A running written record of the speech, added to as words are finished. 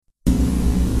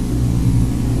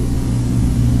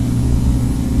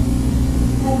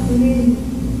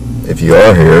If you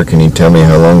are here, can you tell me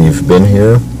how long you've been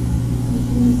here?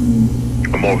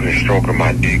 I'm over here stroking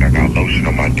my dick. I got lotion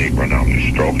on my dick right now. I'm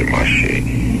just stroking my shit.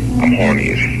 I'm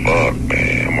horny as fuck,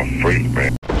 man. I'm a freak,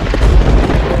 man.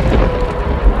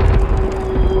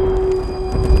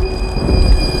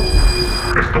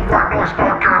 It's the White Noise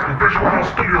Podcast with Visual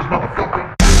House Studios,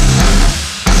 motherfucker.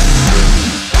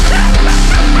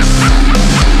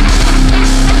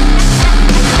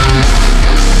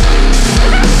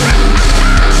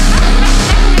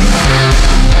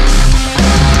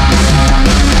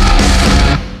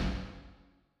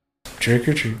 Trick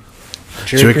or treat.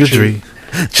 Trick or treat.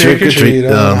 Trick or treat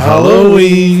on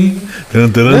Halloween.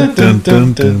 Dun, dun, dun,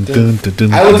 dun, dun, dun, dun,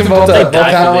 dun. I looked at both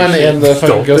that one and the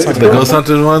fucking Ghost Hunter. The Ghost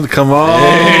Hunter one? Come on.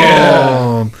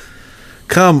 Yeah.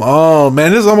 Come on,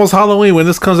 man. This is almost Halloween when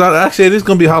this comes out. Actually, it is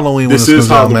going to be Halloween when this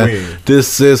comes out, man.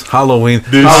 This is Halloween.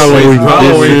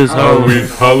 Halloween.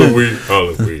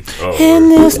 In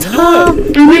this time,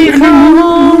 we come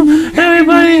home.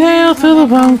 Everybody hail to the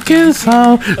pumpkin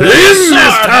song. In this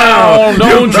town,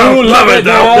 don't you love it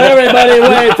now? Everybody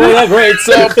wait for a great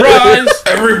surprise.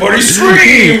 Everybody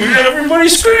scream! Everybody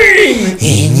scream!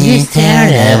 In this town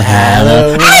of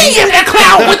Halloween. I am the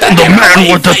clown with the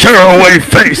Man with the tearaway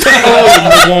face.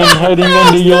 The one hiding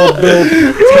under your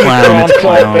bed.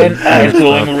 clown. And eyes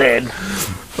glowing red.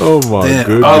 Oh my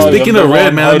goodness. Oh, speaking of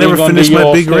red, man, I never finished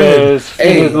my big red.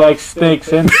 Hey, like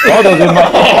sticks and stardust in my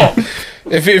hand.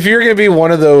 If you're gonna be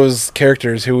one of those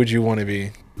characters, who would you want to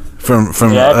be? From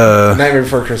Nightmare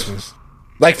Before Christmas,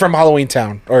 like from Halloween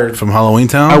Town or from Halloween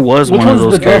Town. I was one of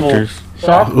those characters.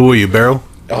 Who were you, Beryl?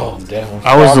 oh damn.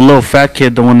 I was the little fat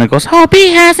kid, the one that goes, "Hope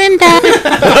he hasn't died."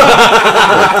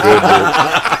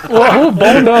 Well, who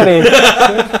Bone Daddy?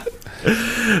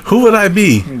 Who would I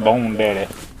be? Bone Daddy.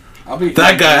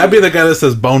 That guy. I'd be the guy that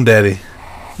says Bone Daddy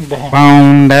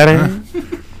Bone Daddy.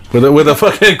 with a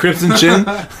fucking crimson chin.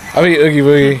 I'll be Oogie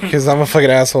Boogie because I'm a fucking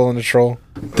asshole and a troll.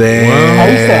 Damn. I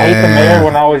used to hate the mayor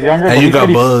when I was younger. And but you he's got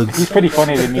pretty, bugs. He's pretty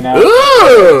funny to me now.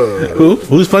 Who?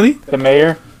 Who's funny? The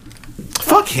mayor.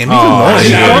 Fuck him.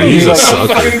 Yeah, He's a like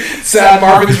sucker. fucking Sad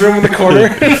Marvin's room in the corner.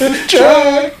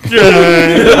 Chuck.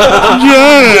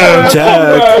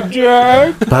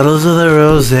 Jack. Bottles of the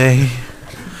rosé.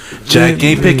 Jack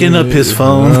ain't picking up his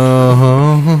phone.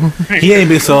 He ain't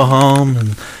been so home.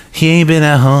 And he ain't been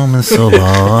at home in so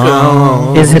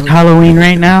long. Is it Halloween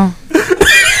right now?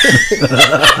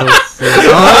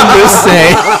 I'm just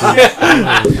saying.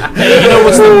 Hey,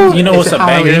 you know what's a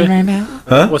banger? Right now?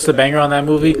 Huh? What's the banger on that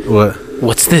movie? What?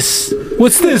 What's this?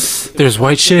 What's this? There's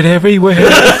white shit everywhere.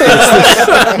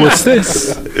 What's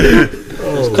this?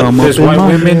 Come There's up in white my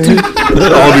women too.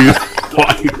 All these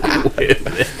white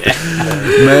women.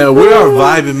 Man, we are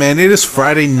vibing, man. It is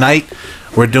Friday night.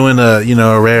 We're doing a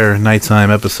rare nighttime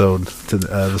episode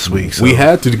this week. So. We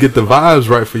had to get the vibes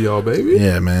right for y'all, baby.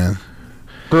 Yeah, man.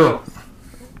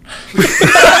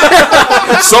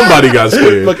 Somebody got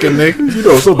scared. Fucking Nick. You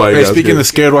know somebody Hey, got speaking scared. of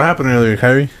scared, what happened earlier,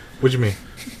 Kyrie? What you mean?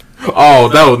 Oh,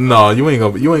 that was no. You ain't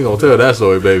gonna tell that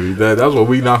story, baby. That's what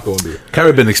we not gonna do.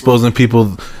 Kyrie been exposing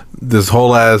people this whole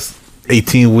last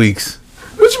 18 weeks.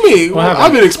 What you mean? What happened?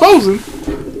 I've been exposing.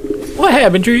 What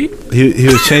happened, Tree? He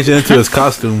was changing into his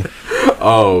costume.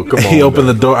 Oh, come on. He opened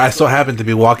the door. I so happened to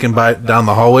be walking down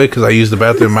the hallway because I used the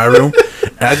bathroom in my room.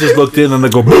 And I just looked in and I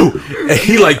go, boo! And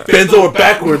he like bends over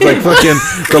backwards like fucking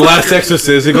the Last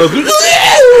Exorcist. He goes,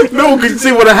 No, cause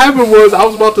see what happened was I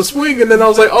was about to swing and then I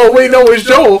was like, oh wait, no, it's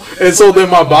Joel. And so then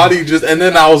my body and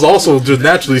then I was also just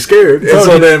naturally scared. And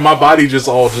so then my body just.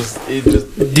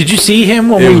 Did you see him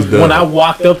It was when done. I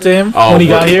walked up to him Oh, when he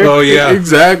got here? oh yeah.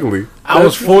 Exactly. I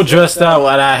was full dressed out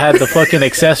and I had the fucking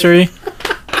accessory,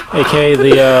 aka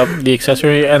the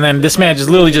accessory, and then this man just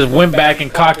literally just went back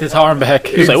and cocked his arm back.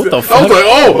 He was like, "What the I fuck?" was like,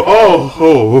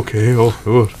 okay,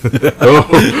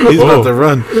 He's about to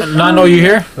run. Not know you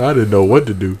here? I didn't know what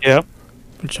to do.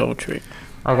 Joe Tree.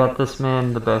 I got this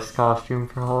man the best costume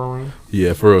for Halloween.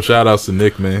 Yeah, for real. Shout outs to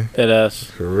Nick, man. That ass.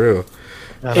 For real.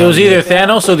 It was either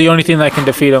Thanos or the only thing that can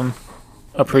defeat him,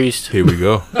 a priest. Here we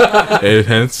go. And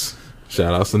hence,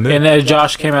 shout outs to Nick. And then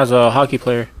Josh came as a hockey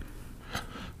player.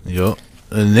 Yo.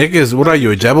 Nick is, what are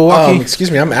you, a Jabberwocky?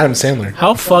 Excuse me, I'm Adam Sandler.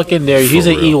 How fucking dare you? He's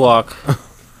an real. Ewok.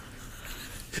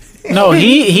 No,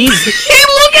 he's.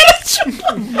 Look at you,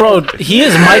 bro. He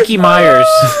is Mikey Myers.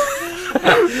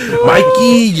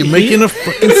 Mikey, you're making a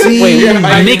fucking scene. Wait,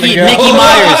 Nicky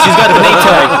Myers. He's got a name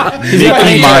tag. He's got a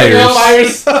name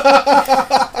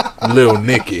tag. Little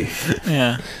Nicky.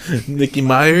 Yeah. Nicky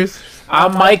Myers?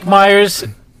 I'm Mike Myers.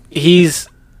 He's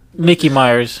Mickey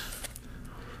Myers.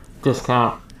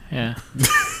 Discount. Yeah.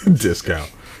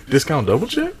 Discount double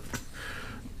check?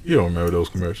 You don't remember those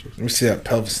commercials. Let me see that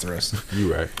pelvis thrust.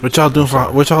 You right. What y'all doing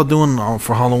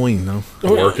for Halloween? No,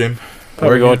 Working.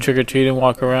 Probably go trick or treat and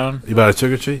walk around. you about to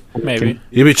trick or treat? Maybe.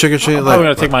 You be trick or treat I'm probably gonna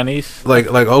like take my niece. like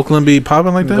Oakland be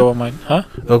popping like Go that? with my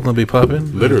Oakland be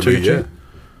popping? Literally, Trick-or-treat? yeah.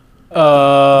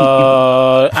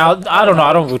 I don't know.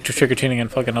 I don't go trick or treating in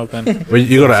fucking Oakland. Where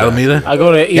you go to Alameda? I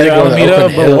go to either gotta go to Alameda,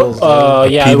 Oakland Hills,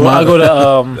 but yeah, I Piedmont. go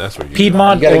to That's where you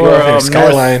Piedmont You gotta go or up here,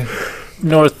 Skyline.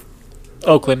 North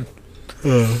Oakland.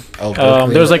 Oh,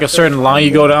 There's like a certain line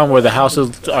you go down where the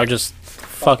houses are just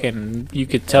fucking. You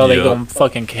could tell they Yeah. go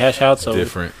fucking cash out. So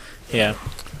different. yeah,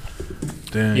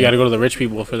 Damn. you got to go to the rich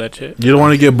people for that shit. You don't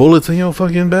want to get bullets in your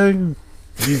fucking bag?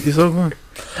 You so good.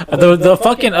 The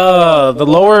fucking the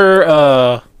lower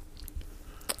I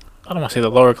don't want to say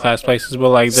the lower class places, but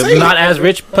like the not as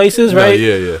rich places, right?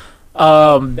 No,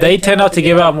 yeah. They tend not to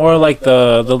give out more like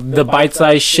the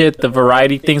bite-sized shit, the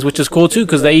variety things, which is cool too,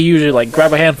 because they usually like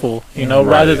grab a handful, you know,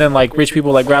 rather than like rich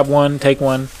people like grab one, take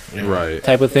one, Right.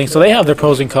 type of thing. So they have their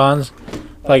pros and cons.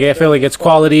 Like I feel like it's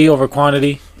quality over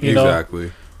quantity. You know,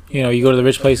 Exactly. you go to the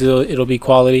rich places, it'll be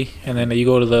quality, and then you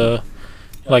go to the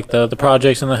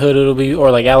projects in the hood, it'll be,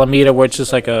 or like Alameda, where it's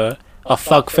just like a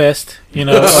fuck fest, you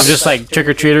know, or just like trick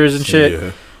or treaters and shit.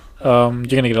 Yeah. You're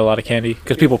gonna get a lot of candy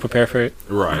because people prepare for it,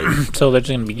 Right. so they're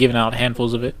just gonna be giving out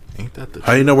handfuls of it. Ain't that the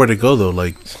How you know where to go though?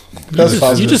 Like,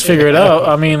 You just figure it out.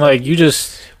 I mean, like you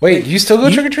just Wait, you still go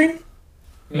trick or treating?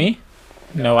 me.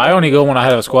 No, I only go when I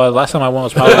have a squad. Last time I went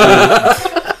was probably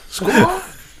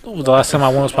the last time I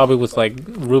went was probably with like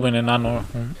Ruben and Nano,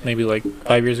 maybe like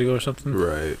 5 years ago or something.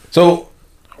 right? So,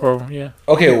 Or yeah,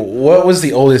 okay, what was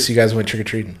the oldest you guys went trick or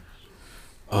treating?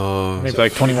 maybe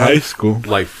like 21. school.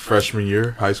 Like freshman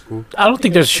year, high school. I don't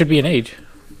think there should be an age.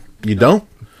 You don't?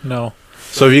 No.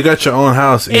 So if you got your own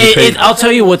house and you pay, I'll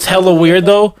tell you what's hella weird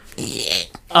though.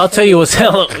 I'll tell you what's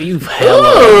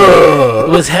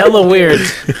what's hella weird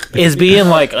is being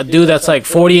like a dude that's like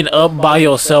 40 and up by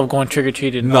yourself going trick or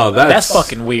treating. No, that's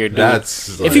fucking weird, dude.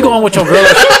 That's If you go on with your girl,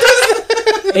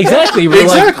 exactly, bro,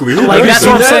 Exactly. Like that's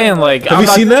what I'm that? saying. Like, have you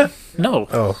seen that? No.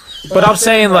 Oh. But I'm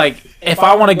saying like, if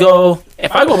I want to go,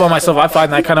 if I go by myself, I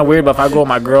find that kind of weird. But if I go with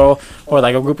my girl or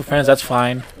like a group of friends, that's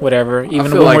fine. Whatever. I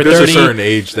Even feel when like we're there's 30. a certain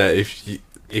age that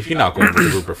if you're not going with a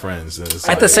group of friends, then it's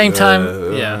At the like, same time,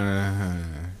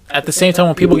 At the same time,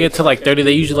 when people get to like 30,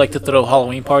 they usually like to throw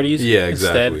Halloween parties. Yeah,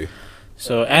 exactly. Instead.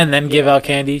 So and then give out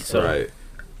candy. So Right. you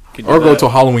could do Or go that. to a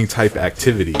Halloween type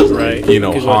activity, Right. You know,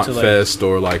 You could go haunt to, like- fest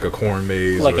or like a corn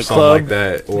maze Like or a something club. like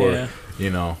that, or Yeah.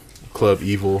 you know, Club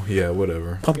Evil, yeah,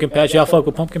 whatever. Pumpkin patch. Y'all fuck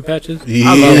with pumpkin patches? I love a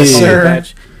Yes, pumpkin sir.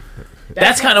 patch.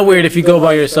 That's kind of weird if you go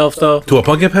by yourself though. To a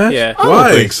pumpkin patch? Yeah. I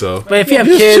don't think so. But if you have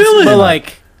Just kids, chilling. but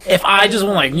like, if I just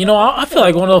want like, I feel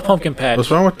like going to a pumpkin patch.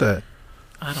 What's wrong with that?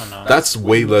 I don't know. That's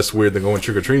way less weird than going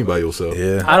trick or treating by yourself.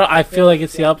 Yeah. I feel like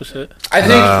it's the opposite I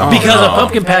think because a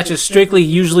pumpkin patch is strictly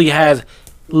usually has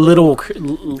little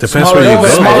Depends smaller, where you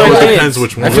go. smaller It kids. depends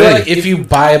which I one. feel like if you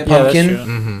buy a that's pumpkin,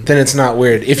 true. then it's not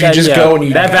weird. If you That- just yeah, go and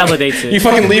you that validates it. you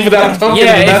fucking leave without a pumpkin,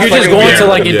 Yeah, then if that's you're just fucking going weird. to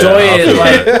like Yeah, enjoy I it, feel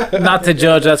like not to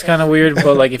judge, that's kind of weird.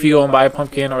 But like if you go and buy a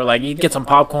pumpkin or like you get some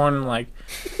popcorn, like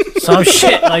some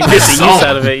shit, like get the use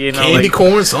out of it, you know? Candy Like,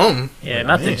 corn, something. yeah,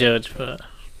 not to judge, but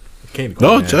Candy corn.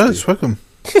 No, nasty. judge, fuck him.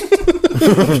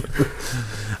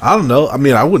 I don't know. I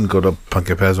mean, I wouldn't go to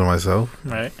pumpkin patch by myself,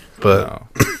 right. but No.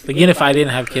 Again, if I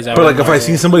didn't have kids, I but like would if I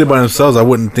seen somebody by themselves, I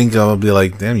wouldn't think I would be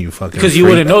like, damn, you fucking. because you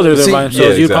freak. wouldn't know they're there See, by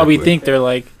themselves, yeah, you'd probably exactly. think they're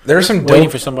like There are some waiting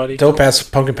dope, for somebody. dope ass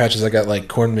pumpkin patches that got like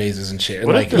corn mazes and shit,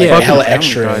 and like, Yeah. like hella Fucking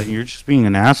extra. family guy, you're just being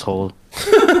an asshole.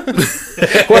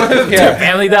 Well, Their yeah,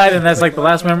 family died, and that's like the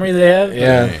last memory they have.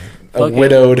 yeah, a Fuck it.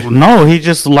 widowed. No, he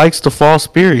just likes to fall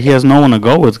spirit. He has no one to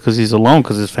go with because he's alone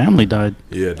because his family died.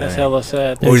 Yeah, That's dang. hella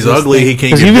sad. Oh, he's ugly. He can't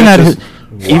Because get even at bitches.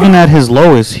 his, even at his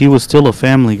lowest, he was still a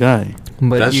family guy.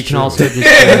 But That's you can true. also just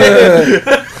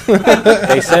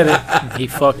They said it. He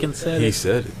fucking said He it.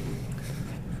 said it.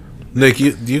 Nick,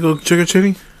 do you go trick or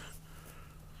treating?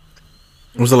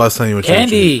 When was the last time you went trick or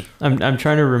treating? Candy. I'm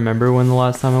trying to remember when the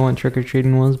last time I went trick or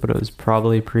treating was, but it was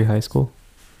probably pre-high school.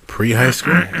 Pre-high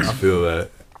school? I feel that.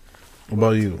 What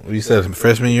about you? What you said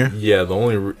freshman year? Yeah, the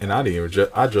only and I didn't even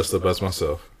I dressed up as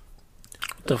myself.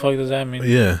 What the fuck does that mean?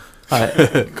 Yeah.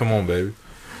 Come on, baby.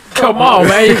 Come on,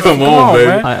 man. Come on, baby.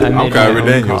 man. I I'm made my Kyrie own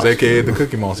Daniels, costume. aka the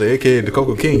Cookie Monster, aka the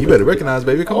Coco King. You better recognize,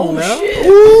 baby. Come on now.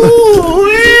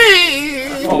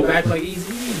 Fall back like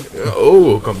easy.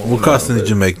 Oh, come on. What now, costume did baby.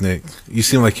 you make, Nick? You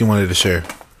seem like you wanted to share.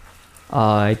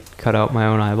 I cut out my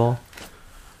own eyeball.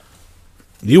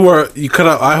 You cut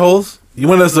out eye holes? You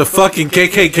went as the fucking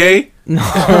KKK?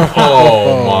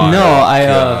 Oh my! No,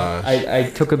 gosh. I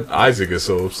took a. Isaac is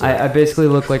so upset. I basically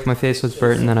looked like my face was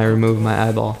burnt, and then I removed my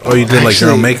eyeball. Oh, you did like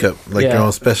your own Actually, makeup, like your yeah.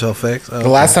 own special effects. Oh, The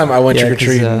last time I went Yeah, trick or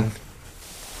treating.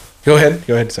 Go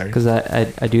ahead. Sorry. Because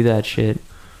I do that shit.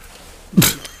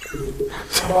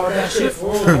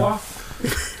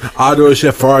 I do a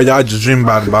shit for all y'all. Just dream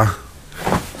about it, bro.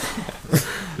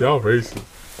 Y'all racist.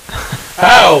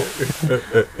 How?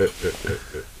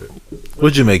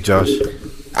 What'd you make, Josh?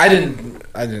 I didn't.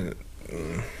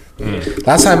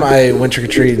 Last time I went trick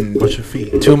or treating, What's your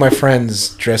feet? two of my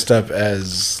friends dressed up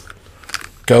as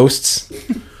ghosts,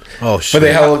 Oh but shit!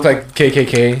 they all looked like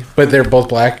KKK, but they're both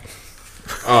black.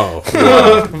 Oh,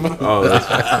 wow. Oh,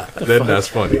 that's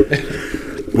funny.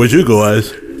 Where'd you go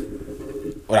as?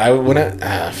 I don't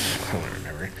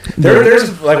remember.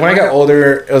 There's like when I got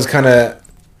older, it was kind of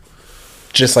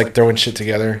just like throwing shit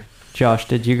together. Josh,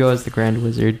 did you go as the Grand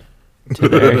Wizard? To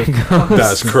there you go.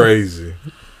 That's crazy.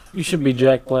 You should be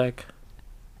Jack Black.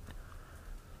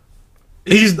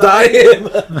 He's dying.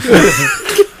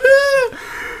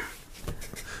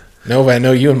 No, but I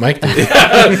know you and Mike did.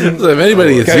 So if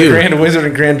anybody is Got a you, Grand Wizard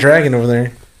and Grand Dragon over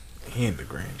there. He ain't the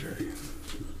Grand Dragon.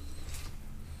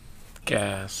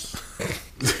 Gas.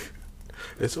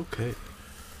 It's okay.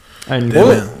 And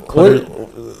Damn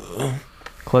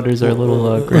Clutter's our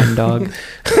little grand dog.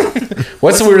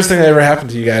 What's the weirdest thing that ever happened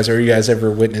to you guys, or you guys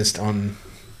ever witnessed on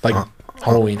like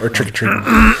Halloween or trick or treating?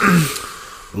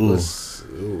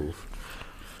 Ooh.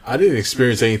 I didn't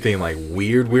experience anything like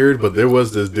weird, but there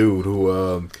was this dude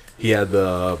who he had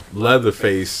the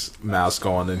Leatherface mask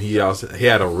on, and he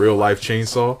had a real life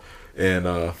chainsaw, and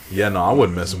I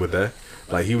wasn't messing with that.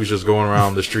 Like he was just going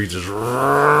around the street, just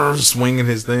swinging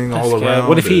his thing all That's around.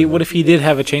 What if he did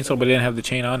have a chainsaw but didn't have the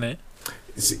chain on it?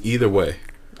 It's either way.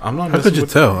 I'm not. how messing could you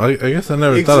with tell? I guess I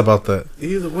never thought about that.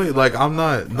 Either way, like I'm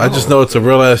not. I just know it's a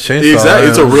real ass chainsaw. Exactly,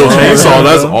 it's a real Oh, chainsaw.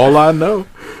 That's yeah. all I know.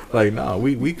 Like, nah,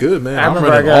 we good, man. I I'm remember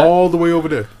running all the way over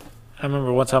there. I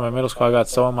remember one time in middle school I got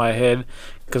so in my head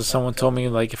because someone told me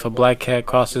like if a black cat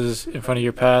crosses in front of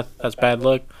your path, that's bad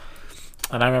luck.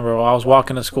 And I remember while I was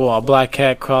walking to school, a black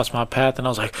cat crossed my path, and I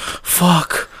was like,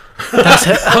 "Fuck!"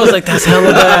 I was like, "That's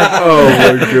hella bad." Oh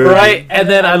my god! Right? And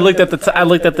then I looked at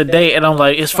the date, and I'm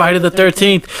like, "It's Friday the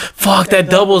 13th." Fuck, that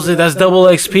doubles it. That's double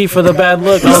XP for the bad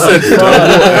luck. I was like,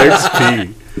 "Fuck."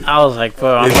 XP. I was like,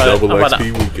 "Bro, It's double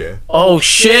XP weekend. Oh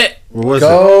shit! What was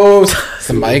Go. It's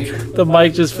the mic. The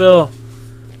mic just fell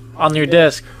on your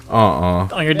desk. On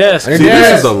your desk. On your See, this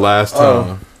desk. is the last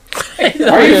time.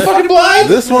 Are you fucking blind?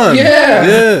 This one? Yeah.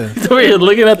 Yeah. Were you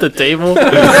looking at the table? On your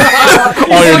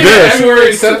desk. Everywhere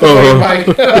except for the mic.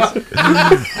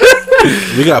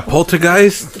 We got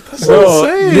Poltergeist. Bro,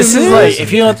 this is like,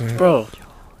 if you don't, bro,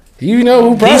 You know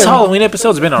who brought these them. Halloween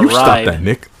episodes have been a You stop ride. that,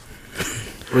 Nick.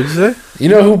 What'd you say? You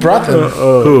know who brought them?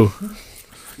 Who?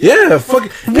 Yeah, fuck.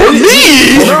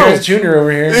 Guys Junior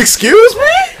over here. Excuse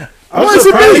me? I'm Why is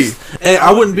it me? surprised. Hey,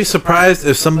 I wouldn't be surprised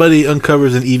if somebody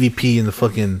uncovers an EVP in the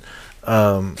fucking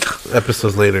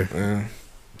episodes later.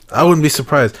 I wouldn't be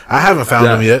surprised. I haven't found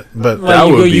Yeah. them yet, but Like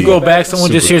you would you be go back,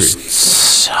 someone just super hears, creepy.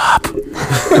 "Stop."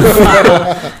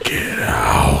 Get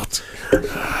out.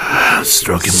 I'm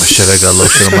stroking my shit. I got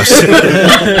lotion on my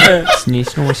shit. Sneeze,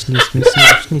 snore, sneeze, sneeze,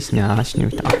 snore, sneeze, snore, snore,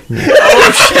 snore.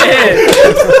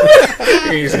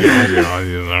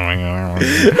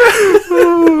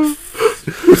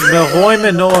 The hoi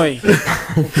manoi.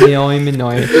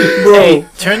 Bro. Hey,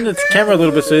 turn the camera a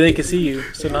little bit so they can see you.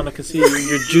 So Nana can see you.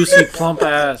 Your juicy, plump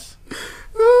ass.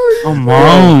 Come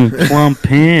on, plump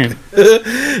pin.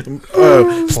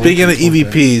 Speaking of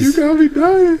EVPs, Got me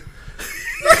dying.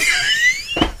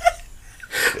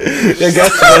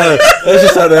 that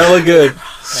just sounded hella good.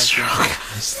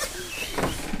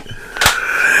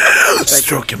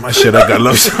 Stroking my shit. I got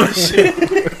lotion on my shit.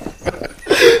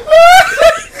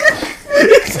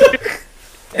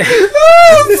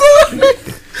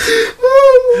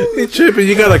 Hey, tripping,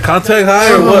 you got a contact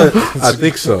high or what? I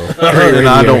think so. And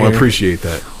I don't appreciate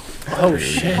that. Oh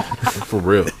shit. For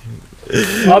real.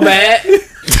 My bad. Don't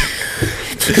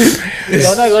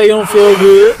act like you don't feel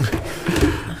good.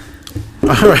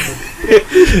 All right.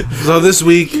 So this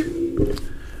week,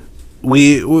 what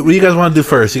do you guys want to do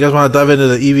first? You guys want to dive into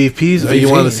the EVPs, or you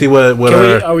want to see what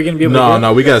Are we gonna be able to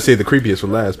No, we gotta save the creepiest for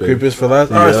last, baby. creepiest for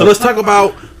last? All right, so let's talk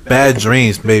about bad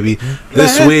dreams, baby.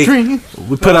 This week,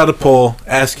 we put out a poll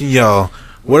asking y'all,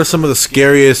 what are some of the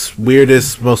scariest,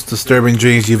 weirdest, most disturbing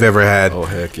dreams you've ever had? Oh,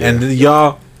 heck yeah. And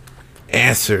y'all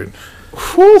answered.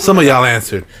 Some of y'all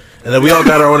answered. And then we all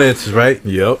got our own answers, right?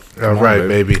 Yep. All right,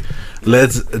 baby.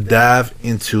 Let's dive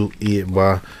into it,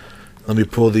 boy. Let me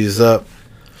pull these up.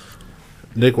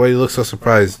 Nick, why you look so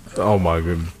surprised? Oh my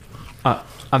goodness.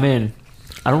 I mean,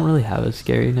 I don't really have a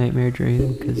scary nightmare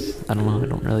dream because I don't know. I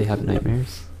don't really have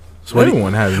nightmares. So what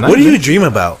Everyone has. What do you dream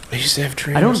about? I used to have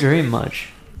dreams. I don't dream much.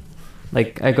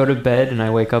 Like I go to bed and I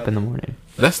wake up in the morning.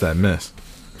 That's that mess.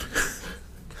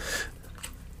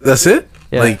 That's it?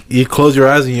 Yeah. Like you close your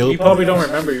eyes and you. You probably don't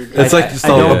remember your dreams. It's like just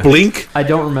I a don't- blink. I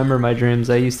don't remember my dreams.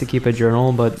 I used to keep a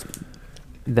journal, but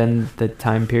then the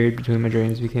time period between my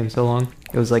dreams became so long.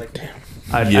 It was like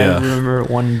I remember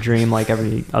one dream like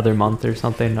every other month or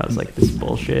something. And I was like, this is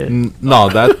bullshit. No,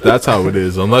 that's how it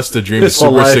is. Unless the dream is His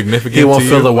whole super life, significant he won't to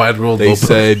feel you. the wide world. They open.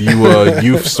 said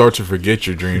you start to forget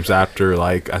your dreams after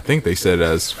like I think they said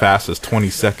as fast as 20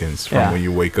 seconds from Yeah. when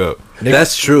you wake up.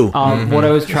 That's true. What I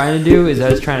was trying to do is I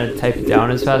was trying to type it down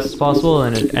as fast as possible,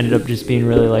 and it ended up just being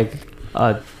really like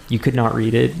you could not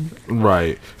read it.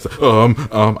 Right. So,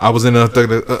 I was in a.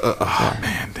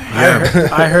 Man,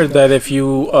 damn. I heard that if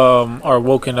you are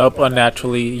woken up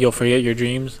unnaturally, you'll forget your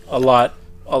dreams a lot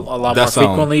more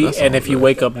frequently, and if you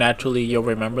wake up naturally, you'll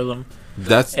remember them.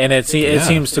 That's And it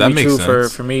seems to that be makes true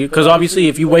sense. for me, because obviously,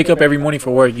 if you wake up every morning for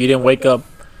work, you didn't wake up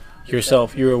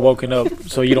yourself. You were woken up,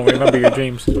 so you don't remember your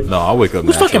dreams. No, I'll wake up.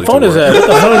 Whose fucking naturally phone to is work. that? What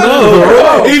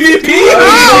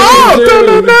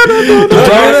the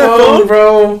hell? phone,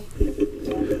 bro.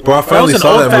 Bro, I That finally was an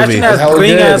saw that movie. old-fashioned ass Hella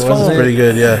green good, ass wasn't phone. it? Pretty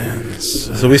good, yeah.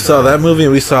 So we saw that movie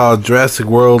and we saw Jurassic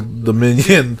World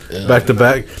Dominion back to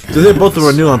back. So they both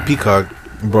were new on Peacock.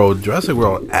 Bro, Jurassic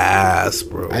World ass,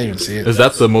 bro. I didn't even see it. Is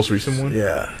that the most recent one?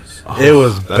 Yeah. It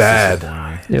was That's bad.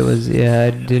 disappointing. It was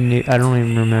I don't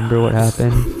even remember what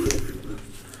happened.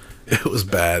 It was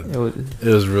bad. It was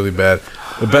It was really bad.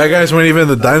 The bad guys weren't even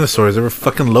the dinosaurs. They were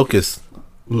fucking locusts.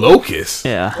 Locust.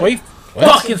 yeah. Wait,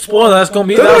 fucking spoil that. That's gonna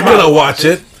be They're not that. gonna watch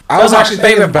it. I was actually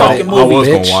thinking about it. fucking I was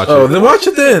bitch. gonna watch Oh, it. then watch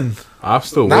it then. I'm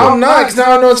still. Now I'm not, because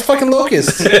now I know it's fucking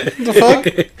locusts. What the fuck?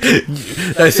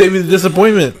 I saved you the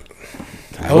disappointment.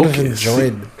 I would have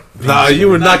enjoyed. Nah, you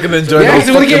were not gonna enjoy Yeah, no because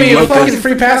it would give me a locusts. fucking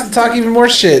free pass to talk even more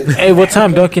shit. Hey, what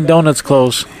time Dunkin' Donuts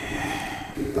close?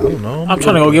 I don't know. I'm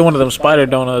trying to go get one of them spider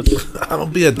donuts. I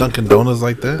don't be at Dunkin' Donuts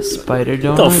like that. Spider What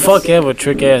donuts. the fuck ever,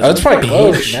 trick ass. Oh, it's probably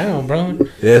closed now, bro.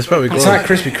 Yeah, it's probably It's close. not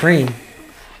Krispy Kreme.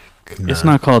 It's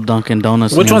not called Dunkin'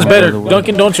 Donuts. Which one's anymore, better, by the way.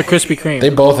 Dunkin' Donuts or Krispy Kreme? They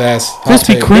both ass. Hot Krispy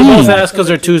take. They Kreme. both ask because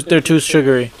they're too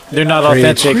sugary. They're not Preach,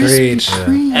 authentic. preach.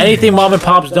 Anything Mom and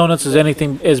Pop's Donuts is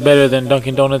better than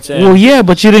Dunkin' Donuts. And Well, yeah,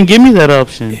 but you didn't give me that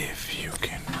option.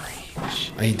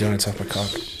 I eat donuts off my cock.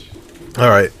 All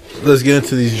right, let's get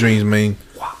into these dreams, man.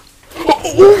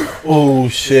 Oh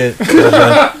shit!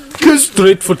 go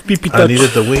straight for pee I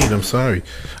needed the weed. I'm sorry.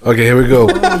 Okay, here we go.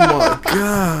 Oh my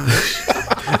god.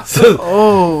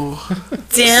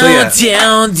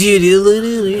 down,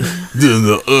 In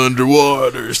the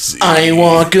underwater sea. I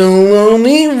walk a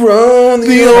lonely road,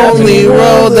 the only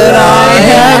road that I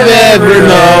have ever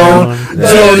known.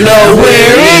 Don't know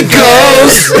where it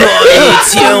goes.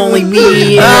 It's only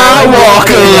me. I walk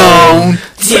alone.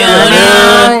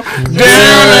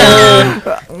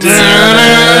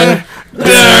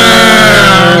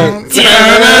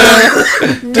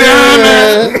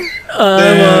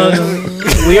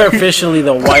 We are officially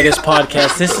the whitest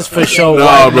podcast. This is for sure. No,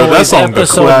 White bro, that Noise, song the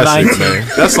episode classic, 19. man.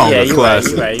 That song Yeah, the you're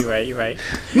classic. right. You're right.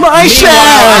 My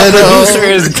Producer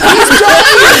is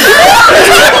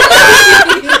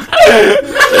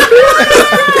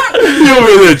You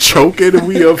over there choking and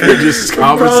we up here just Bro,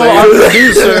 our conversating.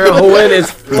 producer, Hoen, is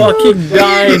fucking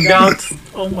dying down.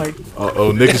 Oh my.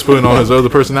 Oh, Nick is putting on his other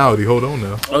personality. Hold on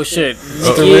now. Oh shit.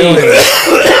 real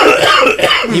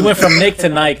He went from Nick to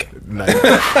Nike. Nick,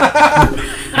 I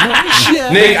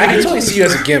can totally see you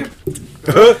as a gimp.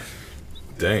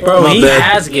 Dang. Bro, My he bad.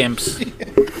 has gimps.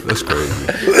 That's crazy.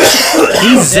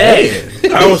 He's Zay.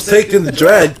 I was taking the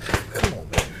drag.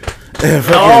 And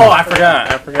fucking, Oh, I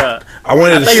forgot. I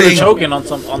wanted I to thought you were sing. choking on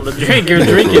the drink you're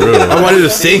drinking. I wanted to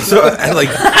sing, so I like.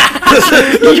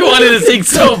 You wanted to sing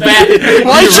so bad.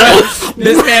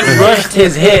 This man rushed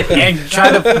his hit and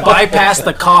tried to bypass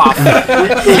the cough.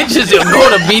 And just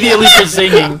going immediately for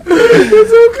singing.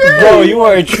 Bro, you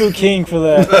are a true king for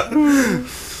that.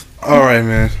 All right,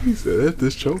 man. He said, "If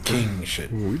this choking, King shit.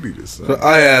 we need to sing." So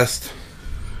I asked,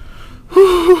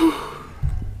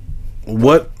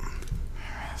 what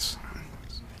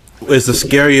is the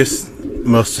scariest,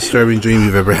 most disturbing dream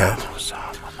you've ever had?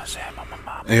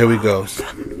 And here we go.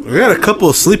 We got a couple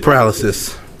of sleep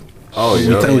paralysis. Oh,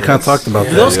 We kind of talked about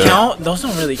Do that. those count? Those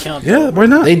don't really count. Yeah, why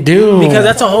not? They do. Because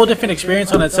that's a whole different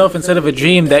experience on itself instead of a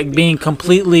dream that being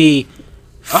completely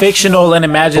fictional and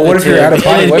imaginative. But what if you're out of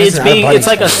body? And What if it's it's an out-of-body it's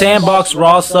like a sandbox,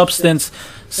 raw substance,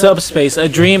 subspace. A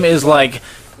dream is like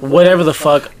whatever the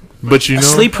fuck But you know,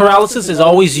 Sleep paralysis is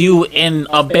always you in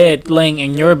a bed, laying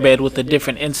in your bed with a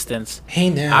different instance. Hey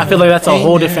now. I feel like that's a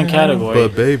whole different category.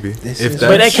 but baby, if is- But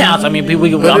that that's counts. I mean,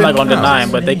 I'm not gonna deny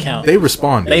them, but they count. they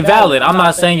responded. They valid. I'm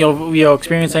not saying your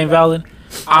experience ain't valid.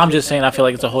 I'm just saying I feel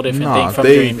like it's a whole different thing from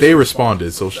they dreams. they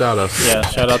responded. So shout out. To Yeah,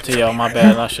 shout out to y'all. My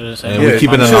bad. I should have said. And Yeah, we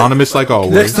keep it my- anonymous like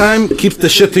always. Next time, keep the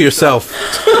shit to yourself.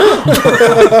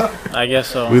 I guess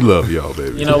so. we love y'all,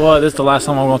 baby. You know what? This is the last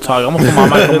time I'm gonna talk. I'm gonna put my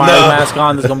Michael Myers mask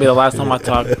on. This is gonna be the last time I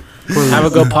talk. Have a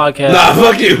good podcast. Nah,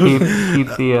 fuck you. Keep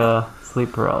the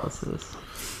sleep paralysis.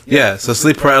 Yeah, so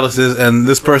sleep paralysis, and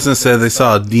this person said they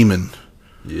saw a demon,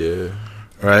 Yeah,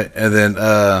 right? And then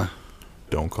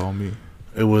don't call me.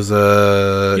 it was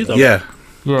You thought- yeah.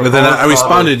 Yeah. But then I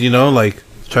responded, like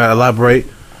try to elaborate.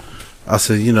 I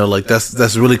said, like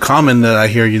that's really common that I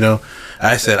hear,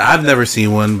 I said I've never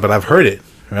seen one, but I've heard it,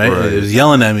 right? Right. It was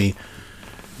yelling at me.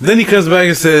 Then he comes back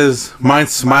and says, mine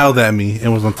smiled at me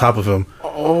and was on top of him.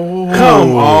 Oh,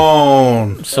 come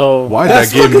on! So Why did That's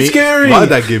that give fucking me? scary. Why did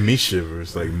that give me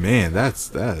shivers? Like, man, that's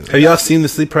that. Have y'all seen the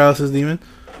sleep paralysis demon?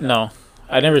 no,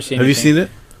 I never seen. Have you anything. seen it?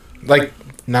 Like,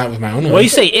 not with my own Well, you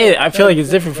eyes. say it. I feel like it's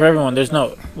different for everyone. There's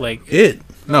no like. It,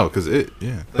 No, because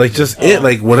yeah. like just it,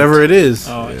 like whatever it is.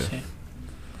 Oh, I Yeah. see.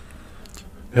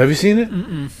 Have you seen it?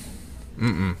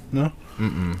 Mm-mm. No.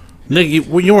 Mm-mm. Nick, you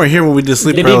weren't here when we did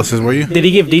sleep Did he- paralysis, were you? Did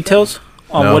he give details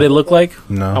on No. what it looked like?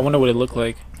 I No. wonder what it looked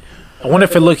like. I wonder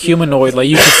if it looked humanoid, like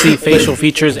you could see facial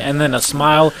features and then a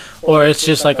smile, or it's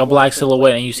just like a black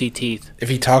silhouette and you see teeth. If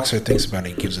he talks or thinks about it,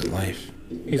 he gives it life.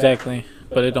 Exactly,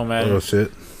 but it don't Oh matter.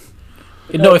 shit!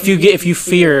 No, if you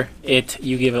fear it,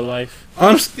 you give it life.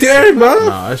 I'm scared, bro.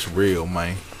 Nah, that's real,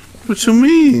 man. What you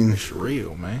mean? It's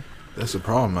real, man. That's the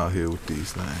problem out here with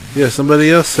these things. Yeah, somebody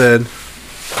else said.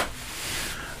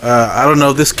 I don't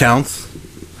know if this counts,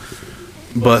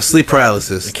 but sleep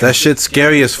paralysis. That shit's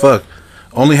scary as fuck.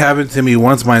 Only happened to me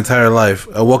once my entire life.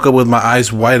 I woke up with my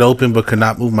eyes wide open but could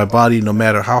not move my body no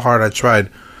matter how hard I tried.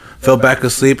 Fell back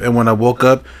asleep, and when I woke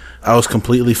up, I was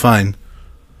completely fine.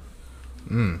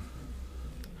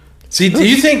 See, do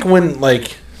you think when,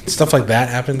 like, stuff like that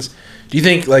happens, do you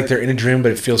think, like, they're in a dream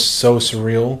but it feels so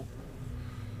surreal?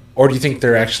 Or do you think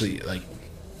they're actually, like...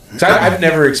 'Cause I've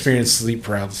never experienced sleep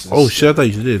paralysis. Oh shit! I thought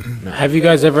you did. Have you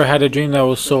guys ever had a dream that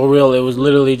was so real? It was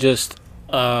literally just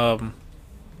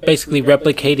basically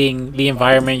replicating the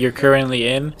environment you're currently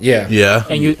in, Yeah. Yeah.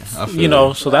 and you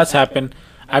so that's happened.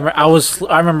 I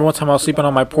remember one time I was sleeping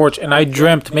on my porch and I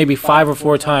dreamt maybe 5 or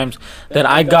 4 times that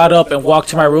I got up and walked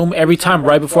to my room. Every time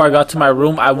right before I got to my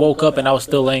room, I woke up and I was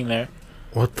still laying there.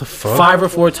 What the fuck? 5 or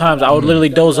 4 times. I would literally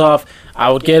doze off. I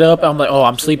would get up. I'm like, oh,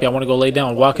 I'm sleepy. I want to go lay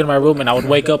down. Walk into my room and I would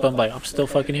wake up. I'm like, I'm still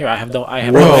fucking here. I have no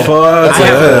Fuck.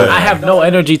 I have no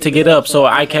energy to get up. So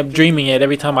I kept dreaming it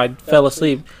every time I fell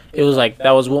asleep. It was like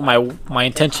that was what my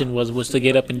intention was to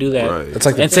get up and do that. Right. That's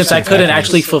like the And since I percent couldn't happiness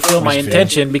actually fulfill my we feel.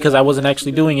 intention because I wasn't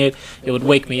actually doing it, it would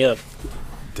wake me up.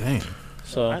 Dang,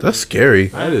 So That's scary.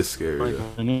 that is scary.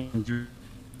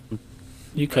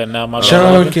 you couldn't now, my bad.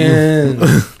 Choking.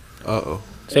 Uh-oh.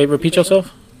 Say, repeat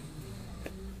yourself.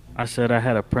 I said I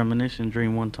had a premonition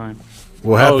dream one time.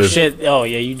 What happened? Oh shit! Oh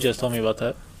yeah, you just told me about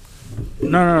that.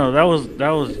 No. That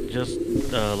was just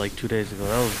like 2 days ago.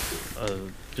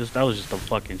 That was just a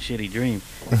fucking shitty dream.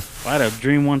 I had a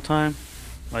dream one time,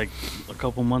 like a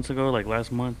couple months ago, like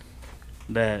last month,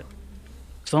 that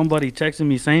somebody texted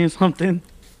me saying something,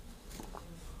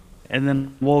 and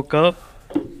then woke up,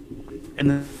 and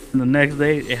then the next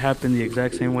day it happened the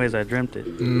exact same way as I dreamt it,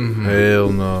 Hell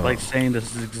no. like saying the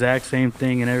exact same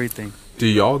thing and everything. Do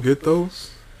y'all get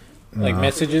those? Like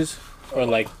messages or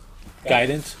like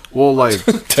guidance. Well, like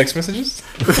Text messages?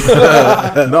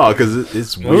 no, because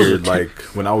it's weird. Like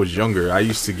when I was younger, I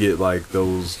used to get like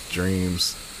those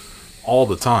dreams all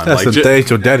the time. That's like the day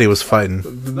your daddy was fighting.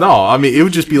 No, I mean it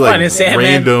would just be like Finding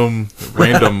Sandman.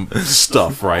 random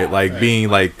stuff, right? Like being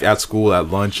like at school at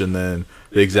lunch, and then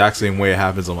the exact same way it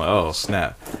happens. I'm like, oh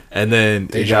snap! And then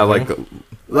it Deja got vu?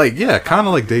 like yeah, kind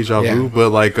of like deja vu, Yeah. but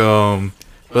like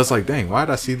but it's like, dang, why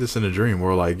did I see this in a dream?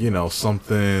 Or like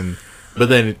something, but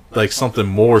then like something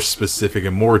more specific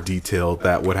and more detailed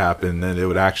that would happen, and it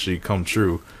would actually come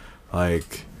true.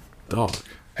 Like, dog,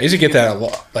 I used to get that a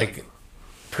lot, like,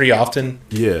 pretty often.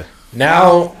 yeah.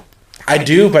 Now, I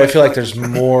do, but I feel like there's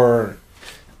more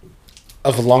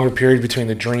of a longer period between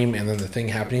the dream and then the thing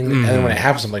happening. And then when it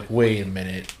happens, I'm like, wait a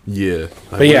minute. Yeah, like,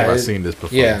 But yeah, where have I it- seen this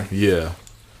before? yeah. yeah.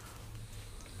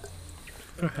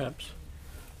 Perhaps.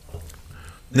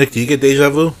 Nick, do you get deja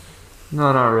vu?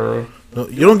 No, not really. No,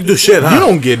 you don't do shit, huh? You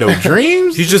don't get no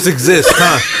dreams. You just exist,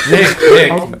 huh?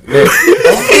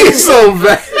 He's so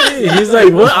bad. He's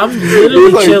like, what? I'm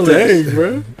literally Like, chilling. dang,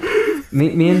 bro.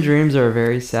 Me and dreams are a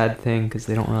very sad thing because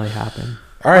they don't really happen.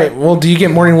 All right. Well, do you get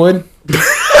morning wood?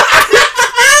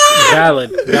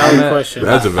 Valid question.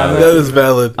 That's a valid. That is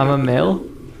valid. I'm a male.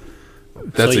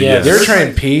 That's So, a yeah, yes. They're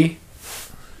trying to pee.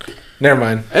 Never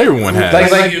mind. Everyone has.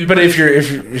 Like, but if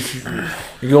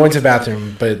you go into the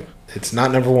bathroom, but it's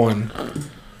not number one,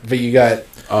 but you got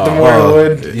the morning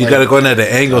wood. You gotta go in at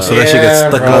the angle so that shit gets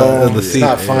stuck on the It's seat.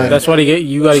 not fun. That's why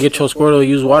you gotta get your Squirtle to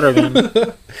use water again.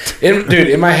 Dude,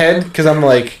 in my head, because I'm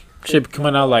like, Shit be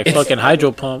coming out like It's- fucking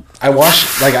hydro pump. I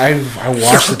wash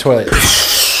the toilet.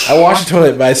 I wash the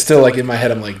toilet, but I still like in my head,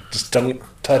 I'm like, just don't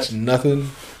touch nothing.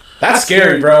 That's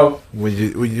scary, bro.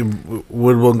 Would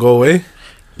one go away?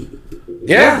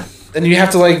 Yeah, and you have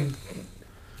to like.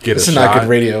 Get This a is shot. not good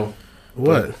radio.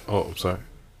 What? Oh, I'm sorry.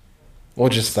 Well,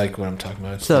 just like what I'm talking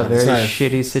about. It's a very not-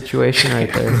 shitty situation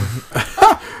right there.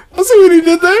 I see what he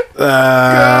did there.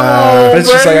 But it's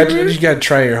just like you gotta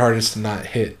try your hardest to not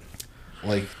hit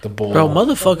like the bowl. Bro,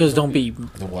 motherfuckers don't be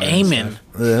the wire and aiming.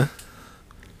 stuff. Yeah.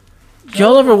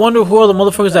 Y'all ever wonder who are the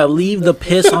motherfuckers that leave the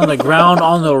piss on the ground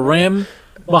on the rim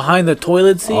behind the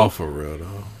toilet seat? Oh, for real though.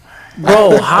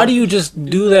 Bro, how do you just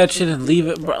do that shit and leave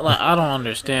it? Bro, like, I don't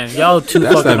understand. Y'all too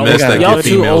That's fucking that old. mess that Y'all get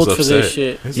too females old for this upset.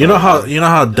 shit. It's You know like-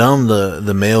 how dumb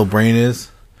the male brain is.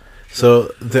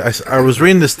 So I was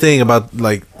reading this thing about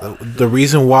like the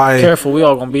reason why Careful, we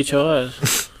all gonna beat your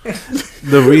ass.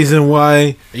 the reason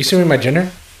why Are you assuming my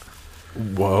gender?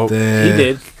 Whoa. He the,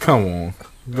 did. Come on.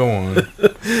 Go on.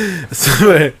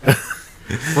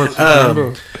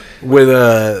 with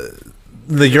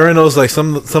the urinals, like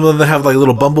some of them have like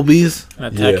little bumblebees, An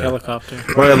attack Yeah. helicopter.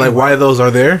 right? Like why those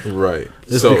are there? Right.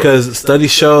 It's So- because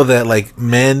studies show that like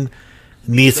men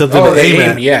need something Oh, to they aim aim.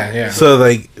 at. Yeah. So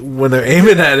like when they're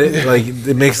aiming at it, like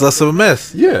it makes less of a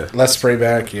mess. Yeah. Less spray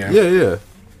back. Yeah.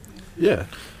 Yeah.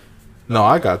 No,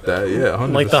 I got that. Yeah.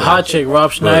 100%. Like the hot chick,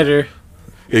 Rob Schneider.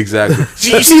 Exactly.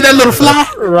 You see that little fly?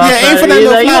 Rob Yeah, aim for Schneider, that he's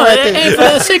little like, fly "Yo, right there. aim for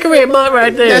that cigarette butt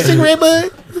right there. That cigarette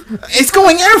bud? It's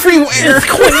going everywhere. It's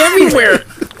going everywhere.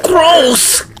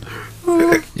 Gross.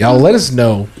 Y'all let us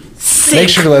know. Sick. Make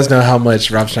sure to let us know how much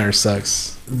Rob Schneider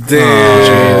sucks. Bro,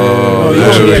 you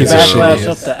That's gonna what get piece of shit backlash he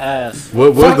up is. the ass.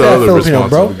 What Fuck the that other Filipino, response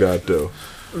bro. we got though?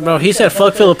 Bro, he said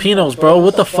fuck Filipinos, bro.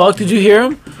 What the fuck? Did you hear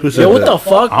him? Who said Yo, what that? the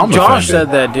fuck? I'm Josh offended.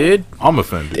 said that, dude. I'm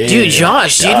offended. Dude,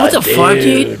 Josh, dude, what the fuck,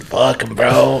 dude? Fuck him,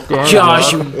 bro. Josh,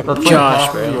 Josh,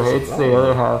 bro. hates the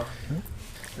other half.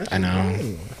 I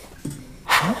know.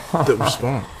 The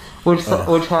response.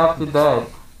 Which half did that?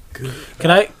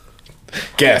 Can I?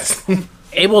 Guess.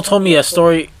 Abel told me a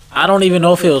story. I don't even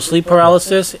know if it was sleep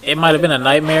paralysis. It might have been a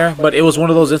nightmare, but it was one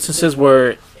of those instances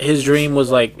where his dream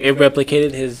was like it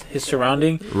replicated his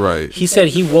surrounding. Right. He said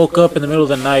he woke up in the middle of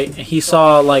the night and he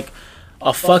saw like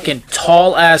a fucking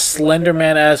tall ass, slender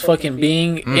man ass fucking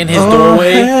being in his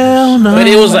doorway. But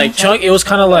it was like chunk. It was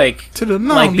kind of like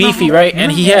beefy, right?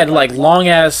 And he had like long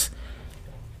ass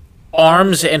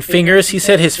arms and fingers. He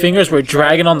said his fingers were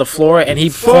dragging on the floor, and he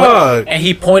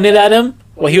pointed at him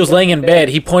while he was laying in bed.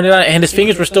 He pointed at, and his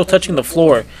fingers were still touching the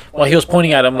floor while he was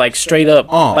pointing at him, like straight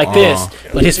up, like this.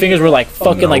 But his fingers were like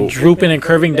fucking like drooping and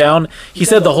curving down. He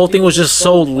said the whole thing was just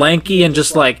so lanky and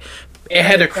just like it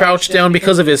had to crouch down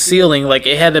because of his ceiling. Like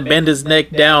it had to bend his neck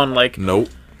down, like Nope.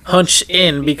 hunch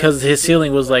in because his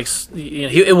ceiling was like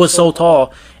it was so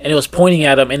tall, and it was pointing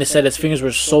at him, and it said his fingers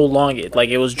were so long,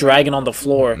 it was dragging on the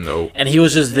floor. Nope. And he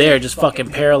was just there, just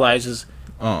fucking paralyzed.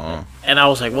 And I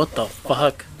was like, what the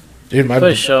fuck? Dude, For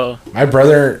a show. my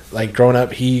brother, like growing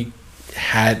up, he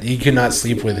could not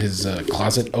sleep with his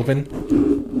closet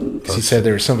open because he said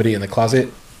there was somebody in the closet,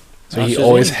 so That's he just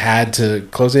always me. had to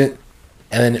close it.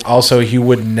 And then also he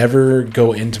would never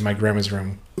go into my grandma's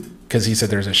room because he said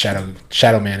there was a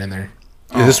shadow man in there.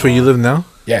 Is this where you live now?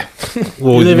 Yeah.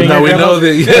 Well, You live in now your we know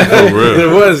grandma's? that. Yeah, For real.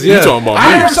 there was. Yeah. You talking about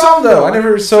I me? never saw him though. I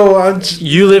never. So I'm just,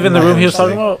 You live in the My room he was head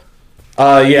was talking like-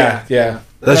 about? yeah.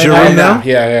 That's your I room am now?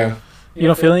 Yeah. You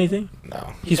don't feel anything?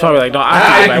 No. He's probably like, no, I I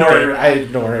go back ignore there. it. I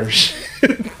ignore it.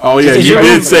 Oh yeah, Is you your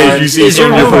did room- say you see is your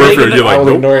something in the room big periphery. You're I like, will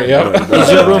nope. ignore it. Yep.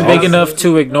 Is your room big enough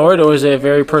to ignore it, or is it a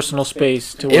very personal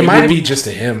space? To It where might you- be just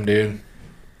to him, dude.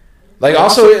 Like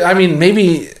also, I mean,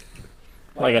 maybe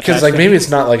like a because like maybe it's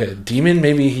not like a demon.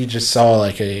 Maybe he just saw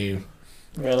like a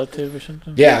relative or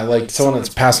something. like someone that's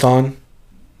passed on,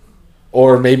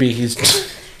 or maybe he's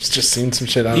just seen some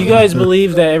shit. I Do don't you know. guys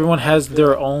believe that everyone has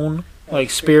their own like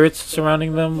spirits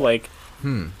surrounding them, like,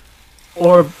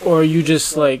 or you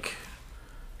just like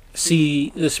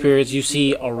see the spirits you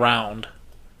see around?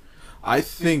 I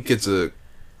think it's a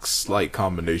slight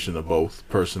combination of both.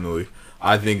 Personally,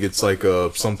 I think it's like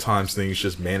sometimes things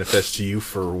just manifest to you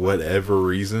for whatever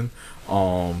reason.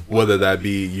 Whether that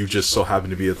be you just so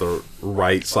happen to be at the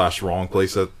right/wrong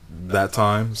place at that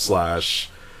time,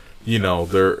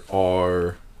 there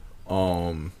are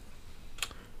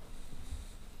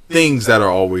things that are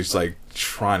always like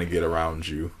trying to get around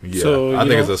you. Yeah, So, I you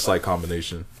think it's don't- a slight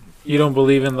combination. You don't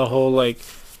believe in the whole like,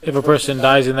 if a person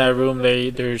dies in that room,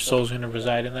 their soul's gonna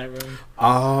reside in that room.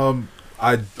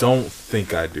 I don't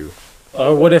think I do.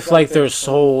 Or what if like their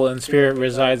soul and spirit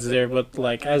resides there, but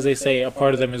like as they say, a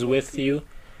part of them is with you,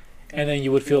 and then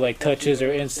you would feel like touches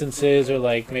or instances, or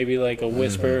like maybe like a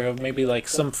whisper, or maybe like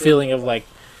some feeling of like,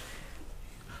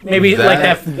 maybe like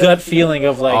that gut feeling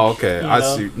of like. Oh, okay, I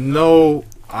see. No,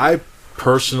 I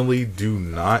personally do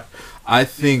not. I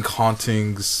think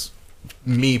hauntings,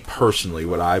 me personally,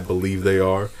 what I believe they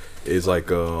are is like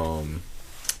going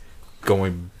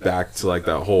back to like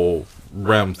that whole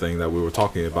realm thing that we were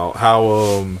talking about,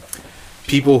 how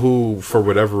people who for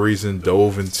whatever reason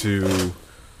dove into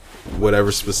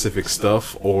whatever specific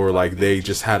stuff, or like they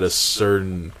just had a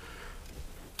certain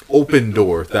open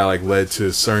door that like led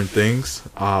to certain things,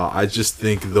 I just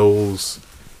think those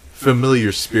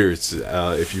familiar spirits,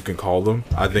 if you can call them,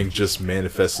 I think just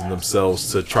manifesting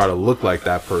themselves to try to look like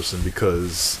that person,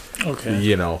 because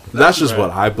that's just what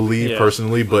I believe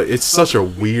personally. But it's such a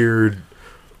weird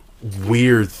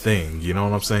thing, you know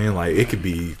what I'm saying? Like it could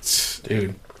be,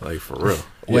 dude, like for real.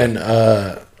 When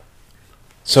when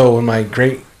my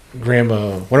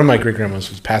one of my great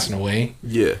grandmas was passing away,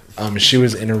 she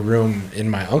was in a room in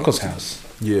my uncle's house,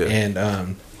 and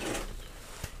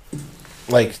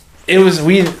like it was,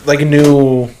 we like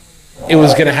knew it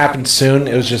was gonna happen soon.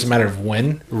 It was just a matter of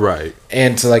when, right?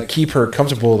 And to like keep her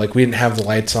comfortable, like we didn't have the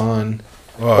lights on,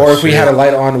 or if we had a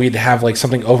light on, we'd have like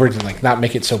something over to like not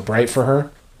make it so bright for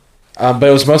her. But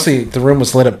it was mostly, the room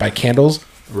was lit up by candles.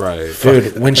 Right.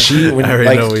 Dude, when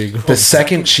the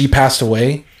second she passed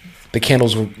away, the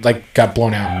candles were like got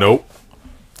blown out. Nope.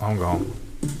 I'm gone.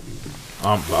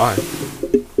 Bye.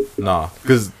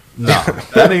 Cause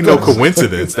that ain't no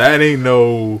coincidence. That ain't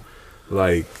no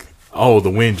like, oh, the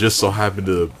wind just so happened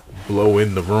to blow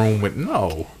in the room with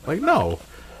no. Like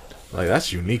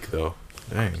that's unique though.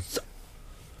 Dang.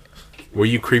 Were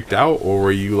you creeped out, or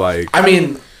were you like, I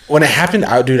mean, when it happened,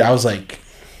 I was like,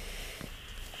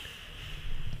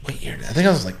 what year? I think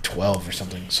I was like 12 or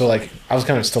something. So like, I was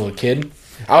kind of still a kid.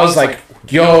 I was like,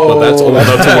 yo, but that's old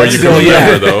enough to where you can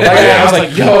remember though. Like, I was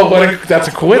like, yo, that's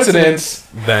a coincidence.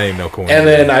 That ain't no coincidence. And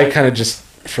then I kind of just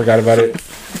forgot about it.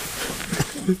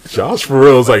 Josh for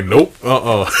real is like, nope,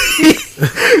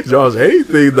 Josh,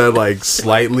 anything that like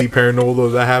slightly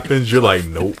paranormal that happens, you're like,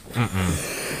 nope,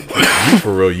 You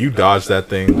for real, you dodged that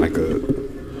thing like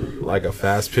a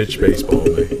fast pitch baseball,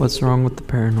 man. What's wrong with the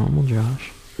paranormal,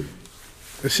 Josh?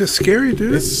 It's just scary,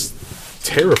 dude. It's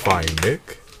terrifying,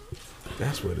 Nick.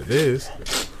 That's what it is.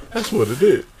 That's what it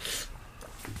is.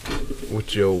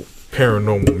 With your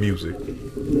paranormal music.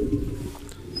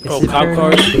 Oh, cop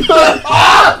cars.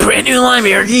 Brand new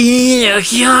Lamborghini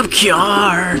cop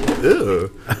car.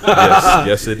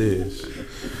 Yes, it is.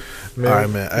 Man, all right,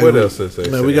 man. What else does it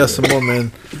say? Man, we got some more,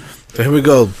 man. So here we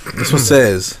go. This one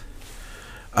says,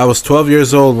 I was 12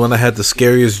 years old when I had the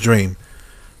scariest dream.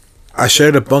 I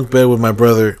shared a bunk bed with my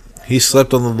brother. He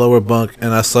slept on the lower bunk,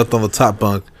 and I slept on the top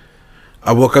bunk.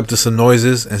 I woke up to some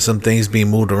noises and some things being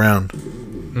moved around.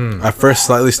 I first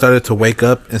slightly started to wake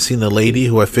up and seen a lady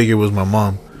who I figured was my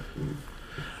mom.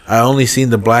 I only seen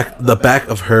the back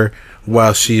of her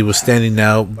while she was standing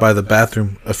out by the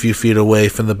bathroom a few feet away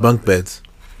from the bunk beds.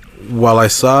 What I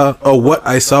saw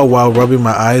while rubbing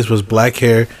my eyes was black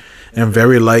hair and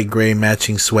very light gray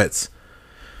matching sweats.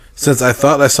 Since what I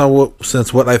thought I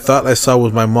saw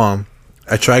was my mom,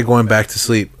 I tried going back to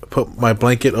sleep, put my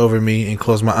blanket over me, and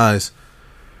closed my eyes.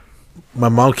 My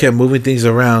mom kept moving things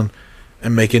around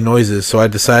and making noises, so I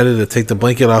decided to take the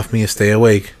blanket off me and stay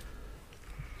awake.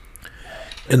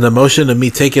 In the motion of me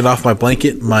taking off my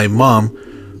blanket, my mom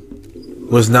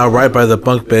was now right by the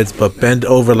bunk beds, but bent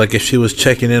over like if she was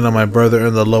checking in on my brother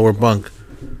in the lower bunk.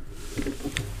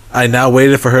 I now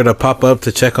waited for her to pop up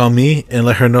to check on me and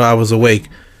let her know I was awake.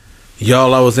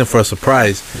 Y'all, I was in for a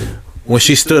surprise. When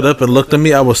she stood up and looked at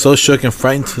me, I was so shook and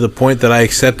frightened to the point that I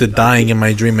accepted dying in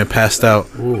my dream and passed out.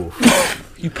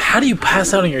 How do you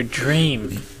pass out in your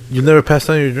dream? You never passed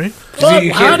out in your dream? How do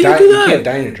you do that? You can't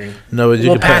die in your dream. No, but you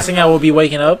Well, can pass. passing out will be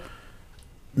waking up.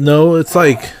 No, it's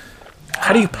like,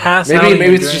 How do you pass out?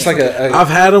 Maybe it's just like a I've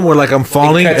had them where like I'm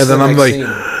falling cuts and then the I'm next like,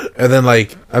 scene. and then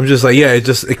like I'm just like, yeah, it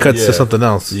cuts to something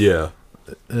else. Yeah.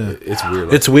 It's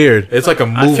weird. It's weird. It's like a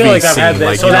I movie feel like I've scene. had that.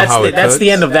 Like, So you know that's how it that's the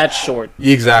cuts? end of that short.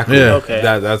 Exactly. Yeah. Okay.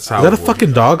 That's how. Is that a it works.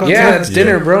 fucking dog? Yeah, it's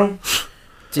dinner, bro.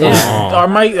 Dude, our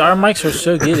mics are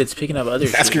so good. It's picking up other.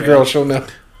 Ask shit, your man. girl, she'll know.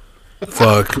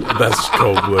 Fuck. That's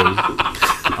cold blooded.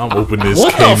 I'm opening this.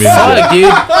 What the fuck,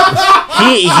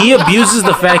 dude? He abuses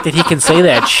the fact that he can say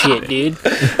that shit, dude.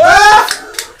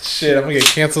 Shit, I'm gonna get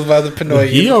canceled by the Pinoy.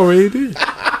 He already did.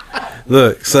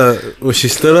 Look, so when she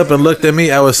stood up and looked at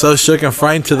me, I was so shook and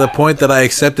frightened to the point that I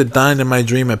accepted dying in my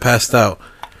dream and passed out.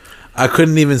 I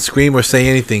couldn't even scream or say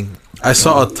anything. I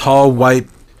saw a tall, white,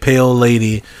 pale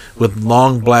lady with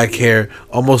long black hair,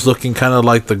 almost looking kind of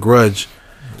like the Grudge.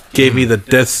 Gave me the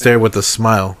death stare with a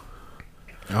smile.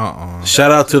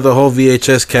 Shout out to the whole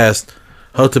VHS cast.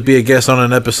 Hope to be a guest on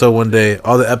an episode one day.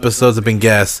 All the episodes have been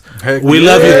gas. We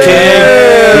love you, King.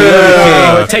 We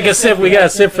love you, King. Take a sip. We got a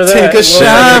sip for that. Take a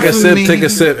shot. Take a for sip. me. Take a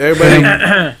sip.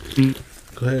 Everybody.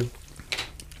 Go ahead.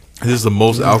 This is the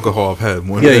most alcohol I've had.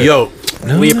 One Yeah, day. yo.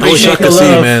 We appreciate the Sucker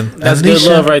C, love. man. That's good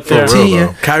love right there. For real,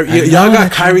 though. Kyrie, y'all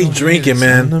got Kyrie drinking,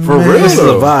 man. For real, This is the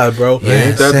though. vibe, bro.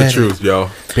 Ain't that the truth, y'all?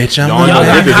 Bitch, I'm Y'all Y'all know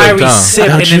got niggas Kyrie that time.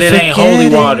 sipping and it ain't holy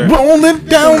water. rolling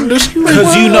down the street.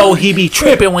 Cause you know he be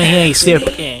tripping when he ain't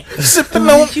sipping. sipping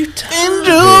on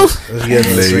angels. Let's get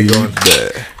this thing going.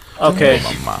 Okay,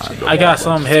 I got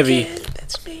something heavy,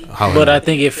 but I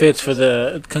think it fits for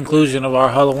the conclusion of our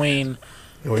Halloween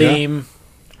theme.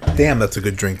 Damn, that's a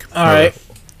good drink. All right,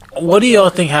 what do y'all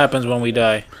think happens when we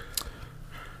die?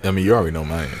 I mean, you already know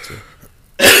my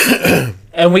answer.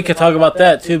 And we could talk about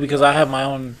that too, because I have my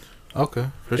own Okay,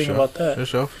 for thing sure. about that. For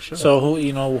sure, for sure. So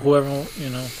whoever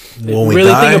When we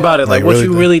really die, think about it, like what really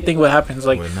you die. really think what happens,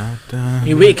 like We're not done.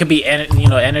 it could be energy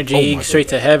Oh my straight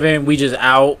to heaven. We just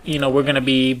out, we're gonna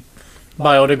be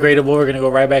biodegradable. We're gonna go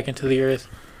right back into the earth.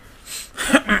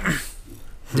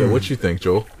 Yeah, what you think,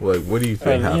 Joel? Like, what do you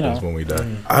think happens when we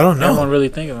die? I don't No one know. really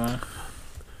think about it.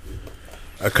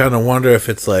 I kind of wonder if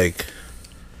it's like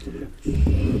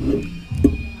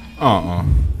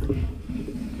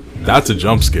That's a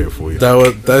jump scare for you.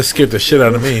 that scared the shit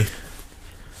out of me.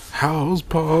 House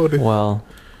party. Well,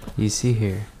 you see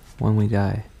here, when we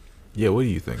die, Yeah, what do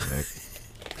you think, Nick?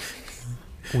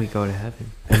 we go to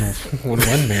heaven. When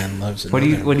one man loves What do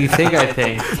you think I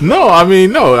think? No, I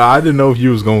mean, no. I didn't know if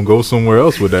you was gonna go somewhere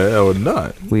else with that or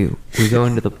not. We go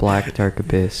into the black dark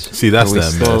abyss. See, that's where we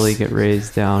that slowly mess. get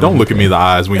raised down. Don't look at me in the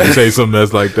eyes when you say something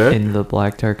that's like that. into the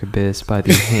black dark abyss by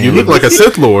the hand. You look like a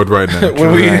Sith Lord right now.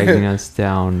 dragging us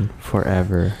down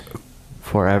forever,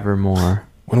 forevermore.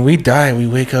 When we die, we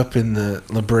wake up in the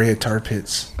La Brea tar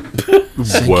pits.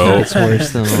 Well, It's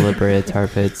worse than the La Brea tar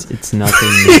pits. It's nothing.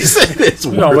 it's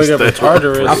We gonna wake up in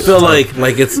Tartarus. I feel like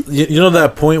it's you know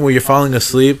that point where you're falling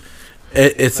asleep.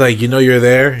 It's like you're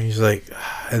there. And you're like,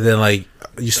 and then like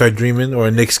you start dreaming, or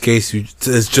in Nick's case,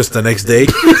 it's just the next day.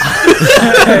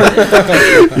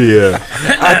 Yeah.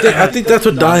 I think that's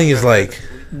what dying is like.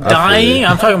 Dying?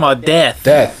 I'm talking about death.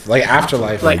 Death, like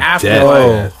afterlife. Like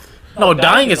afterlife. Death. No,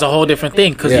 dying is a whole different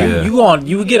thing. Cause Yeah.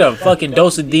 you get a fucking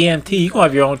dose of DMT, you gonna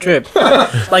have your own trip.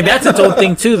 Like that's its own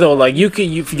thing too, though. Like your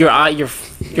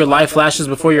life flashes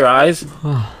before your eyes.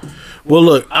 Well,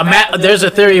 look, There's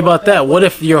a theory about that. What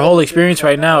if your whole experience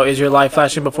right now is your life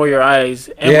flashing before your eyes,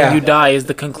 and Yeah. when you die is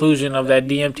the conclusion of that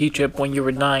DMT trip when you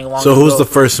were dying long so ago? who's the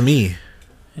first me?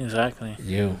 Exactly.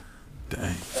 You.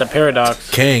 It's a paradox.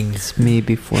 Kang. It's me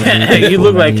before me. You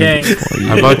look like Kang.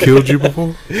 Have I killed you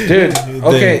before? Dude,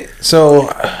 okay, so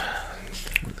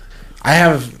I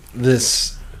have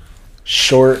this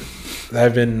short that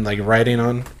I've been like writing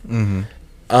on.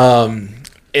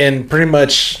 And pretty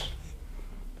much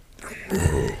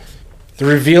the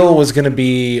reveal was going to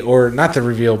be, or not the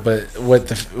reveal, but what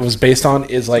it was based on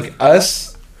is like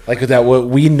us, like that what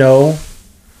we know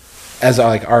as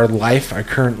our life, our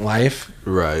current life,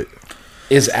 Right.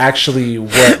 is actually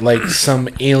what like some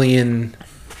alien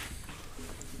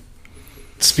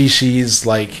species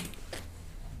like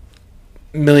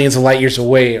millions of light years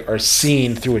away are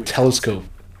seeing through a telescope.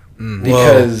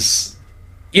 Because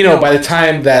by the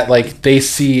time that like they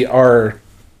see our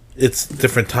It's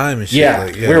different time and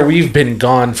shit. where we've been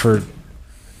gone for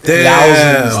Damn.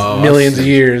 thousands, Oh, I millions of see.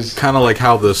 years. Kind of like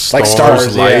how the Like stars,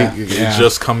 stars, light yeah. is Yeah.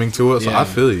 just coming to us. Yeah. I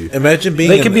feel you. Imagine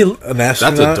being They could be- an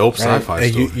astronaut. That's a dope right? sci-fi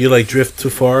And story. you like drift too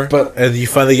far, But- and you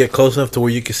finally get close enough to where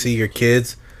you can see your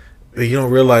kids, but you don't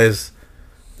realize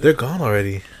they're gone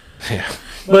already. Yeah.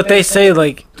 But they say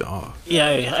like, Dog.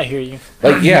 yeah, I hear you.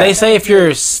 Like They say if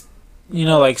you're,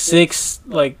 like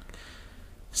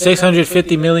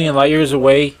 650 million light years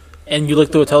away, and you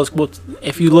look through a telescope,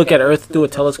 if you look at Earth through a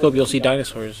telescope, you'll see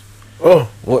dinosaurs Oh,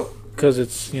 what because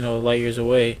it's light years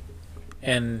away,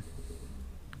 and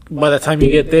by the time you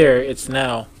get there, it's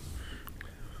now.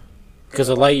 Because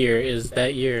a light year is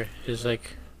that year. Is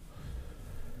like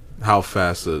How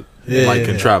fast light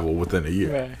can travel within a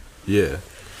year. right. Yeah.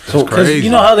 So, That's crazy.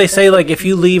 You know how they say like if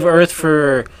you leave Earth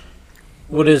for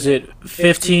what is it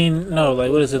 15 no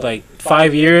like what is it like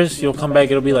 5 years you'll come back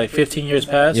it'll be like 15 years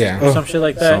past Yeah. or some shit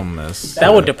like that. Some mess.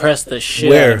 That would depress the shit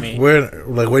Where? out of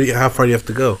me. How far do you have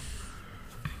to go?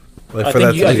 Like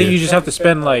I think you just have to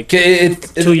spend like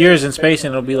 2 years in space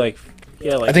and it'll be like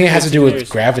like I think it has to do 15 with years.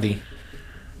 gravity.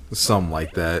 Something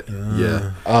like that.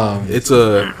 Yeah.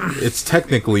 It's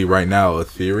technically right now a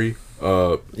theory.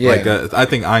 I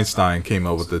think Einstein came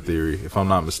up with the theory, if I'm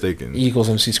not mistaken. E equals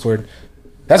MC squared.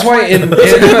 That's why in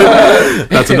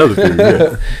That's another theory.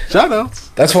 Yeah. Shout outs.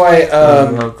 that's why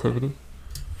relativity.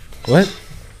 what?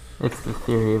 It's the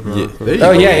theory of Yeah, relativity. there you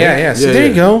Oh go, yeah. Nick. So there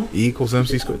you go. E equals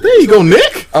MC squared. There you go,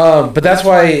 Nick. But that's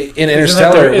why in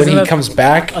Interstellar when isn't he that- comes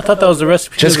back, I thought that was the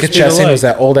recipe. Jessica to the speed of Chastain light. was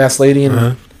that old ass lady,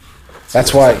 and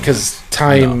that's why because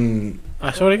time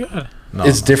I swear to God. No.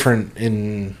 is different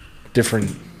in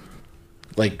different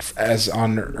like as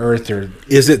on Earth or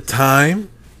Is it time?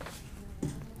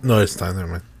 No, it's time. Never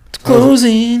mind.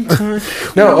 closing time.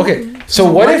 No, okay.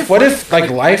 So what if like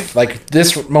life like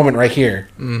this moment right here,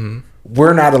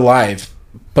 we're not alive,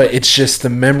 but it's just the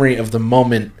memory of the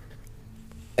moment,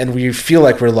 and we feel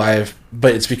like we're alive,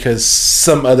 but it's because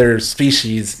some other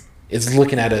species is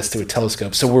looking at us through a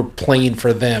telescope, so we're playing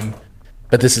for them,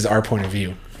 but this is our point of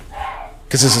view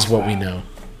because this is what we know.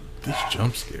 These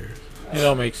jump scares. It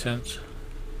all makes sense.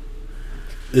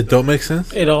 It don't make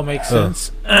sense. It all makes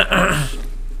sense.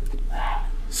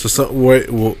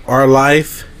 So our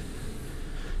life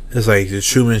is like the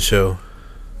Truman Show.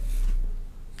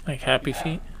 Like Happy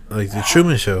Feet. Like the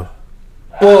Truman Show.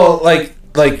 Well, like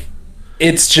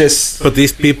it's just But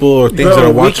these people or things Bro, that are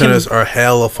we watching can- us are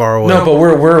hella far away. no, but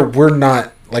we're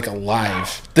not like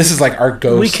alive. This is like our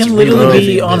ghost. We can literally be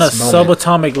reliving on a this moment.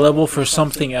 subatomic level for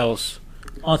something else.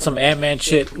 On some Ant-Man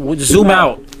shit. Zoom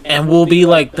out and we'll be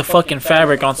like the fucking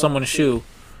fabric on someone's shoe.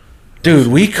 Dude,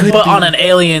 we could But be, on an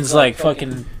alien's like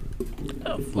fucking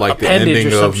Like the appendage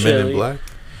ending or of some Men shit. in Black.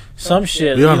 Some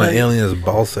shit. We're on you an know? alien's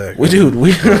ball sack. we I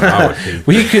would hate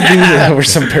we could do that. We're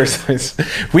some parasites.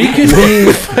 We could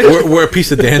be. We're a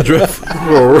piece of dandruff.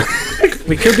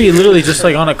 We could be literally just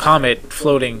like on a comet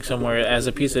floating somewhere as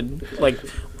a piece of like.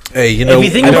 Hey, you know, If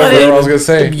you think I know about what I it, was gonna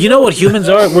say. you know what humans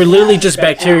are? We're literally just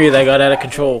bacteria that got out of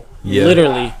control. Yeah.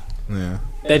 Literally. Yeah.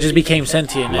 That just became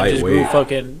sentient and just grew Lightweight.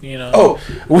 fucking, you know. Oh,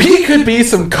 we could be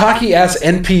some cocky ass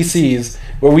NPCs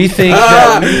where we think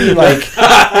that we like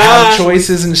have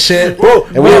choices and shit, bro,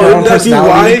 and we have our own wouldn't that be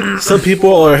personality. why some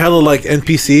people are hella like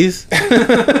NPCs?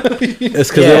 It's because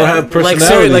they don't have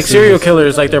personality. like serial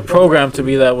killers, like they're programmed to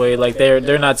be that way. Like they're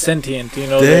not sentient, you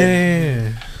know.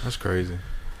 Damn. That's crazy.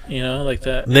 You know, like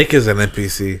that. Nick is an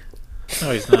NPC.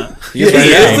 No, he's not. He's Yeah, right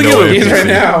he now. is. Look at him. He's right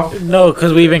now. No,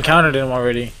 because we've encountered him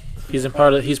already. He's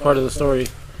part of the story.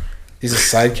 He's a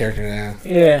side character now.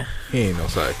 Yeah, He ain't no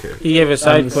side character. he gave a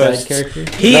side quest. character.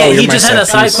 He No, you're my just had a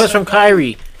set side piece. quest from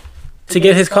Kyrie to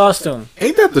get his costume,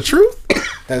 Ain't that the truth?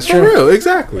 That's For true. real,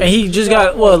 exactly. and he just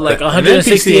got what like An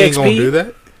 160 NPC ain't gonna do XP.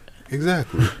 that.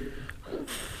 Exactly.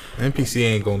 NPC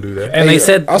ain't gonna do that. And they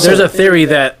said also- there's a theory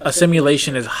that a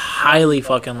simulation is highly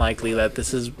fucking likely that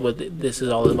this is what this is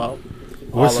all about.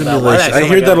 What All about. Why did simulation? say I oh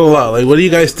hear my that a God? lot. Like, what do you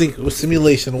guys think?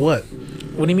 Simulation? What?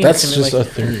 What do you mean? That's simulation? just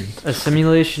a theory. A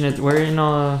simulation. We're in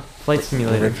a flight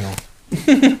simulator. Original.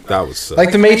 That was suck.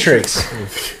 Like the Matrix.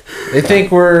 They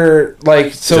think we're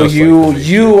like so Just you like the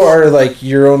you Matrix. are like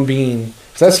your own being.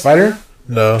 Is that a spider?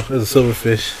 No, it's a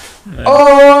silverfish.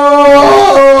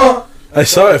 Oh! I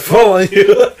saw it fall on you.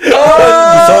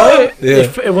 Oh!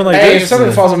 Yeah. It went like Hey, if this.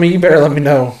 something falls on me, you better let me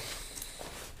know.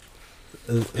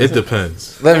 It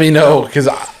depends. Let me know because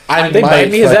I They might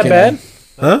bite me. Is that fucking- bad?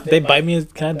 Huh? They bite me.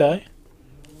 Can I die?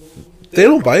 They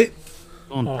don't bite.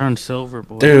 Don't turn silver,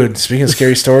 boy. Dude, speaking of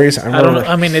scary stories, I I don't know. remember.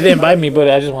 I mean, they didn't bite me, but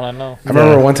I just want to know. I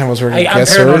remember one time I was working at I'm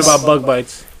guest paranoid service, about bug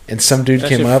bites. and some dude That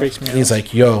came shit up, freaks me and he's out.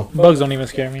 like, "Yo, Bugs don't even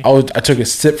scare me. I took a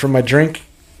sip from my drink,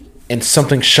 and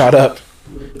something shot up."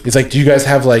 He's like, "Do you guys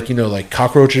have like like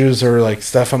cockroaches or like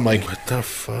stuff?" I'm like, What the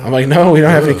fuck? "I'm like, no, we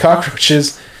don't have any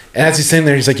cockroaches." And as he's sitting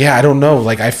there, he's like, "Yeah, I don't know.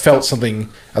 Like, I felt something."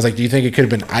 I was like, "Do you think it could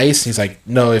have been ice?" And he's like,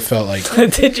 "No, it felt like."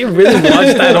 Did you really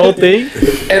watch that whole thing?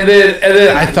 And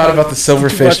then I thought about the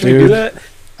silverfish, Watch me do dude. that?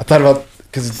 I thought about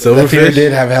because that Silverfish? theater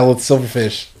did have hella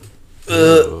silverfish.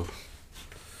 Ew.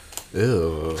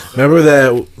 Ew. Remember that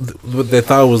what they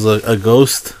thought was a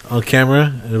ghost on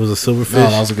camera, and it was a silverfish. No,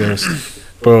 that was a ghost.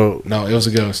 Bro, No, it was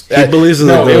a ghost. He believes it's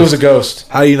no, a it ghost. was a ghost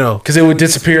how you know? because it would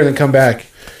disappear and then come back.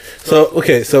 So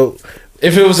okay, so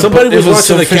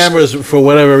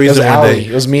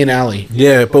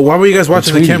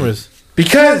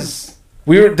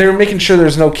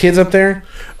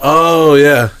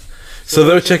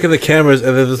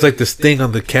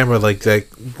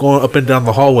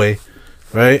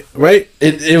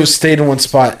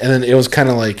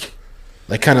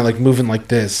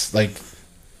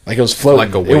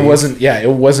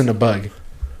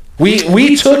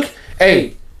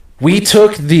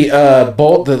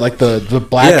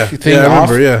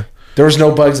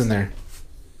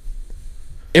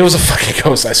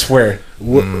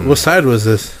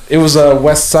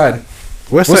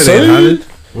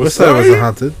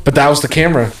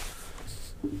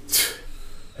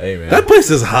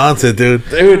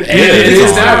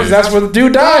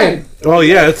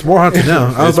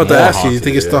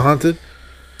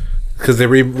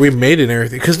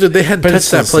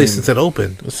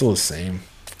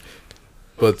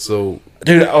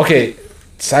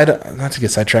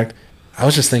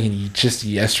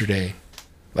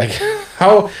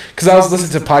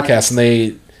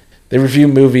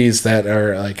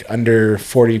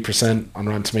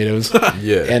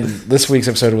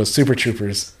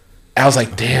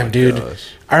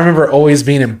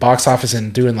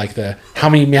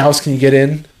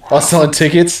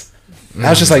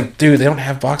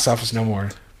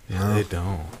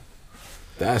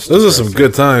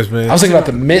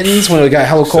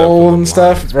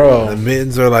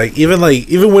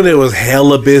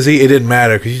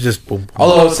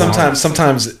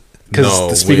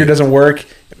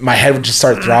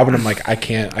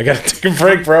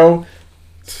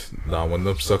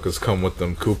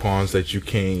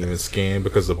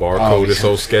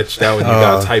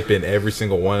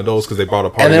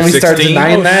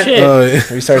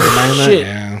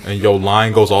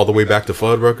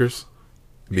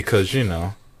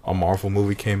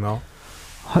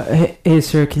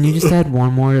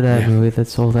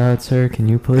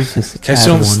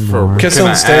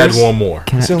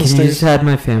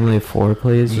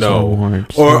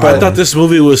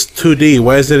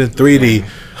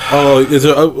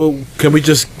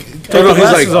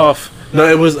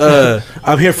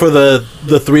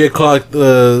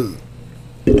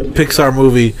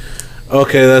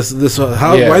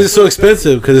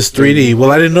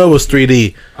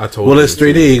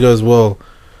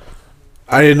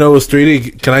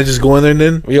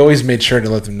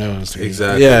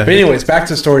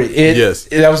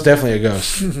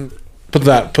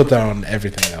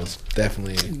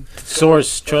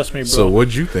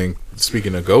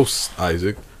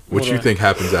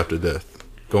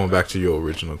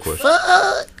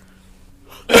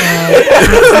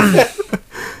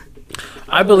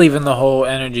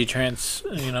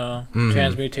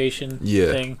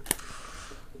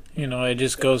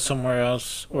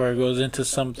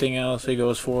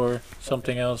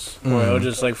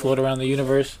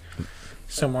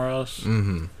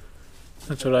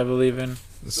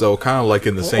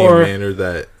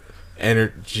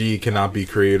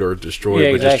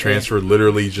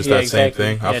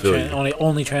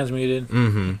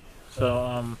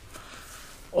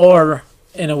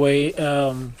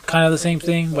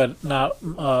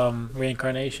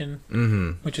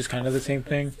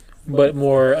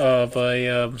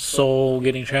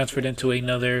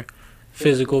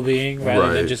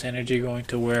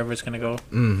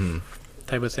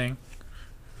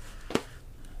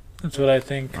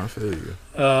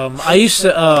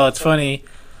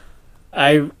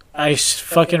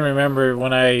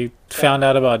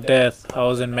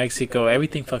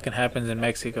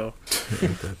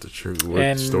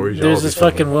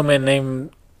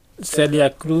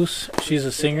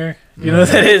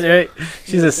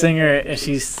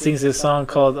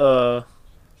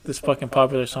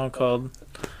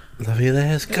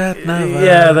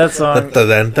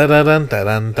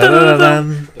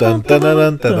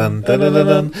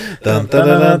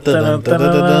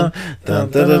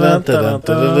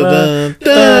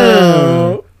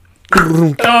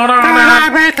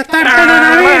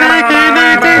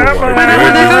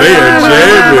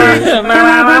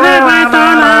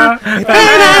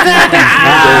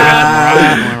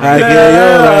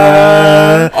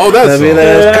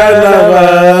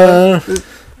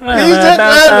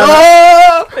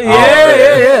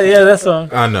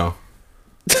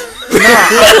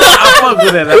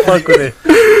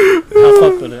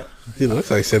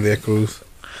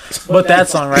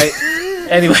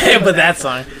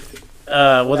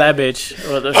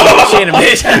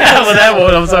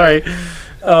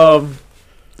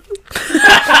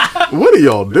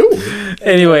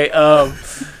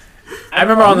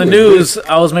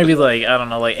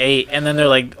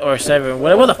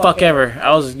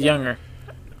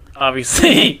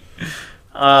obviously.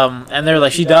 And they're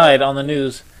like, she died on the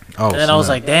news. Oh, And then I was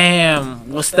like,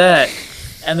 damn, what's that?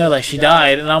 And they're like, she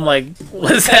died. And I'm like, what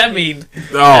does that mean?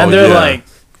 And they're like,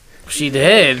 she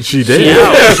did. She did. She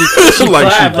out. She Like,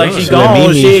 clapped. she Like, done. she She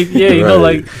gone. She, you know,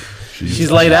 Right. like,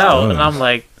 she's laid out. And I'm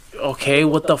like, okay,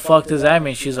 what the fuck does that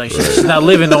mean? She's like, she's not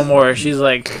living no more. She's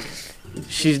like,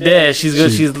 she's dead. She's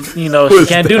good. She's, you know, she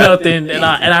can't do nothing. And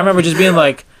I remember just being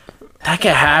like, that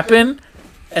can happen?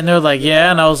 And they're like,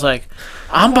 yeah. And I was like,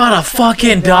 I'm about to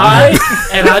fucking die.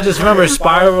 And I just remember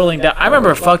spiraling down. I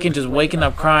remember fucking just waking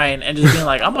up crying and just being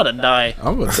like, I'm about to die.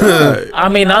 I'm gonna die. I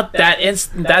mean, not that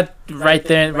that right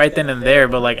then and there,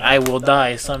 but like, I will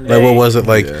die someday. Like, what was it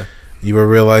like? Yeah. You were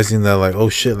realizing that, like, oh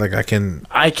shit, like I can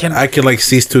like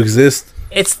cease to exist.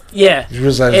 It's yeah. You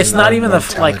realize It's not even the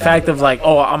mortality. fact of like,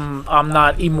 oh, I'm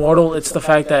not immortal. It's the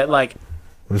fact that like,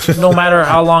 no matter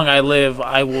how long I live,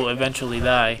 I will eventually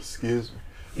die. Excuse me.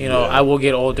 You know, I will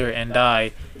get older and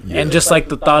die. And just like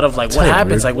the thought of like, what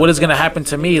happens? Like, what is gonna happen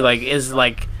to me? Like, is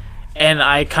like, and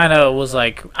I kind of was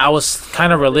like, I was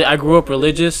kind of I grew up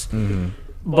religious,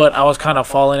 but I was kind of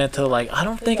falling into like, I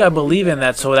don't think I believe in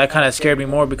that. So that kind of scared me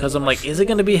more because I'm like, is it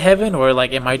gonna be heaven or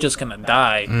like, am I just gonna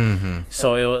die?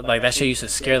 So it was like that shit used to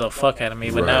scare the fuck out of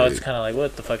me. But now it's Right. kind of like,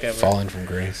 what the fuck ever. Falling from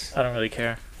grace. I don't really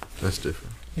care. That's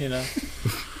different. You know,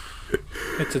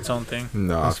 it's its own thing.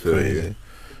 No, I feel you.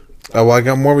 Oh, well, I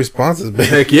got more responses, man.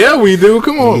 Heck yeah, we do.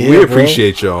 Come on, Yeah, we bro.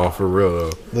 appreciate y'all for real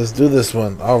though. Let's do this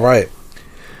one. All right.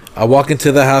 I walk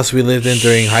into the house we lived in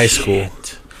during high school.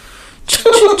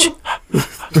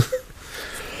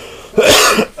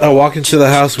 I walk into the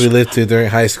house we lived to during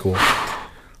high school.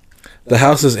 The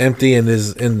house is empty and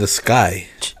is in the sky.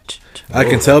 I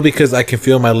can tell because I can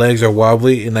feel my legs are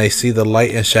wobbly and I see the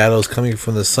light and shadows coming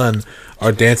from the sun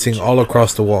are dancing all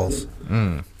across the walls.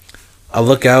 I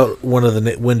look out one of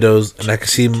the windows and I can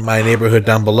see my neighborhood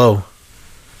down below.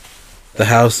 The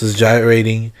house is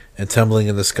gyrating and tumbling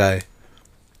in the sky.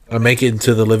 I make it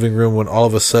into the living room when all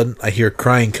of a sudden I hear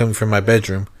crying coming from my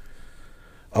bedroom.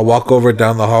 I walk over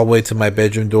down the hallway to my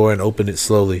bedroom door and open it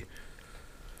slowly.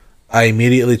 I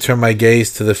immediately turn my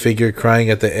gaze to the figure crying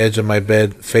at the edge of my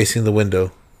bed facing the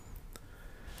window.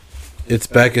 Its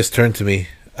back is turned to me.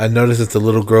 I notice it's a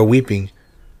little girl weeping.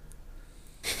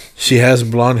 She has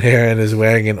blonde hair and is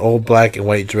wearing an old black and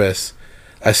white dress.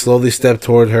 I slowly step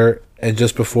toward her, and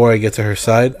just before I get to her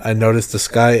side, I notice the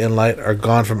sky and light are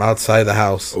gone from outside the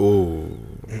house. Ooh.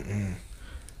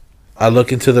 I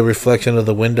look into the reflection of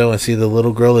the window and see the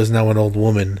little girl is now an old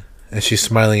woman, and she's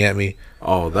smiling at me.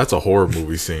 Oh, that's a horror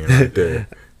movie scene right there.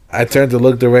 I turn to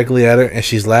look directly at her, and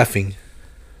she's laughing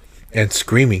and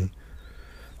screaming.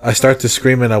 I start to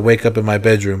scream, and I wake up in my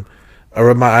bedroom. I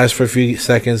rub my eyes for a few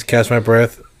seconds, catch my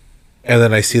breath, and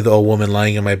then I see the old woman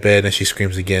lying in my bed, and she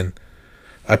screams again.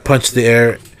 I punch the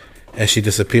air, and she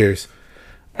disappears.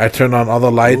 I turn on all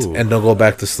the lights Ooh. and don't go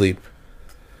back to sleep.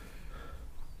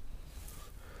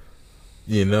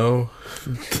 You know,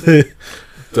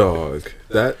 dog.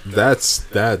 That's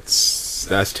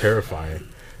terrifying.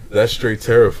 That's straight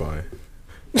terrifying.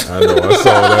 I know. I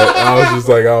saw that. I was just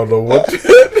like, I don't know what. Is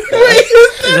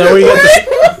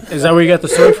that where you got the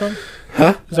story from?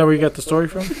 Huh? Is that where you got the story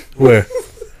from? Where?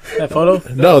 That photo?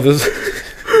 No, this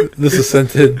is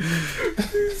sent in.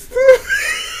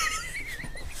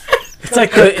 It's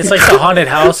like the haunted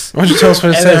house. Why don't you tell us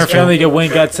what it And then her says? family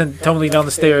got sent tumbling down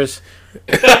the stairs.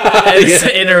 And it's an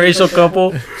interracial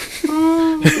couple.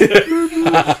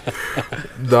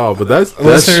 No, but that's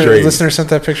Listener, straight. listener sent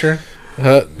that picture.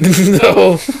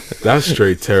 No. That's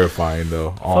straight terrifying,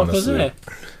 though. What was Honestly, that?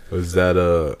 was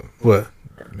that What?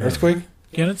 Earthquake?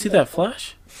 You didn't see that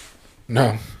flash?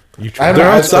 No. you? I have They're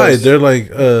my eyes outside. closed. They're like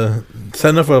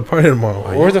setting up for a party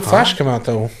tomorrow. Where'd the flash come out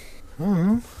though?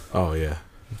 Oh yeah,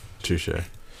 touche.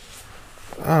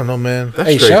 I don't know, man. That's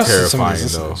Hey, straight shouts to some of terrifying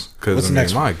these though. listeners. Because What's I the mean,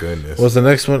 next my goodness, What's the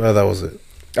next one? Oh, that was it.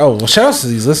 Oh well, shout out to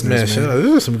these listeners, Man, man. shut up.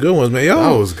 Those are some good ones, man. that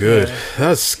Y'all, was good.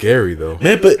 That's scary though.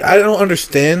 man, but I don't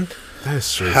understand That's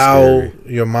straight how scary.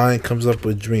 your mind comes up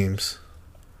with dreams.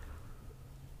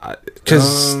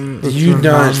 Because It's you your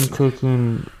not. mind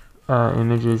taking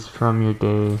images from your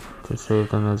day to save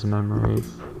them as memories.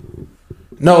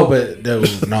 No, but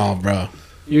no, bro.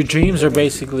 Your dreams are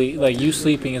basically like you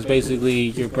sleeping is basically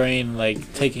your brain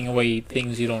like taking away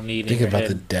things you don't need Think in your about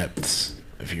the head. depths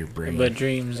of your brain. But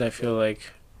dreams, I feel like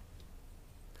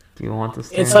Do you want to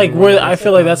stay it's in like your where mind? I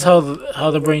feel like that's how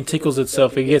the brain tickles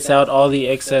itself. It gets out all the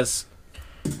excess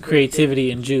creativity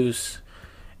and juice,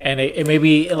 and it may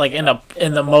be like in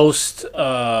the most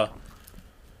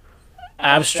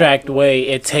abstract way.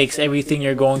 It takes everything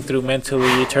you're going through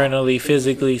mentally, eternally,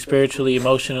 physically, spiritually,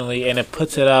 emotionally, and it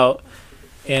puts it out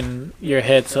in your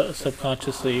head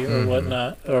subconsciously or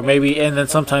whatnot, or maybe, and then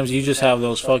sometimes you just have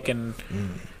those fucking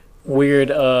weird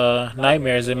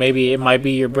nightmares, and maybe it might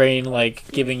be your brain like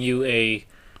giving you a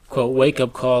quote wake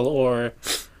up call, or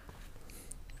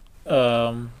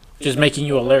just making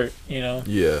you alert,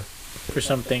 for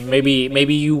something.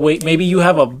 Maybe you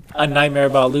have a nightmare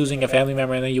about losing a family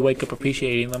member, and then you wake up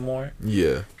appreciating them more.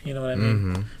 Yeah, you know what I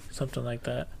mean. Something like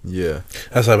that. Yeah,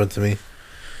 that's happened to me.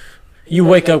 You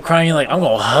wake up crying like, I'm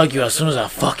gonna hug you as soon as I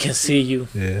fucking see you.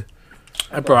 Yeah.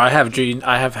 Bro, I have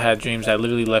had dreams that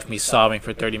literally left me sobbing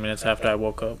for 30 minutes after I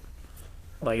woke up.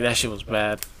 Like, that shit was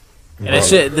bad. And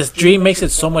this dream makes it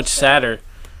so much sadder.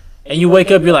 And you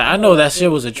wake up, you're like, I know that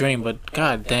shit was a dream, but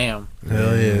god damn.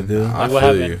 Hell yeah, dude. Like, what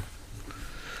happened?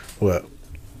 What?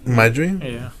 My dream?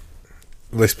 Yeah.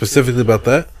 Like, specifically about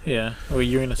that? Yeah. Were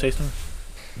you gonna say something?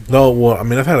 No, well, I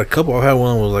mean, I've had a couple. I had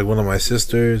one was like one of my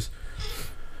sisters.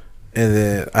 And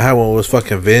then I had one was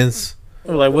fucking Vince.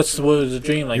 Or like, what was the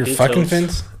dream? Like, you're details? fucking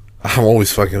Vince? I'm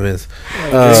always fucking Vince.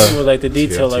 Like the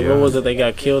detail, like what was it? They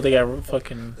got killed. They got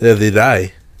fucking. Yeah, they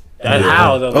die.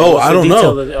 How though? Oh, I don't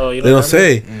know. They don't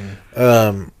say.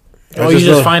 You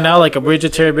just find out like a Bridge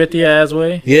of Terabithia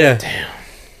way. Yeah. Damn.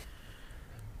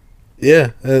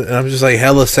 Yeah, and I'm just like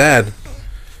hella sad.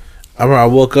 I remember I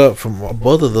woke up from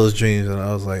both of those dreams, and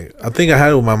I was like, I think I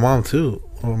had it with my mom too,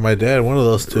 or my dad, one of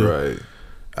those two. Right.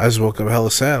 I just woke up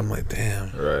hella sad. I'm like,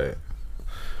 damn. Right.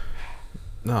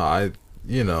 No,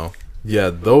 yeah,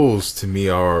 those to me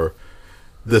are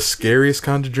the scariest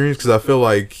kind of dreams, because I feel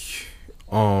like,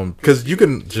 because you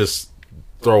can just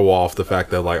throw off the fact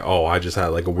that like, oh, I just had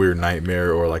like a weird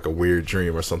nightmare or like a weird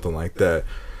dream or something like that.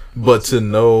 But to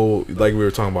know, like we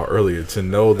were talking about earlier, to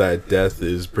know that death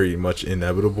is pretty much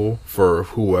inevitable for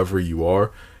whoever you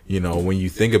are, when you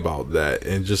think about that,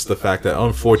 and just the fact that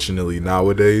unfortunately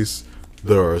nowadays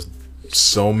there are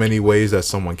so many ways that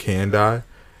someone can die,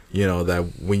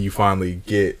 that when you finally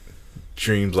get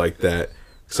dreams like that,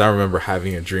 because I remember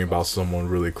having a dream about someone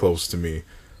really close to me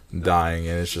dying,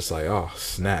 and it's just like, oh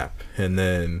snap. And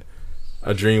then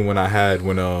a dream when I had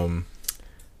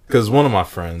because one of my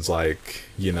friends, like,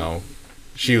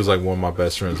 she was like one of my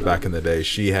best friends back in the day.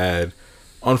 She had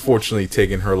unfortunately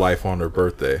taken her life on her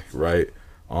birthday, right?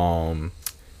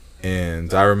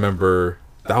 And I remember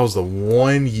that was the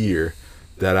one year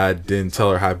that I didn't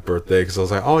tell her happy birthday, because I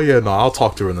was like, oh yeah, no, I'll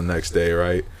talk to her the next day,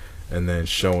 right? And then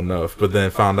sure enough, but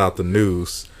then found out the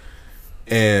news.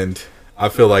 And I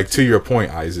feel like, to your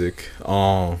point, Isaac,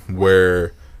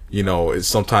 where,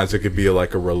 sometimes it could be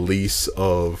like a release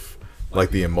of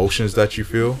like the emotions that you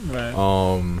feel. Right.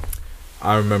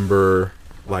 I remember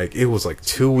like it was like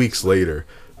 2 weeks later,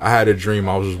 I had a dream.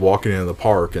 I was just walking in the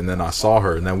park, and then I saw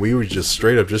her, and then we were just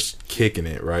straight up just kicking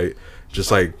it, right? Just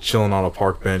like chilling on a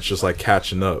park bench, just like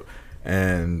catching up.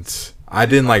 And I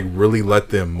didn't like really let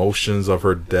the emotions of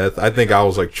her death, I think I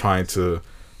was like trying to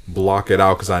block it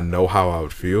out because I know how I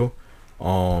would feel.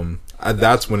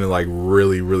 That's when it like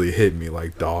really hit me,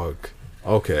 like, dog,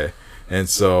 okay. And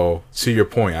so to your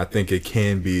point, I think it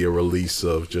can be a release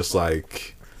of just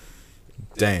like,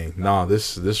 dang, nah,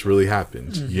 this really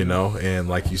happened, and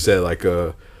like you said, like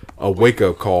a wake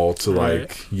up call to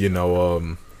like,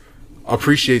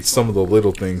 appreciate some of the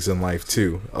little things in life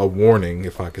too. A warning,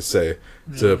 if I could say,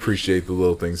 to appreciate the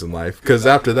little things in life. Because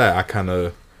after that, I kind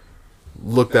of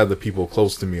looked at the people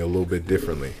close to me a little bit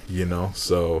differently,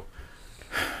 So,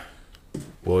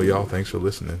 well, y'all, thanks for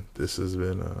listening. This has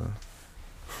been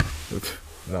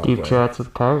Deep Chats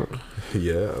with Carter.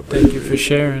 Yeah. Thank you for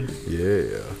sharing.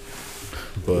 Yeah.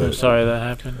 But I'm sorry that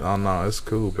happened. Oh no, it's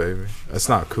cool, baby. It's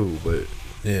not cool, but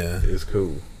yeah, it's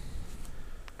cool.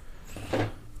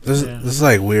 This is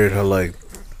like weird how like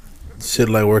shit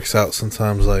like works out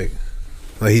sometimes. Like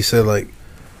he said, like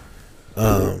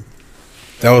that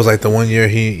was like the one year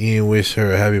he didn't wish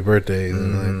her a happy birthday,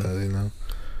 like that,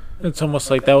 It's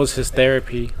almost like that was his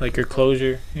therapy, like your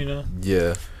closure,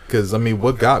 Yeah, because I mean,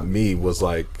 what got me was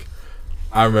like,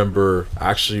 I remember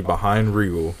actually behind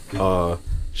Regal.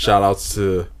 Shout outs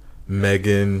to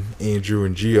Megan, Andrew,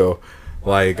 and Gio.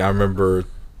 Like, I remember,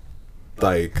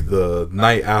 like, the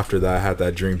night after that, I had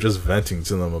that dream, just venting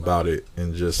to them about it,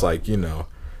 and just, like, and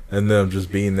them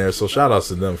just being there. So, shout outs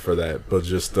to them for that. But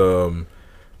just, for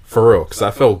real, because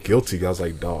I felt guilty. I was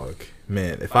like, dog,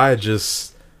 man, if I had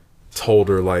just told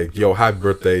her, like, yo, happy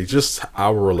birthday, just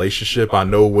our relationship, I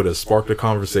know would have sparked a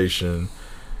conversation,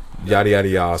 yada, yada,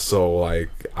 yada. So, like,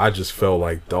 I just felt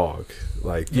like, dog.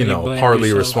 Like,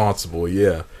 partly responsible,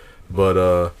 yeah.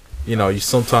 But you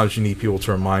sometimes you need people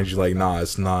to remind you, like, nah,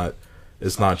 it's not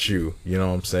you, you know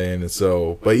what I'm saying? And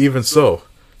so, but even so,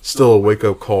 still a wake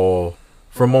up call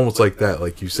from moments like that,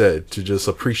 like you said, to just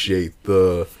appreciate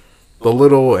the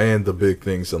little and the big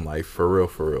things in life, for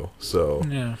real. So,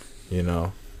 Yeah. you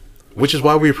know, which is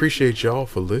why we appreciate y'all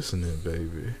for listening,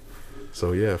 baby.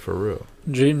 So yeah, for real.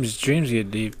 Dreams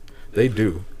get deep. They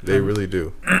do. They really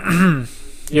do.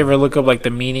 You ever look up like the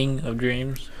meaning of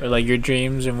dreams, or like your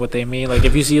dreams and what they mean? Like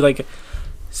if you see like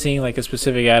seeing like a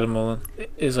specific animal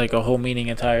is like a whole meaning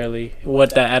entirely.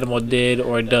 What that animal did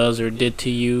or does or did to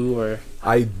you, or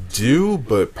I do,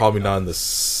 but probably not in the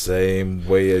same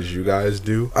way as you guys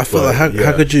do. I feel But, like how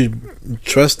yeah. could you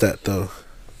trust that though?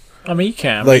 I mean you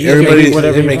can. Like, You can everybody- do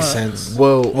whatever it you makes want. sense.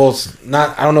 Well, It's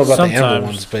not. I don't know about the animal Sometimes.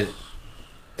 ones, but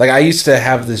like I used to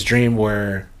have this dream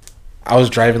where I was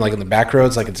driving like in the back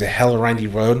roads, like it's a hella windy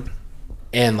road,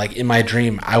 and like in my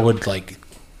dream I would like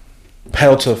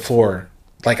pedal to the floor,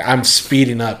 like I'm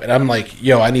speeding up, and I'm like,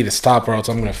 yo, I need to stop or else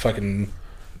I'm gonna fucking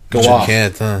go But you off.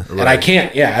 can't, huh? And I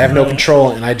can't. Yeah, I have no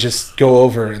control, and I just go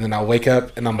over, and then I'll wake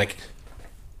up, and I'm like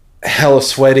hella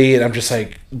sweaty, and I'm just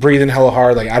like breathing hella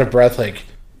hard, like out of breath. Like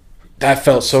that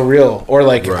felt so real. Or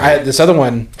like Right. this other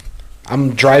one,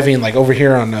 I'm driving like over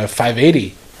here on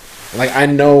 580. Like I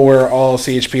know where all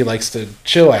CHP likes to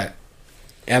chill at,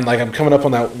 and like I'm coming up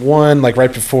on that one like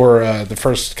right before the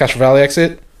first Castro Valley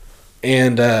exit,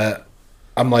 and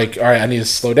I'm like, all right, I need to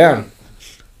slow down,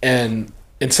 and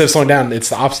instead of slowing down, it's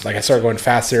the opposite. Like I start going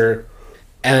faster,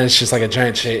 and it's just like a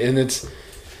giant shit. And it's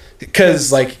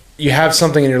because like you have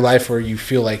something in your life where you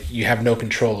feel like you have no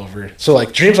control over. So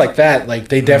like dreams like that, like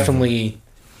they definitely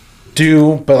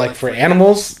do. But like for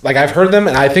animals, like I've heard them,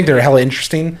 and I think they're hella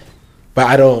interesting. But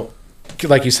I don't,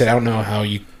 like you said, I don't know how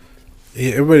you.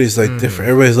 Yeah, everybody's like different.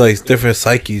 Everybody's like different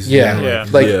psyches. you Yeah, know? Yeah.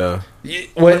 Like yeah.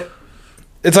 what?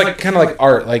 It's like kind of like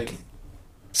art. Like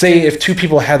say if two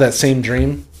people had that same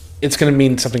dream, it's gonna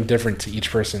mean something different to each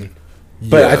person.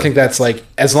 But I Yeah. think that's like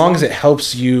as long as it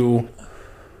helps you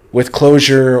with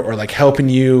closure or like helping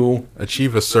you,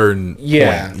 Achieve a certain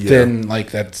point. then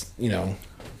like that's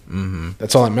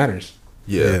that's all that matters.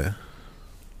 yeah.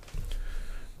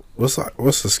 What's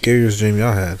the scariest dream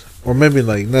y'all had? Or maybe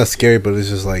like not scary, but it's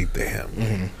just like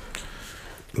damn,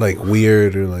 like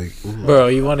weird or like Bro,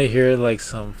 you want to hear like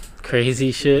some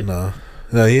crazy shit? no.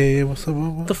 Yeah. What's up?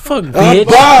 What? The fuck, bitch?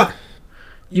 Bah!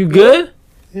 You good?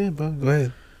 Yeah, bro. Go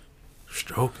ahead.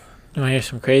 Stroke. You want to hear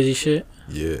some crazy shit?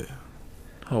 Yeah.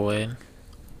 Oh wait.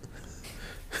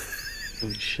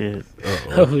 Oh shit.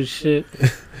 Oh shit.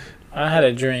 I had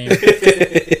a dream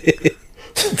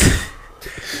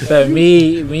that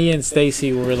me and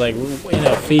Stacy were like in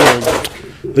a field.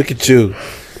 Look at you.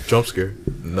 Jump scare.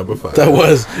 Number 5. That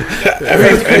was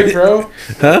Earthquake, bro.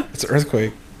 huh? It's an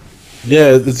earthquake.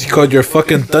 Yeah, it's called your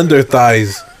fucking thunder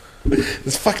thighs.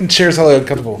 This fucking chair's hella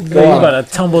uncomfortable. Bro, Go you on. about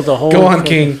to tumble the whole. Go on,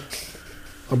 fucking- King.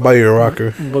 I'll buy you a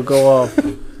rocker. But go off.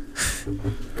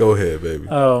 Go ahead, baby.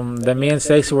 That me and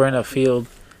Stacy were in a field,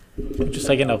 just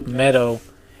like in a meadow,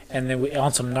 and then we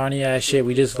on some Narnia ass shit.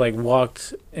 We just like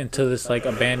walked into this like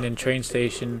abandoned train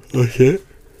station, Oh shit.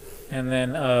 and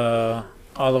then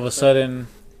all of a sudden,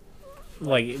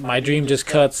 like my dream just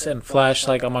cuts and flash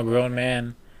like I'm a grown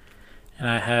man, and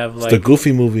I have It's the like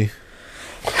Goofy movie.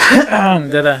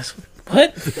 that I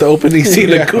what? The opening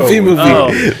scene of Goofy movie.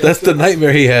 Oh. That's the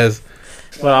nightmare he has.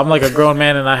 Well, I'm like a grown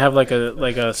man, and I have like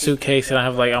a suitcase, and I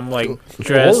have like I'm like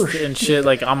dressed and shit.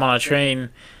 Like I'm on a train,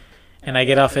 and I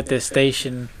get off at this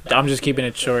station. I'm just keeping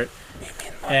it short.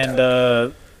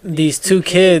 And these two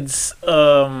kids,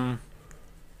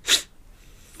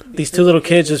 these two little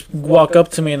kids, just walk up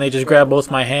to me, and they just grab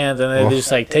both my hands, and they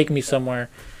just like take me somewhere.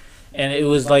 And it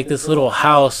was like this little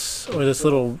house, or this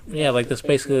little like this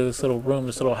basically this little room,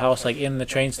 this little house, like in the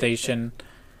train station.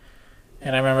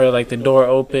 And I remember like the door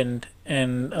opened,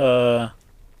 and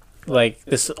like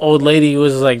this old lady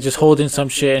was like just holding some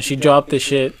shit, and she dropped the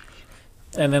shit,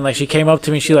 and then like she came up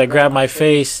to me, she like grabbed my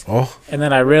face, and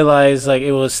then I realized like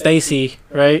it was Stacy,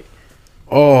 right?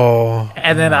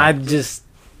 And then I just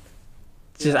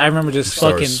I remember just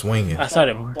Started fucking swinging. I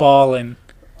started bawling.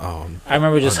 I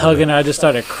remember just under hugging her. I just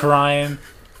started crying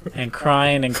and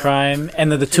crying and crying,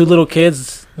 and then the two little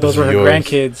kids, those were her yours.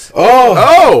 grandkids.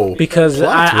 Oh! Because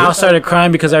I started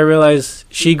crying because I realized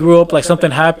she grew up, like something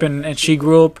happened, and she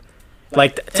grew up,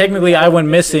 like technically I went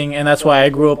missing, and that's why I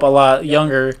grew up a lot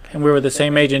younger, and we were the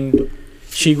same age, and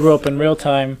she grew up in real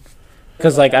time.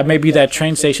 Because like maybe that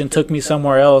train station took me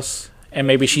somewhere else, and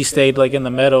maybe she stayed like in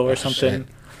the meadow or something,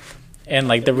 and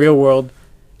like the real world.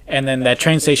 And then that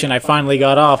train station, I finally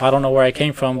got off. I don't know where I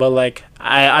came from, but like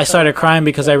I started crying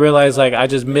because I realized like I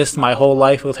just missed my whole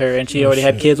life with her, and she already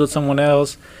had kids with someone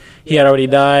else. He had already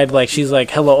died. Like she's like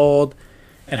hella old,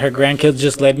 and her grandkids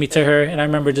just led me to her, and I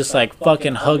remember just like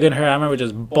fucking hugging her. I remember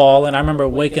just bawling. I remember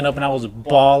waking up and I was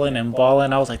bawling and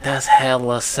bawling. I was like, that's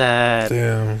hella sad.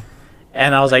 Damn.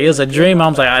 And I was like, it was a dream. I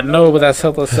was like, I know, but that's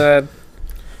hella sad.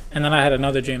 And then I had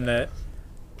another dream that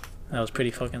was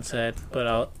pretty fucking sad.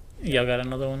 But y'all got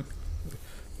another one?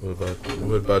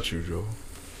 What about you, Joe?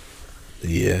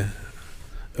 Yeah,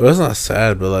 it was not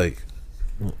sad, but like,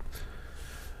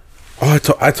 I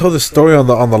told this story on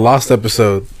the Lost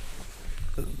episode.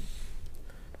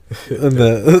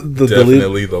 the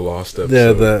Definitely the Lost episode.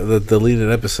 Yeah, the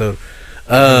deleted episode.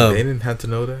 They didn't have to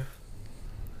know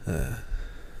that.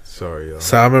 Sorry, y'all.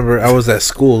 So I remember I was at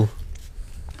school.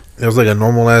 It was like a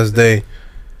normal ass day,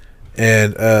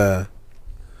 and I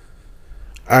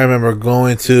remember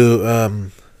going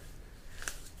to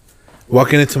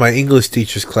walking into my English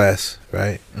teacher's class,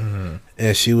 right? Mm-hmm.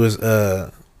 And she was No,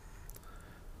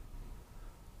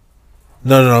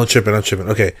 I'm tripping.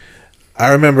 Okay,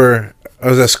 I remember I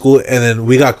was at school, and then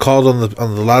we got called on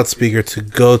the loudspeaker to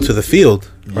go to the field,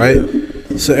 right?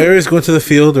 Yeah. So everybody's going to the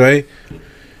field, right?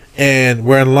 And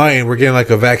we're in line. We're getting like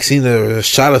a vaccine or a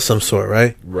shot of some sort,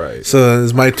 right? Right. So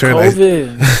it's my turn.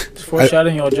 COVID. It's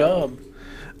foreshadowing your job.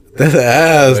 That's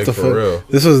ass. Like, for real.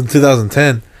 This was in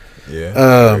 2010. Yeah.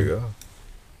 There you go.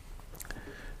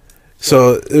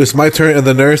 So it was my turn, and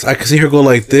the nurse, I could see her go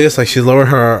like this, like she lowered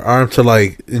her arm to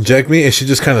like inject me, and she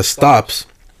just kind of stops,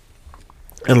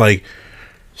 and like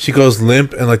she goes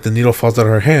limp, and like the needle falls out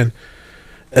of her hand,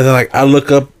 and then like I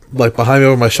look up like behind me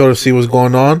over my shoulder to see what's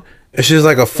going on, and she's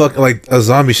like a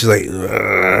zombie. She's like,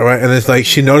 right, and it's like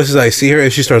she notices I see her,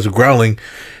 and she starts growling,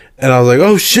 and I was like,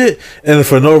 oh shit, and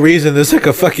for no reason, there's like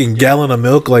a fucking gallon of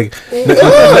milk like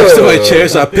next to my chair,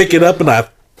 so I pick it up and I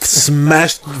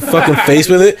smashed fucking face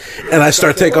with it, and I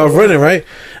start take off running, right?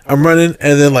 I'm running,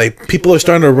 and then like people are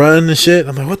starting to run and shit.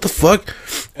 I'm like, what the fuck?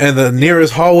 And the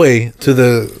nearest hallway to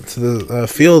the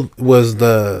field was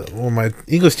where my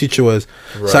English teacher was.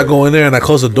 Right. So I go in there and I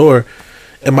close the door,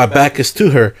 and my back is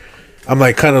to her. I'm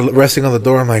like kind of resting on the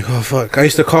door. I'm like, oh fuck. I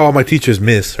used to call all my teachers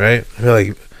Miss, right? I'd be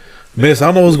like, Miss, I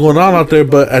don't know what's going on out there,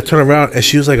 but I turn around and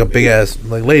she was like a big ass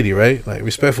like lady, right? Like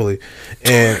respectfully,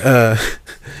 and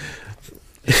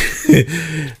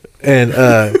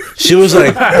and she was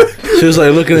like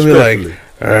looking at me like,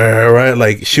 right,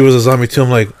 like she was a zombie too. I'm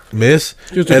like, Miss,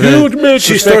 and then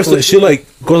she starts she like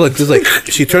goes like this, like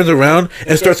she turns around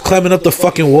and starts climbing up the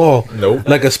fucking wall,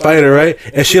 like a spider, right?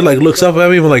 And she like looks up at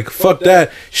me and I'm like, fuck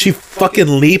that. She fucking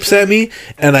leaps at me,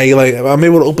 and I'm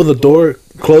able to open the door,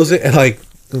 close it, and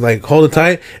like hold it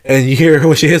tight, and you hear her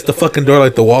when she hits the fucking door,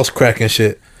 like the walls crack and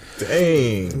shit.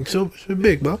 Dang, so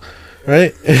big, bro.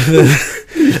 Right?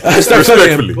 I start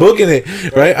fucking booking it,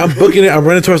 right? I'm booking it. I'm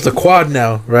running towards the quad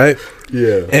now, right?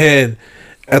 Yeah. And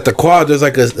at the quad, there's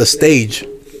like a stage.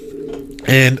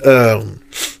 And there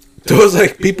was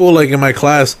like people like in my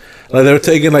class, like they were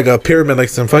taking like a pyramid, like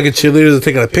some fucking cheerleaders are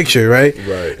taking a picture, right?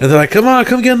 Right. And they're like,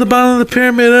 come get on the bottom of the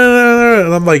pyramid.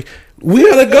 And I'm like, we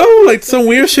gotta go, like some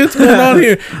weird shit's going on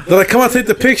here. They're like, come on, take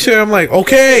the picture. I'm like,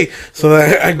 okay. So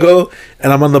I go,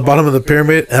 and I'm on the bottom of the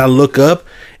pyramid, and I look up,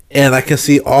 and I can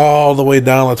see all the way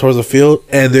down like, towards the field,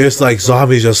 and there's like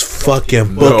zombies just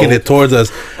fucking booking it towards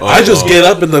us. I just get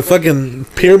up and the fucking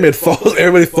pyramid falls,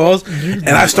 everybody falls, and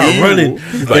I start running.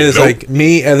 And it's like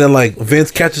me, and then like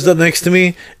Vince catches up next to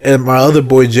me, and my other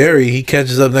boy Jerry, he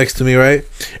catches up next to me, right?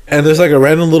 And there's like a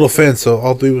random little fence, so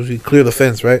all three of us, we clear the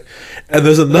fence, right? And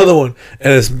there's another one,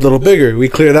 and it's a little bigger. We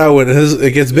clear that one, and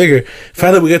it gets bigger.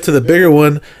 Finally, we get to the bigger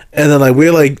one, and then like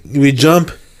we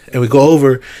jump. And we go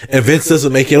over, and Vince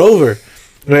doesn't make it over,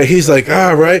 right? He's like,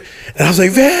 right? And I was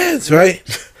like, Vince, right?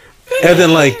 And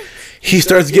then like he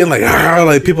starts getting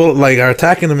like people like are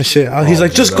attacking him and shit. He's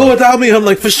like, just go without me. I'm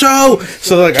like, for sure.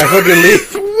 So like I fucking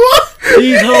leave. What?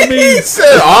 Please help me. He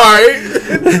said, all right.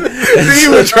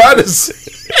 Didn't even try to say.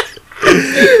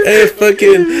 And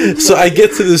fucking, so I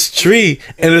get to this tree,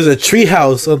 and there's a tree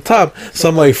house on top. So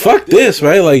I'm like, fuck this,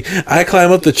 right? Like I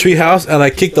climb up the tree house and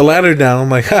I kick the ladder down. I'm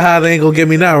like, haha, they ain't gonna get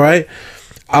me now, right?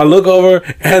 I look over,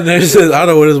 and there's this, I don't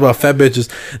know what it is about fat bitches.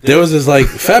 There was this like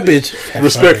fat bitch,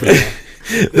 respectfully.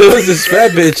 There was this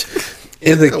fat bitch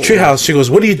in the treehouse. She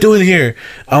goes, what are you doing here?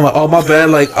 I'm like, oh my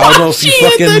bad, like I don't know if you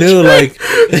fucking knew, like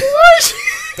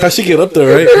how she get up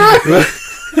there, right?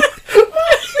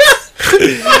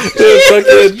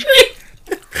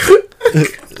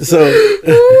 So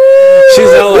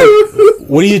she's all like,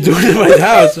 what are you doing in my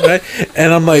house, right?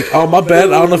 And I'm like, oh my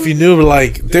bad, I don't know if you knew, but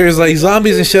like there's like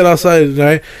zombies and shit outside,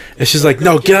 right? And she's like,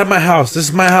 no, get out of my house, this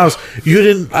is my house, you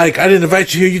didn't, like I didn't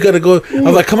invite you here, you gotta go.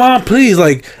 I'm like, come on please,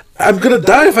 like I'm gonna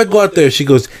die if I go out there. She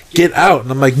goes, get out.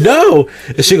 And I'm like, no.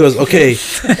 And she goes, okay.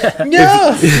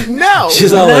 No. No.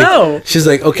 She's all like, she's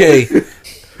like, okay,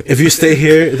 if you stay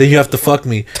here, then you have to fuck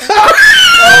me.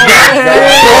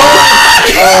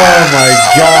 Oh my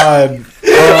god.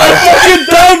 I fucking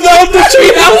dived out the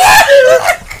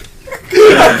treehouse.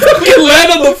 I fucking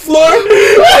land on the floor,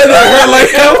 and I heard like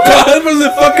hell God from the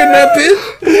fucking that pit.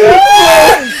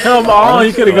 Come on,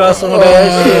 you could have got some of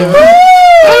that shit.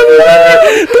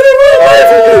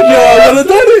 Yo, I would have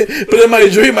done it. But in my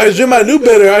dream, I knew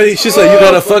better. She's like, you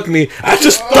gotta fuck me. I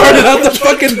just started out the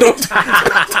fucking door.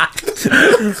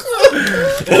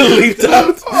 And leaped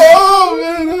out. Oh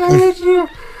man,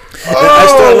 And I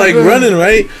started like running,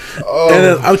 right? And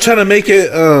then I'm trying to make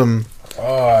it. oh,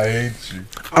 I hate you.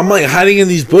 I'm like hiding in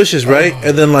these bushes, right?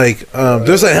 And then like,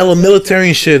 there's like hella military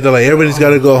and shit that like everybody's got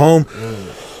to go home.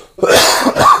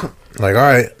 Like, all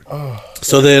right.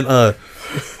 So then,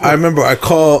 I remember I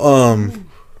call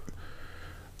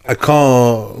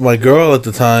my girl at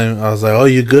the time. I was like, "Oh,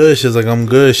 you good?" She's like, "I'm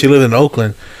good." She lived in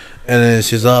Oakland, and then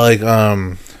she's all like,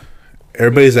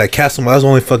 everybody's at Castlemont. That's the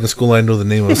only fucking school I know the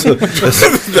name of. So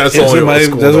That's the only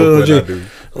school that's what I do.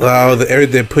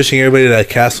 they're pushing everybody to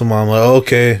Castlemont. I'm like,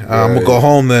 okay, I'm gonna go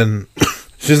home then.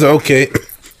 She's like, okay.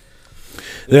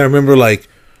 Then I remember like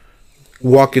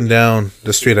walking down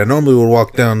the street. I normally would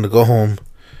walk down to go home,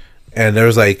 and there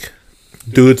was like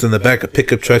dudes in the back of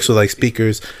pickup trucks with like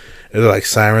speakers. There were like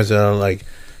sirens that are like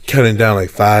counting down like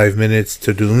 5 minutes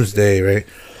to doomsday, right?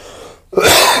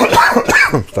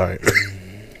 I'm sorry.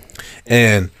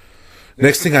 And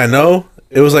next thing I know,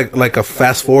 it was like a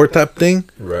fast forward type thing.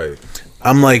 Right.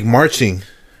 I'm like marching,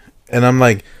 and I'm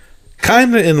like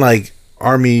kind of in like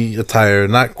army attire,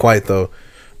 not quite though.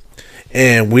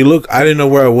 And we look. I didn't know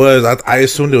where I was. I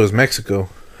assumed it was Mexico.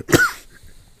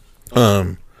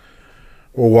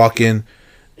 We're walking,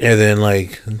 and then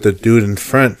like the dude in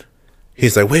front,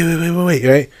 he's like, wait,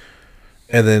 right?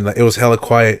 And then like, it was hella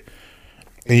quiet,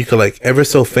 and you could like ever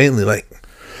so faintly like,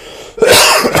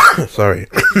 sorry,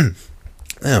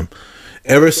 damn,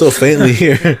 ever so faintly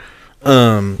hear,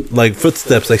 like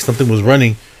footsteps, like something was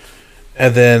running,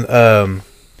 and then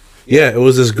yeah, it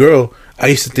was this girl. I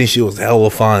used to think she was hella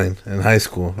fine in high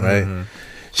school, right? Mm-hmm.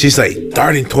 She's like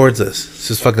darting towards us.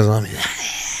 She's fucking on me,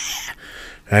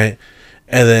 right?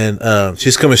 And then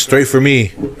she's coming straight for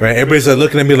me, right? Everybody's like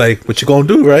looking at me like, "What you gonna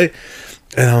do?" Right?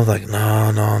 And I was like,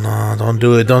 "No, don't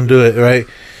do it, right?"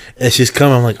 And she's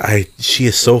coming. I'm like, she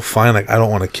is so fine. Like, I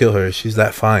don't want to kill her. She's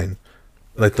that fine.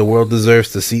 Like, the world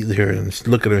deserves to see her and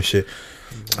look at her and shit.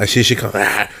 Like, she comes.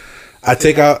 I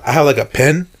have like a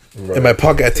pen in my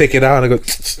pocket. I take it out and I go,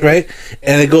 right?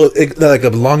 And it like a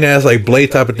long ass like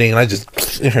blade type of thing. And I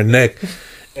just in her neck.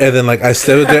 And then like I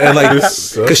set it there and like,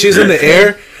 because she's in the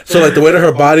air. So like the weight of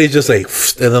her body is just like,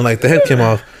 and then like the head came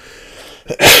off.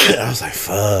 I was like,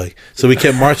 fuck. So we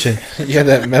kept marching. You had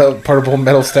that portable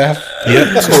metal staff?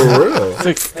 Yep. For real.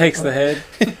 Takes the head.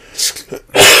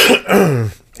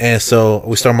 And so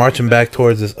we start marching back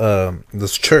towards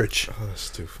this church. Oh, that's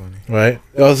too funny. Right?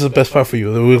 Oh, this is the best part for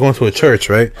you. We were going to a church,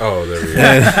 right? Oh, there we go.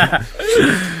 And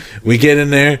we get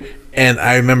in there, and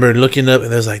I remember looking up, and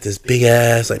there's like this big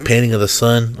ass like painting of the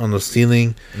sun on the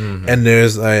ceiling, and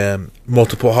there's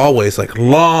multiple hallways, like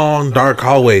long dark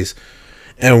hallways,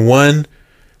 and one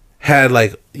had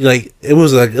like it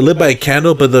was like lit by a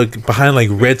candle, but behind like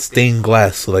red stained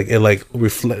glass, so like it like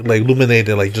reflect like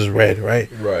illuminated like just red, right?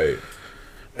 Right.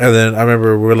 And then I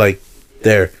remember we're like,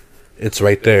 there, it's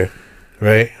right there,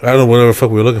 right? I don't know whatever the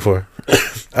fuck we were looking for.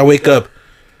 I wake up.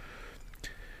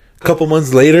 A couple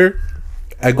months later,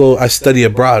 I study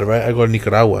abroad, right? I go to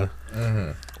Nicaragua.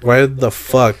 Mm-hmm. Why the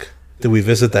fuck did we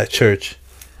visit that church?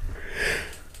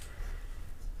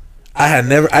 I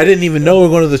didn't even know we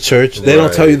were going to the church. They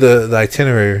don't tell you the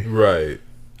itinerary. Right.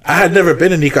 I had never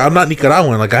been in Nicaragua. I'm not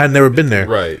Nicaraguan. Like, I had never been there.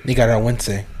 Right.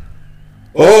 Nicaraguense.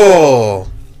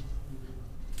 Oh!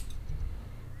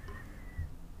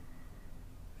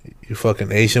 You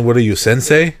fucking Asian. What are you,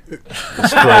 sensei?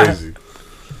 It's crazy.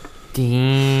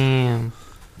 Damn.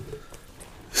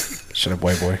 Shut up,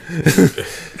 white boy.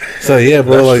 So, yeah,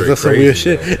 bro, That's like, that's some crazy, weird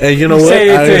shit. And you know what? Say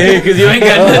it to him because you ain't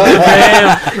got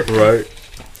nothing, fam. Right.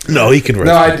 No, he can rest.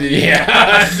 No, I did.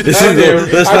 Yeah.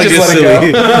 Let's not get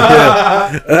silly.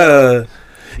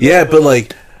 Yeah, but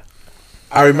like,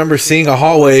 I remember seeing a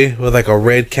hallway with like a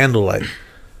red candlelight.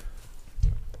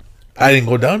 I didn't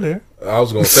go down there. I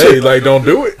was gonna say, like, don't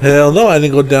do it. Hell no, I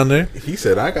didn't go down there. He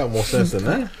said, I got more sense than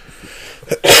that.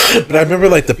 But I remember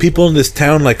like the people in this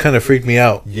town like kind of freaked me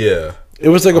out. Yeah. It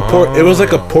was like a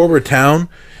poorer town,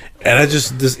 and I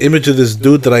just this image of this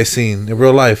dude that I seen in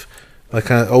real life, like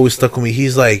kind of always stuck with me.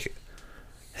 He's like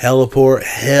hella poor,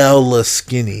 hella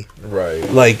skinny. Right.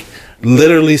 Like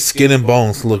literally skin and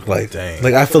bones look like. Dang.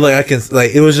 Like I feel like I can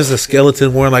like it was just a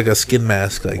skeleton wearing like a skin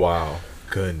mask. Like Wow.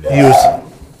 Goodness. he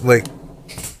was like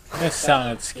That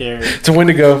sounded scary. It's a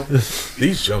Wendigo.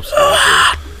 These jump scares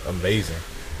are amazing.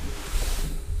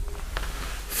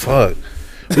 fuck.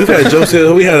 We've had jokes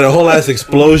here. We had a whole ass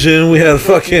explosion. We had The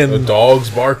fucking dogs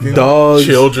barking. Dogs.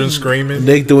 Children screaming.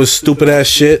 Nick doing stupid ass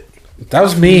shit. That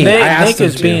was me. I Nick asked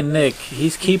is him to. being Nick.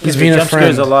 He's keeping He's the being a jump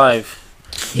scares friend. alive.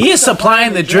 He is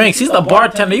supplying the drinks. He's the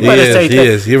bartender. You He better say is. He that.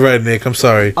 is. You're right, Nick. I'm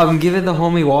sorry. I'm giving the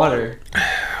homie water.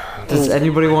 Does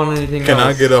anybody want anything Can I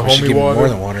else? get a We should homie give him more water?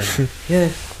 than water. Yeah.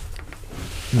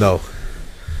 No.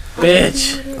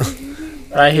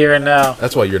 Bitch. Right here and now.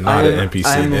 That's why you're not an NPC,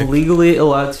 I'm Nick. legally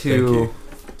allowed Thank to you.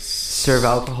 serve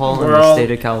alcohol in We're the all-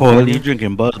 state of Oh, California. you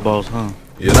drinking Buzz Balls, huh?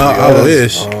 Yes, No, we I are.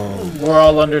 wish. We're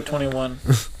all under 21.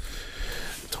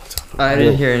 I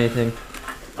didn't hear anything.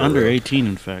 Under 18,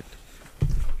 in fact.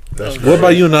 That's What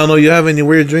about you, Nano? You have any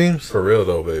weird dreams? For real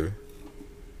though, baby.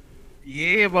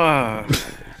 Yeah, bah.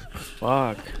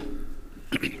 Fuck.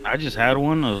 I just had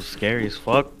one. It was scary as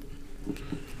fuck.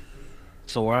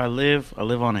 So where I live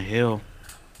on a hill,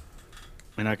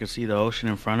 and I can see the ocean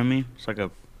in front of me. It's like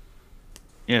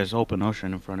it's open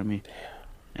ocean in front of me,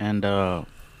 and I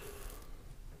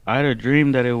had a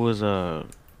dream that it was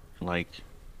like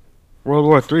World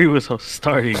War III was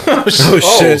starting. Oh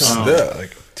shit! snap.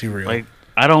 Like too real. Like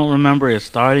I don't remember it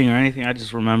starting or anything. I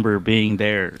just remember being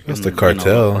there. That's in, the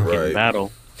cartel. fucking Right.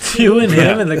 battle. You and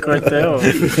him in the cartel.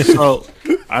 So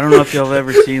I don't know if y'all have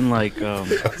ever seen like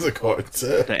That's a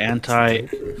cartel. the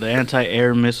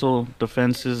anti-air missile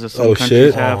defenses that some Oh,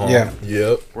 countries shit. have, Yeah.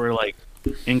 Yep. where like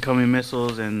incoming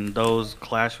missiles and those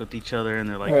clash with each other and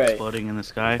they're like Right. exploding in the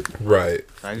sky. Right.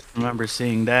 So I just remember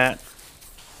seeing that,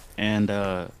 and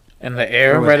In the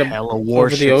air, there was right hella over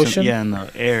warships. the ocean. Yeah, in the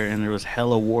air, and there was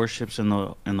hella warships in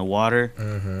the water,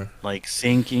 Mm-hmm. like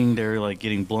sinking. They were like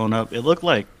getting blown up. It looked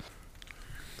like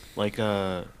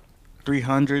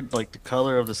 300, like the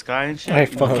color of the sky and shit. I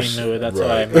you know? fucking knew it. That's Right.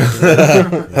 why I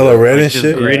made it. Hella red Like, and just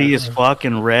shit. gritty as fuck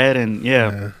and red and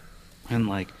and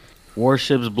like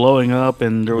warships blowing up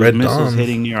and there was Red missiles Dawn.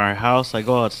 hitting near our house. I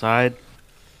go outside.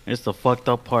 It's the fucked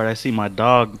up part. I see my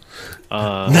dog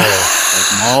like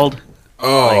mauled,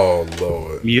 Oh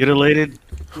Lord. mutilated.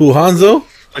 Who, Hanzo?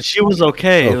 But she was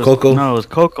okay. Oh, It was, Coco? No, it was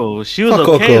Coco. She was Fuck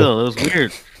okay Coco. though. It was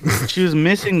weird. She was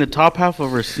missing the top half of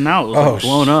her snout. It was Oh, like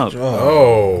blown up.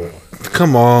 Oh,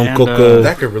 Come on, And, Coco.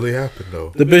 that could really happen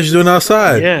though. The bitch doing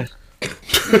outside. Yeah,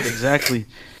 exactly.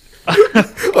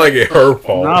 Like it her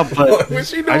fault. Nah, but What's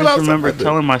she doing I just outside remember there?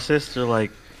 telling my sister,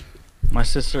 like,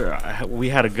 we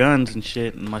had a guns and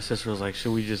shit, and my sister was like,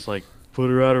 should we just, like, put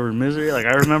her out of her misery? Like,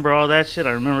 I remember all that shit.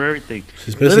 I remember everything.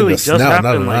 She's missing Literally the just snout, not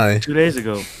happened, an like, eye. 2 days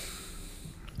ago.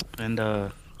 And,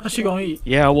 How's she gonna eat?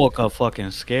 yeah, I woke up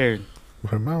fucking scared.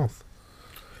 Her mouth.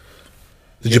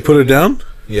 Did you put her down?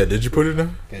 Yeah, did you put it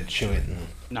down? Gonna chew it.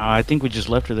 Nah, I think we just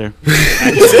left her there.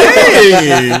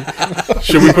 Hey!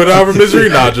 Should we put her out of her misery?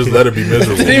 Nah, just let her be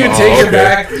miserable. Didn't even Oh, take her okay.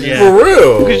 back. Yeah. For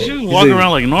real. Because she was walking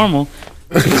around like normal.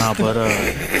 Nah, but,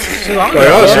 Shit, I'm Like,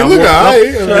 oh, she Yeah, look I woke up.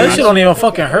 alright. so that shit don't even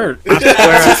fucking hurt.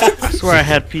 I swear I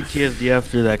had PTSD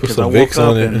after that Put because some I woke Vicks up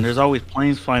on it. and there's always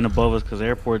planes flying above us because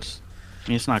airports. I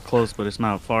mean, it's not close, but it's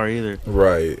not far either.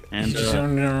 Right. And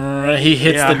He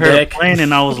hits yeah, I the heard deck. a plane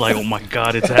and I was like, "Oh my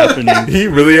god, it's happening!" He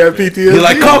really had PTSD. You're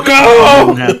like, It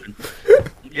Coco! happened.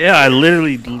 Yeah, I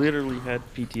literally had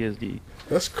PTSD.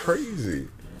 That's crazy.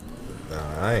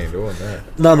 Nah, I ain't doing that.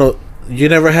 No. You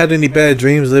never had any bad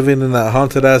dreams living in that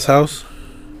haunted ass house?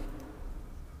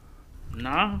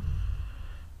 Nah,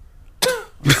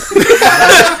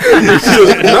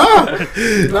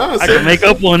 Nah, I can make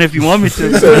up one if you want me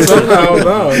to. somehow,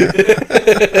 no.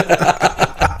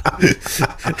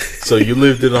 So you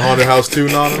lived in a haunted house too,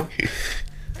 Nana?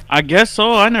 I guess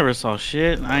so. I never saw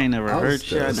shit. I ain't never heard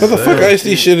shit. I What the never- fuck? I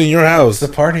see shit in your house. The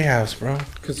party house, bro.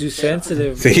 Because you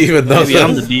sensitive. He even knows Maybe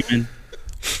I'm the that. demon.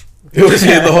 He was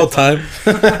here the whole time.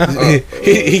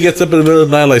 he gets up in the middle of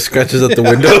the night, like scratches at the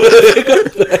window.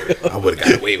 I would have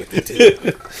got away with it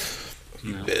too.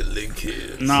 Meddling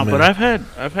kids. Nah, Man. but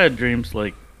I've had dreams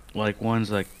like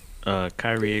ones like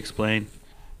Kyrie explained,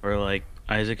 or like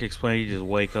Isaac explained. You just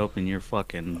wake up and you're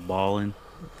fucking bawling.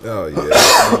 Oh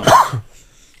yeah.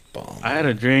 I had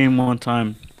a dream one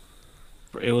time.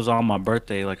 It was on my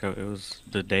birthday. Like it was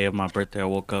the day of my birthday. I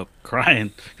woke up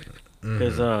crying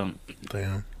because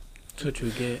Damn. That's what you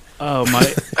get.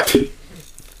 my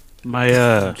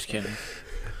I'm just kidding.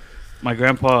 my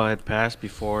grandpa had passed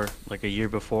before, like a year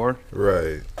before.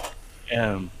 Right.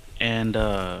 And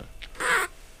I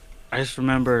just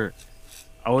remember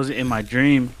I was in my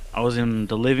dream. I was in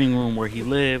the living room where he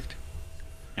lived,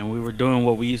 and we were doing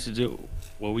what we used to do.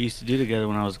 What we used to do together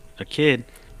when I was a kid,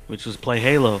 which was play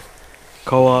Halo,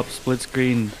 co-op, split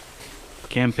screen,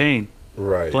 campaign.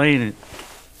 Right. Playing it,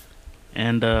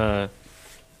 and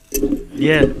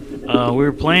we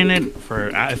were playing it for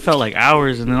it felt like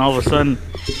hours, and then all of a sudden,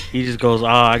 he just goes, "Oh,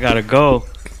 I gotta go."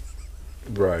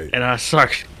 Right. And I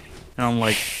start, and I'm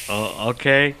like, "Oh,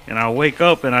 okay." And I wake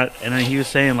up, and then he was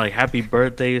saying like "Happy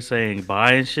Birthday," saying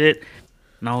bye and shit,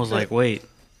 and I was like, "Wait,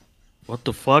 what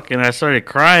the fuck?" And I started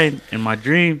crying in my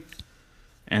dream,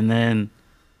 and then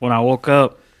when I woke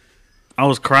up, I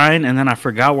was crying, and then I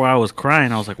forgot why I was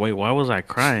crying. I was like, "Wait, why was I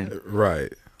crying?"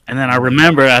 Right. And then I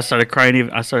remember I started crying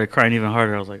even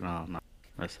harder. I was like, "No,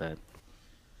 that's sad."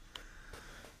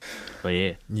 But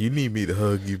yeah, You need me to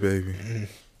hug you, baby.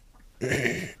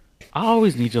 I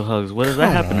always need your hugs, whether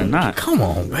that happen or not. Come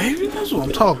on, baby. That's what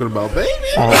I'm talking about, baby.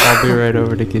 I'll be right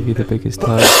over to give you the biggest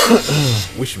hug.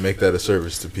 We should make that a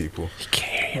service to people.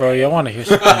 Bro, y'all want to hear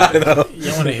something?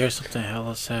 Y'all want to hear something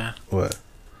hella sad? What?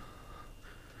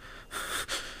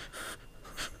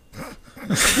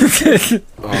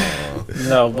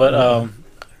 No, but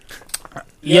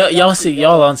y'all on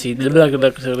see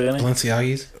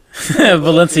Balenciagis.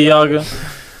 Balenciaga.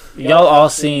 Y'all all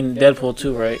seen Deadpool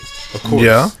 2, right? Of course.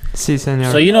 Yeah. Si,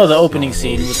 senor. So you know the opening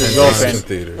scene with his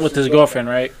Theaters. girlfriend,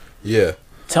 right? Yeah.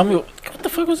 Tell me, what the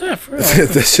fuck was that for real?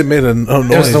 That shit made a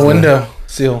noise. It was the window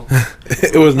seal.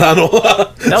 It was not a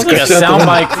lot. That was like a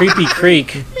soundbite creepy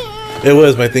creak. It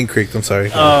was. My thing creaked. I'm sorry.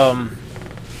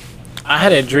 I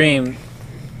had a dream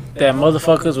that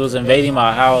motherfuckers was invading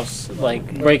my house,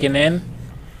 like breaking in,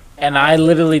 and I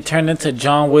literally turned into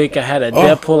John Wick. I had a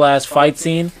Deadpool ass fight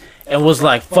scene, and was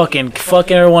like fucking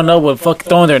everyone up with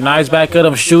throwing their knives back at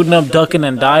them, shooting them, ducking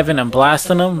and diving and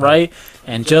blasting them, right?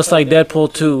 And just like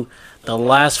Deadpool 2, the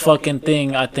last fucking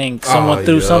thing, I think someone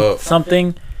threw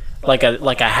something like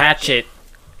a hatchet,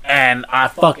 and I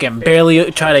fucking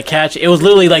barely tried to catch it. It was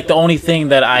literally like the only thing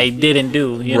that I didn't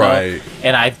do, you know?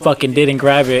 And I fucking didn't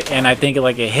grab it, and I think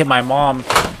it hit my mom,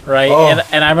 right?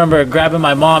 And I remember grabbing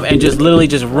my mom and just literally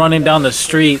just running down the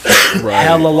street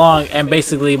hella long, and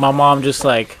basically my mom just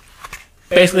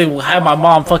basically had my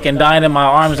mom fucking dying in my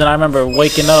arms, and I remember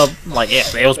waking up,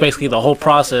 it was basically the whole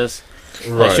process.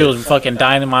 Like she was fucking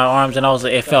dying in my arms, and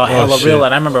it felt hella real.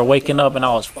 And I remember waking up, and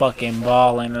I was fucking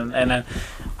bawling, and then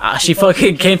she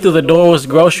fucking came through the door with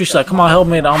groceries. She's like, "Come on, help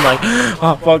me." And I'm like,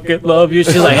 "I fucking love you."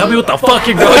 She's like, "Help me with the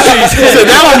fucking groceries." That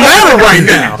don't matter right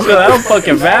now. So that don't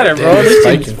fucking matter, bro.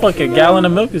 This fucking gallon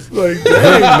of milk is Like,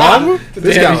 dang, mama.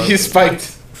 Damn, he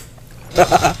spiked.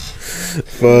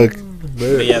 Fuck.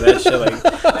 But yeah,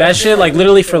 that shit,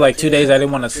 literally for 2 days, I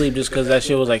didn't want to sleep just because that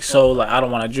shit was so I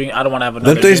don't want to drink. I don't want to have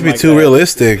another. Them things dream be too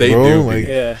realistic, They bro. do. Like,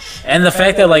 Yeah, and the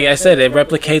fact that I said, it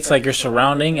replicates your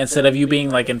surrounding instead of you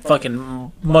being in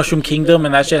fucking Mushroom Kingdom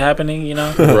and that shit happening, you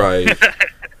know? Right. For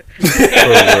real.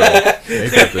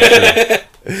 Ain't that the shit?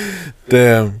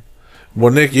 damn.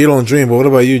 Well, Nick, you don't dream, but what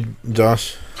about you,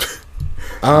 Josh?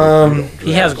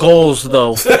 He has goals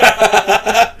though.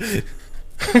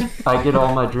 I get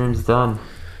all my dreams done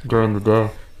during the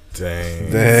day.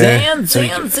 Dang.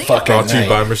 Fuck Brought to you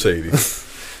by Mercedes.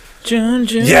 June.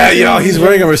 Yeah, yo, he's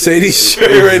wearing a Mercedes shirt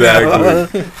right now.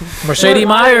 Mercedes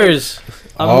Myers.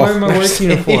 I'm wearing my work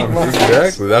uniform.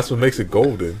 Exactly. That's what makes it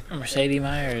golden. Mercedes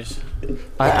Myers.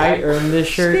 I earned this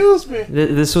shirt. Excuse me.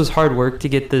 This was hard work to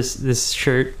get this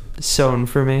shirt sewn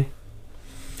for me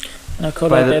No,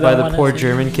 by the poor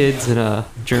German kids in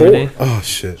Germany. Oh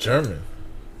shit. German.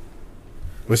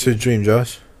 What's your dream,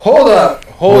 Josh? Hold up.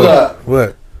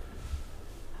 What?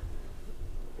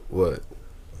 What?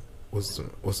 What's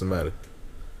the matter?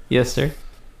 Yes, sir.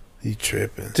 You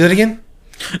tripping? Do it again.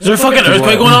 Is there a fucking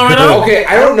earthquake going on right now? Okay,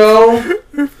 I don't know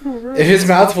if his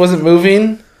mouth wasn't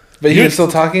moving, but he was still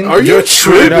talking. Are you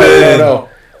tripping? No.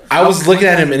 I was looking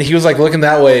at him, and he was looking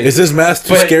that way. Is this mask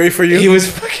too But scary for you? He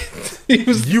was fucking. He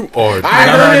was. You are. I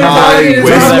heard him talking.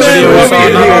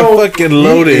 Wait, No, fucking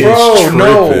loaded. Bro,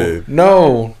 tripping.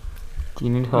 no. Do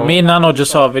you need help? Me and Nano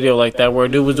just saw a video like that where a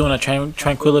dude was doing a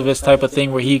tranquilivist type of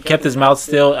thing where he kept his mouth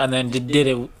still and then did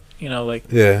it,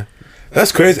 Yeah,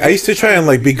 that's crazy. I used to try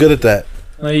and be good at that.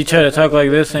 you try to talk like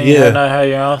this and you not have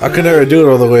your mouth. I could never do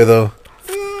it all the way though.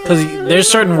 Because there's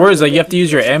certain words you have to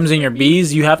use your M's and your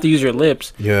B's. You have to use your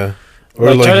lips. Yeah.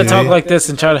 Or Try to talk like this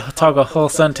and try to talk a whole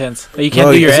sentence. You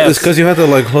can't do your It's F's. because you have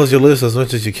to close your lips as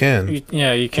much as you can. You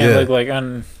can't look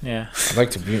I'd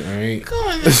like to be right.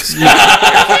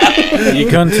 You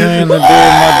continue to do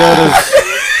my daughter's.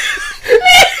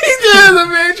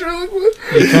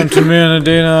 You come to me on the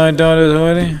day of my daughter's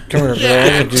wedding. Come here, bro. I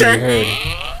can do your head.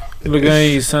 Look at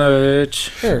you, son of a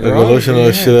bitch. Like a lotion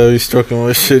on shit. I be stroking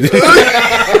my shit.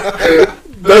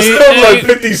 That's not like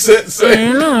 50 cents.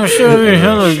 You know, sure,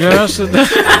 hella gas.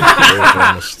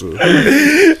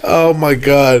 Oh my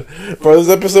god, bro! This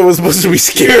episode was supposed to be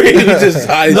scary.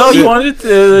 No, you wanted it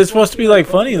to, it's supposed to be like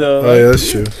funny though. Oh yeah, that's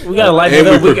true. We gotta lighten it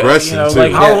And up. we're We got, progressing, too.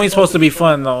 like Yeah. Halloween's supposed to be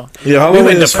fun though. Yeah, We've Halloween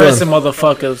been is depressing fun.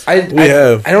 motherfuckers. I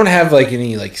have. don't have like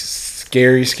any like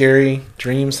scary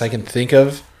dreams I can think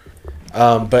of,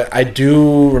 but I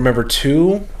do remember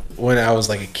 2 when I was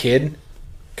like a kid,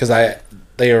 because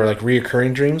they were like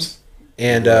reoccurring dreams,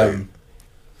 and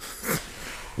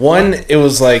one, it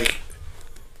was like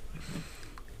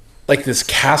this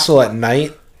castle at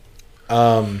night,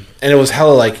 and it was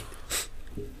hella like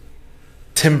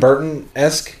Tim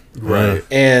Burton-esque, Right.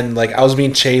 and like I was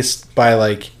being chased by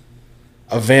like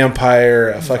a vampire,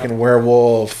 a fucking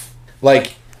werewolf,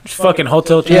 like. Fucking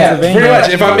Hotel Yeah, Transylvania. pretty much.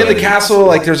 If I'm in the castle,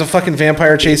 like there's a fucking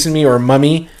vampire chasing me or a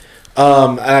mummy,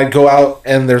 and I go out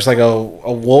and there's like a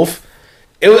wolf.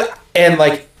 It was, and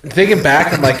like thinking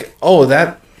back, I'm like, oh,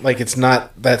 that like it's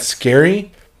not that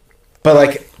scary, but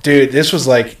like, dude, this was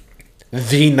like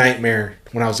the nightmare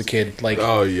when I was a kid. Like,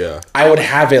 Oh yeah. I would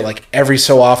have it like every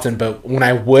so often, but when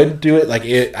I would do it, like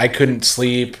I couldn't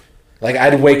sleep. Like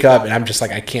I'd wake up and I'm just like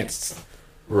I can't.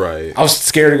 Right. I was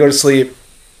scared to go to sleep.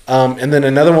 And then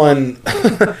another one,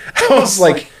 I was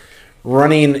like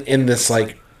running in this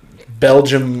like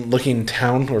Belgium looking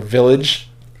town or village,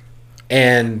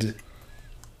 and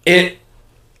it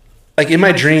like in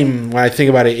my dream when I think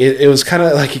about it, it was kind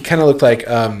of like, it kind of looked like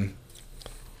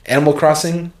Animal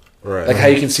Crossing, Right. like how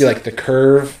you can see like the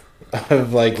curve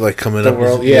of like coming the up.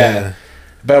 world, yeah.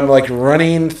 But I'm like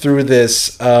running through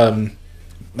this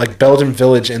like Belgium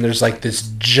village, and there's like this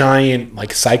giant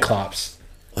like cyclops.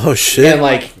 Oh shit! And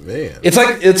like, Man. it's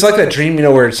like that dream, you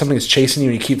know, where something's chasing you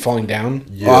and you keep falling down.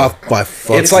 Oh my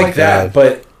fucking It's like that,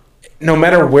 but no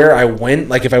matter where I went,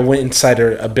 like if I went inside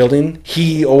a building,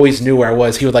 he always knew where I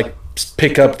was. He would like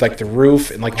pick up like the roof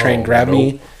and like try and grab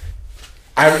me.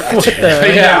 What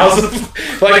the I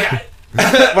was like,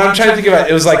 when I'm trying to think about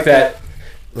it, it was like that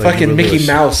fucking Mickey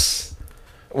Mouse.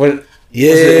 When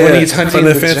when he's hunting Fun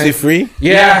and the Fancy giant- Free.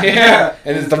 Yeah,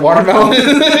 and it's the watermelon.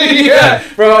 Yeah,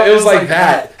 bro, it was like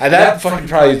that. That fucking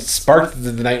probably sparked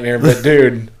the nightmare. But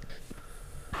dude,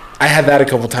 I had that a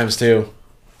couple times too.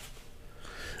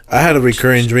 I had a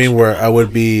recurring dream where I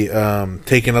would be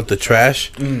taking up the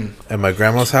trash at my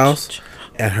grandma's house,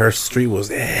 and her street was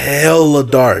hella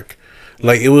dark.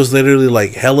 Like it was literally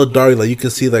like hella dark. Like you can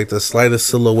see like the slightest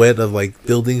silhouette of like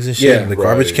buildings and shit Yeah, in the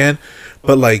garbage right. can.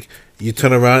 But like you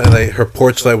turn around and like her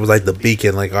porch light was like the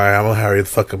beacon. Like all right, I'm gonna hurry the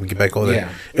fuck up and get back over there.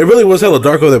 Yeah. It really was hella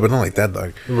dark over there, but not like that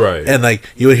dark. Right. And like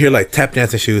you would hear like tap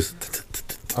dancing shoes.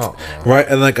 Right,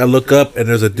 and like I look up and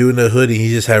there's a dude in a hoodie. He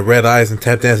just had red eyes and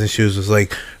tap dancing shoes. Was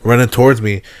like running towards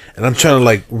me, and I'm trying to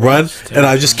like run, and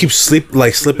I just keep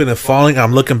slipping and falling.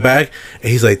 I'm looking back,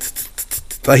 and he's like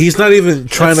he's not even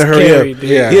trying to hurry scary, up. dude.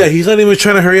 Yeah, he's not even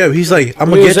trying to hurry up. He's like, I'm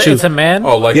gonna Wait, get you. it's a man.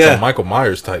 Oh, like Yeah. some Michael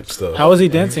Myers type stuff. How is he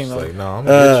dancing though? Like, no, I'm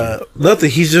gonna get you. Nothing.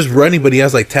 He's just running, but he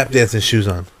has like tap dancing shoes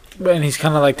on. And he's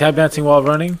kind of like tap dancing while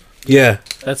running. Yeah,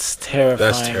 That's terrifying.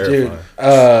 That's terrifying. Dude,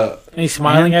 And he's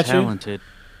smiling at you. talented.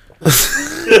 I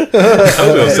was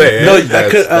gonna say, no, that's, I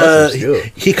could. that's some skill.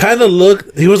 He kind of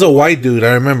looked. He was a white dude.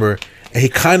 I remember. And he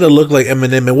kind of looked like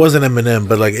Eminem. It wasn't Eminem,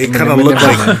 but like it kind of looked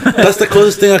like. That's the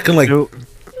closest thing I can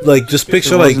like just It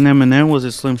picture. Like wasn't Eminem. Was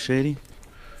it Slim Shady?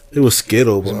 it was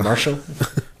Skittle, bro. Marshall.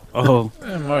 Oh,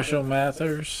 And Marshall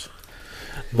Mathers.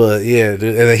 But yeah, dude,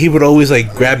 and then he would always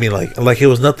like grab me like it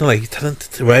was nothing, like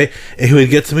right, and he would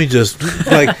get to me just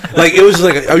like it was just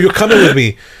like, oh, you're coming with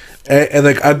me, and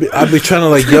like I'd be trying to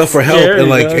like yell for help, Scary, and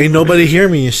like dog. ain't nobody hear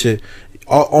me and shit.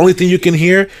 Only thing you can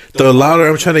hear, the louder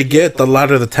I'm trying to get, the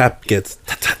louder the tap gets.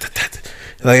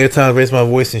 And like every time I raise my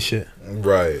voice and shit.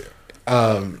 Right.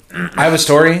 I have a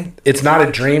story. It's not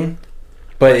a dream,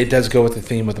 but it does go with the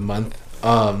theme of the month.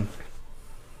 I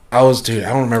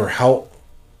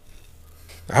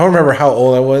don't remember how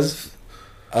old I was,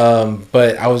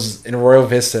 but I was in Royal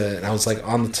Vista and I was like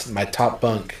on my top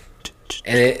bunk,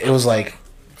 and it was like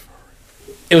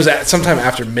it was at sometime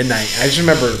after midnight. I just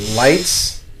remember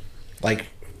lights like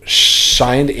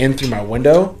shined in through my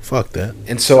window. Fuck that.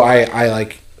 And so I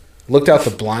like looked out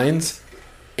the blinds,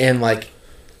 and like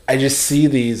I just see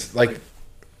these, like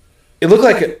it looked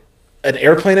like an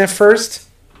airplane at first,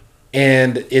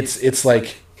 and it's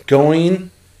like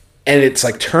going, and it's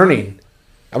like turning.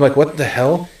 I'm like, what the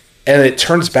hell? And it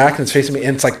turns back and it's facing me,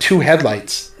 and it's like two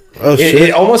headlights. Oh shit!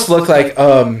 It almost looked like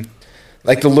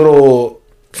the little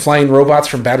flying robots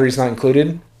from Batteries Not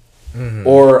Included,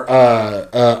 or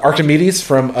Archimedes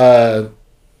from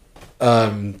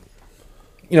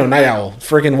Night Owl,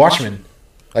 friggin' Watchmen,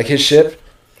 like his ship.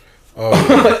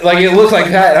 Oh, Like it looked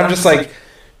like that. I'm just like,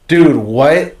 dude,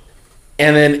 what?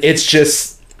 And then it's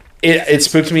just it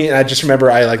spooked me, and I just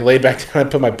remember I like laid back down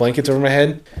and put my blankets over my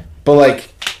head. But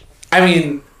like, I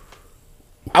mean,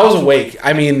 I was awake.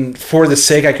 I mean, for the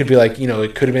sake, I could be like,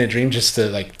 it could have been a dream just to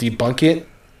like debunk it.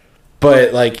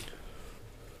 But like,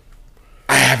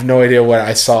 I have no idea what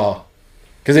I saw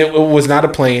because it was not a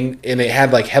plane, and it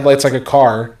had like headlights like a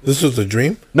car. This was a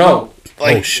dream? No,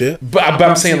 like, oh shit! But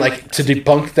I'm saying like to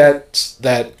debunk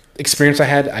that experience I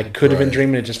had, I could have been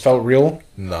dreaming. It just felt real.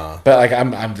 nah. But like I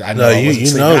know No, I wasn't you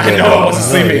sleeping. know I that. know I wasn't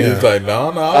No, sleeping. yeah. It's like, no,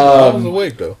 I was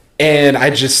awake though. And I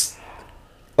just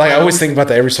like I always think about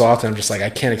that every so often. I'm just like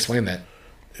I can't explain that.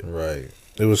 Right.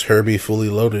 It was Herbie fully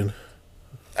loaded.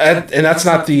 And that's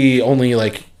not the only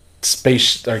like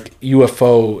space like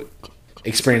UFO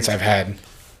experience I've had.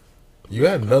 You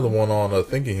had another one on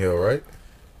Thinking Hill, right?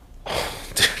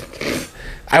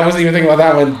 I wasn't even thinking about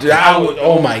that one.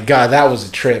 Oh my god, that was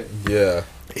a trip. Yeah.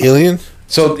 Alien?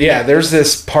 So yeah, there's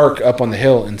this park up on the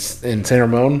hill in San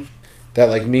Ramon that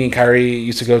like me and Kyrie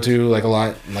used to go to like a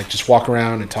lot, and, like just walk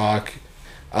around and talk.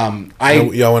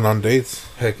 Y'all went on dates?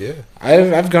 Heck yeah.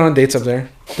 I've gone on dates up there,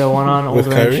 The one on Old With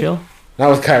Ranch Kyrie? Hill? not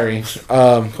with Kyrie.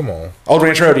 Come on. Old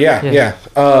Ranch Road, yeah. Yeah.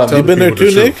 Tell You been the there people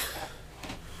too, the Nick? truth.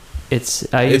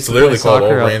 I used It's to literally play called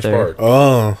Old soccer up Ranch there. Park.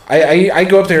 Oh. I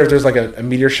go up there if there's like a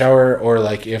meteor shower or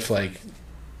like if like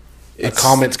a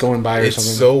comet's going by or It's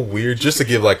something. so weird. Just to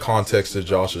give like context to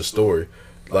Josh's story,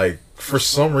 like for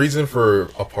some reason, for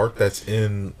a park that's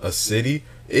in a city,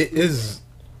 it is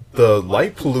the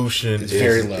light pollution It's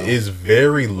very low. is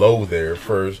very low there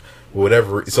for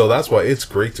whatever. So that's why it's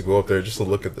great to go up there just to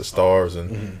look at the stars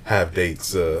and have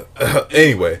dates.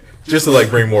 Anyway, just to like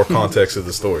bring more context to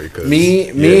the story. Cause, me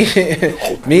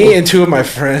and two of my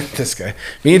friends.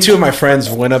 Me and two of my friends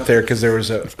went up there because there was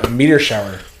a meteor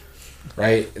shower,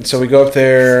 right? And so we go up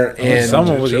there and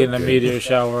Someone was getting a meteor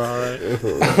shower, all right.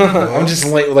 I'm just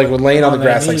we're laying on the On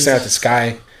grass, their like staring at the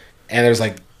sky, and there's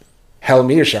like hell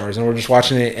meteor showers, and we're just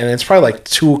watching it, and it's probably like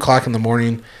 2:00 in the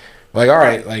morning. We're like, all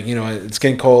right, like it's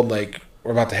getting cold, like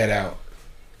we're about to head out,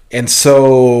 and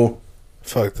so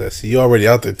Fuck that. See, you already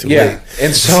out there too yeah, late.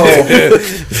 and so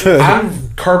I'm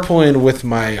carpooling with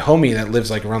my homie that lives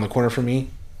like around the corner from me,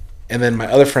 and then my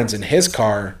other friend's in his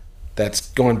car that's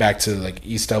going back to like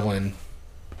East Dublin,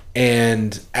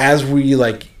 and as we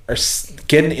like are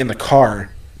getting in the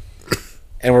car,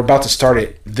 and we're about to start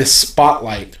it, this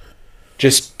spotlight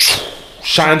just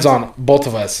shines on both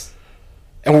of us,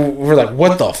 and we're like,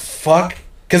 "What the fuck?"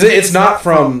 Because it's not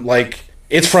from like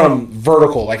it's from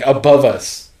vertical, like above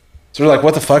us. So we're like,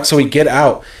 "What the fuck?" So we get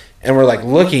out, and we're like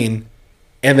looking,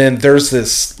 and then there's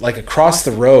this like across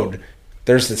the road,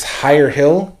 there's this higher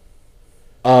hill,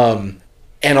 and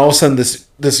all of a sudden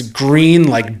this green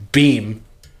like beam,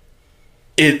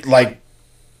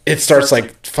 it starts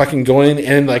like fucking going,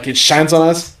 and like it shines on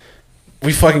us.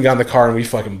 We fucking got in the car and we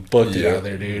fucking booked it out of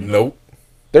there, dude. Nope.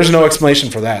 There's no explanation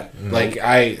for that. Nope.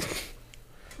 Like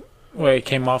Where it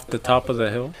came off the top of the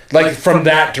hill. like from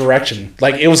that direction.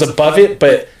 Like it was above it,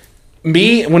 but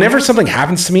me, whenever something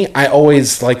happens to me, I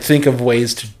always like think of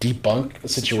ways to debunk a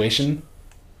situation.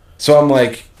 So I'm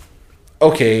like,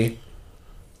 okay,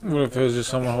 What if it was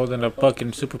just someone holding a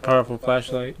fucking super powerful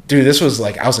flashlight? dude, this was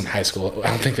like I was in high school. I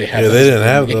don't think they had. Yeah, they didn't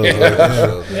have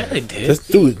those. Yeah, they did. That's,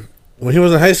 dude, when he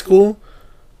was in high school,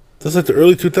 that's like the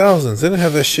early 2000s. They didn't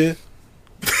have that shit.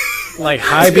 Like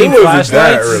high beam It wasn't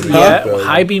that flashlights? early, Yeah, though.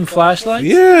 high beam flashlights?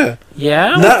 Yeah.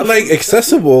 Yeah? Not like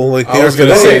accessible. Like I was they are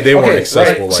gonna say today. they weren't Okay,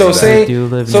 accessible. right. Like So that. say- I do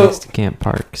live so- next to Camp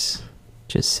Parks.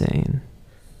 Just saying.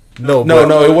 no,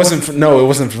 No, it wasn't. It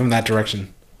wasn't from that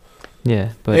direction.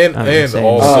 Yeah, but And I'm and saying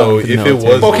also, the if it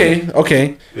military. was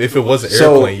Okay. if it was an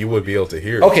So- airplane, you would be able to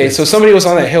hear it. Okay, so somebody was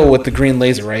on that hill with the green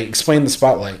laser, right? Explain the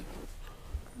spotlight.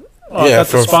 Oh, Yeah, I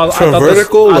thought the from I thought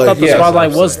vertical, I like- thought the Yeah, spotlight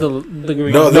that's what I'm was the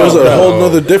green. No, there was a No. whole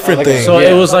nother different Like thing. So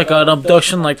Yeah. it was like an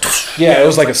abduction, like, Yeah, it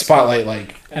was like a spotlight.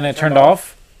 Like and it turned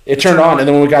off. it turned on, and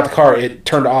then when we got the car, it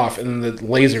turned off, and then the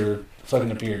laser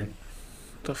fucking appeared.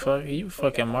 The fuck? You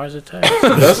fucking Mars attack. That's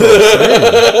what I'm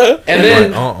saying. And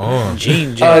then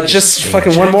Gene just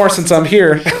fucking one more since I'm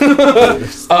here.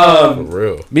 For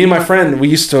real. Me and my friend, we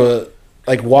used to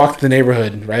like walk the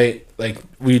neighborhood, right? Like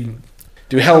we'd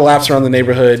do hella laps around the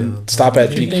neighborhood, stop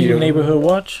at You think GQ. neighborhood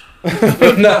watch?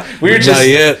 No, we were just. Not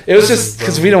yet. It was just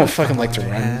because we don't fucking like to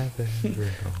run.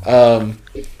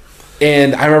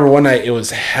 And I remember one night it was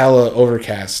hella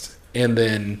overcast, and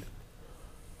then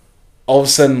all of a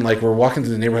sudden, like we're walking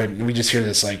through the neighborhood, and we just hear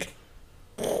this like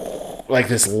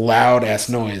this loud ass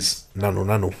noise.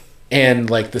 Nano. and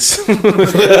like this,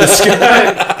 this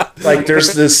guy, like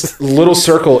there's this little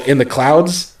circle in the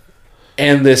clouds,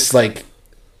 and this like,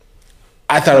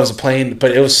 I thought it was a plane,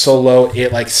 but it was so low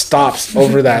it like stops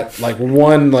over that like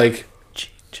one like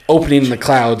opening in the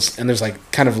clouds, and there's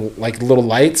like kind of like little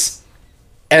lights,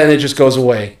 and it just goes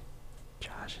away.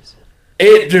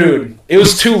 Dude, it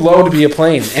was too low to be a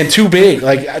plane and too big.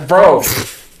 Like, bro.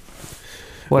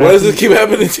 Why does it keep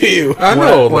happening to you? I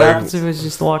know. What Like, happens if it's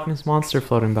just the Loch Ness monster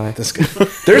floating by? There's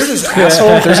this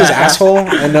asshole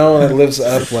I know that lives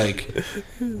up like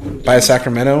by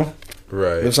Sacramento.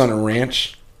 right. Lives on a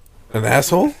ranch. An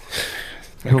asshole?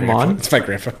 Human? It's my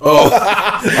grandpa. Oh,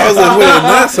 I was like, wait, an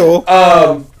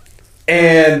asshole.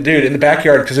 And dude, in the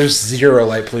backyard, because there's zero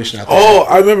light pollution out there. Oh,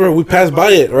 I remember we passed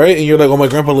by it, right? And you're like, oh, my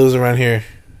grandpa lives around here.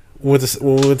 When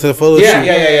we went to the photo Yeah, shoot.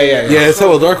 yeah. It's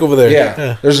hella dark over there.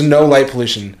 Yeah. There's no light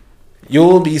pollution.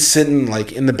 You'll be sitting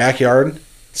like in the backyard,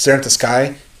 staring at the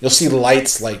sky. You'll see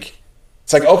lights like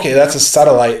it's like, okay, that's a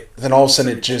satellite. Then all of a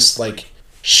sudden it just like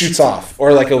shoots off,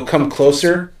 or like it'll come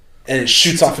closer and it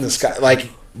shoots off in the sky. Like,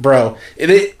 bro,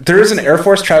 there is an Air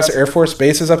Force, Travis Air Force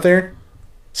base is up there.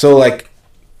 So like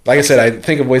I said, I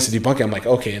think of ways to debunk it. I'm like,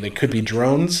 okay, they could be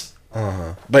drones,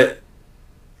 but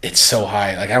it's so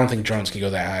high. Like, I don't think drones can go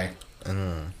that high.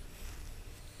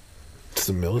 It's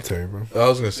the military, bro. I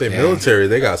was gonna say military.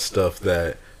 They got stuff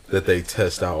that they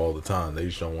test out all the time. They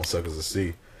just don't want suckers to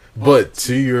see. But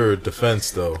to your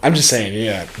defense, though, I'm just saying,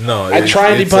 yeah. no, I try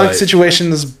and it's debunk like-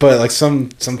 situations, but like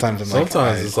sometimes I'm like,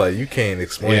 Sometimes it's like you can't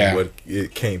explain Yeah. what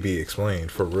it can't be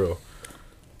explained for real.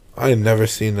 I ain't never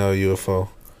seen no UFO.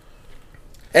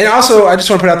 And also, I just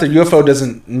want to put out there, UFO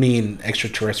doesn't mean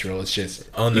extraterrestrial. It's just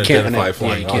you can't, Unidentified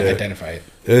flying you can't object. identify it.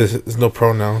 There's no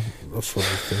pronoun. That's what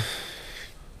it's saying.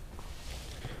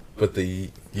 But the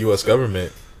U.S.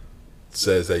 government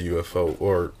says that UFO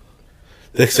or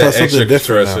They that saw something different now.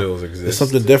 extraterrestrials exist. It's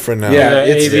something different now. Yeah.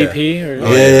 it's- AVP or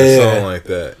Oh, Yeah. something like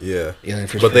that. Yeah, Alien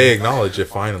first but they person. acknowledge it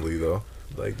finally though.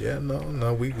 Like, yeah,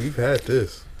 no, we've had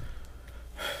this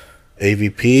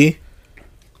AVP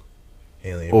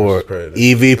alien or versus predator.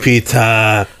 EVP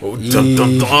time.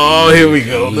 Oh, here we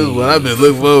go. This is what I've been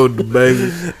looking forward to,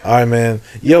 baby. All right, man.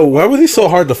 Yo, why were these so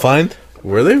hard to find?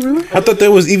 Were they really? I thought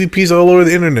there was EVPs all over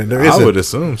the internet. There I isn't. would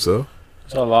assume so.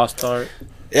 it's a lost art.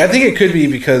 Yeah, I think it could be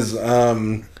because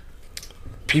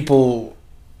people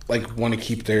like want to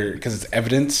keep their, because it's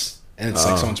evidence and it's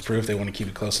like someone's proof. They want to keep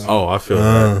it close. Oh, I feel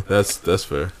that. That's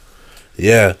fair.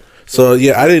 Yeah. So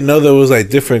yeah, I didn't know there was like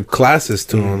different classes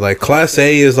to them. Like class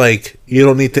A is like you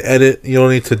don't need to edit, you don't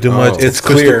need to do much. It's It's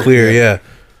crystal clear. clear. Yeah.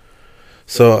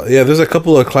 So yeah, there's a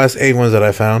couple of class A ones that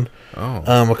I found. Oh,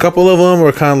 A couple of them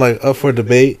were kind of like up for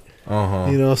debate. uh-huh.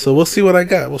 You know, so we'll see what I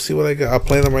got. I'll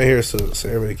play them right here so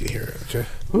everybody can hear it. Okay.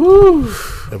 Woo.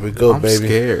 There we go, I'm baby.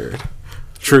 scared.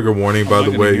 Trigger warning, by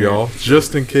the way, y'all.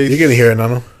 Just in case, You're gonna hear it,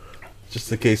 Nano.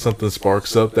 just in case something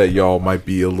sparks up that y'all might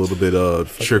be a little bit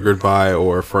triggered by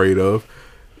or afraid of.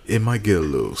 It might get a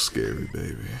little scary,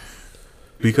 baby.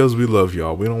 Because we love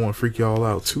y'all, we don't want to freak y'all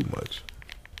out too much.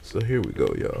 So here we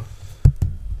go, y'all.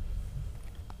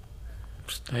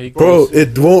 There you Bro, go.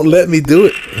 it won't let me do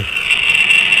it.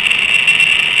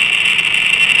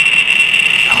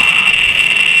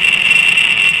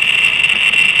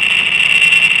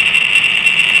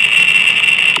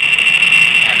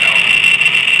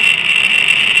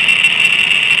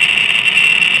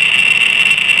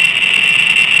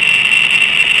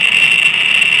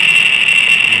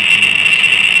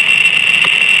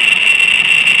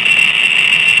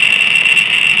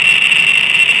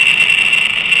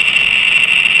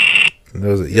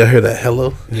 Y'all hear that? Hello?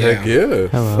 Heck yeah.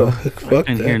 Hello. Fuck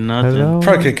I didn't hear that. nothing. Hello.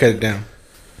 Probably could cut it down.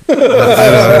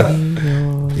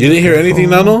 You didn't hear anything,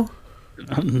 Nano?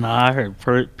 Nah, I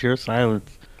heard pure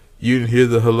silence. You didn't hear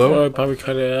the Oh, hello? I probably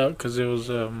cut it out because it was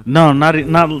No,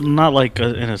 not like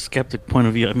in a skeptic point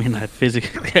of view. I mean, I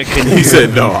physically I couldn't He hear said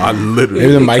it. no. I literally.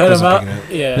 Maybe the mic cut wasn't him out.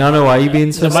 picking it up. Yeah. No, why are you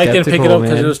being so The mic didn't pick it skeptical, up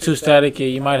because man? it was too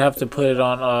staticky. You might have to put it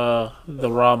on the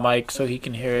raw mic so he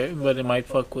can hear it, but it might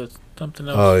fuck with something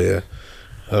else. Oh, yeah.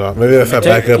 Hold on. Maybe if I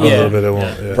back up a little bit, it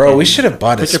won't. Yeah. Bro, we should have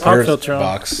bought a Put your pop spirit filter on.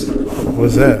 box.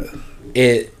 What's that?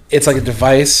 It's like a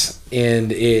device,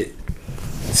 and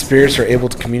spirits are able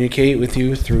to communicate with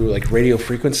you through like radio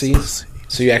frequencies.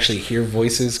 So you actually hear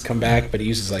voices come back, but it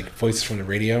uses like voices from the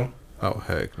radio. Oh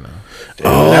heck no. Dude,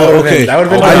 Oh, that would've okay. been, that would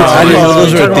have been. I didn't know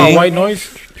those you were a talking about thing. white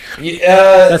noise?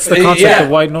 That's the concept of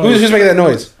white noise. Who's making that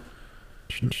noise?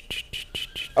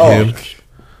 Oh, Him.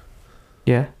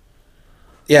 Yeah.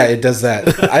 yeah, it does that.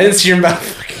 I didn't see your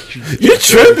mouth. You're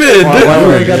tripping. Why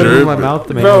would I gotta Sure, move my but- mouth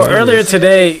to make Bro, noises? earlier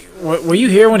today, were you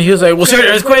here when he was like, "We'll see an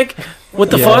earthquake"? What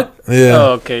the Yeah. fuck? Yeah.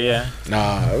 Oh, okay, yeah.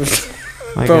 Nah.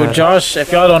 My Bro, God. Josh,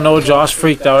 if y'all don't know, Josh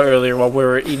freaked out earlier while we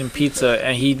were eating pizza,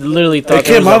 and he literally thought It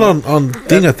there came was out on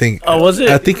thing, I think. Oh, was it?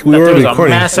 I think we That were there was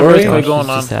recording. a massive Really? earthquake Josh going is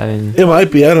on. just having. It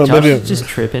might be. I don't know. Josh Maybe is just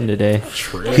tripping today. he's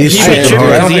He tripping tripping.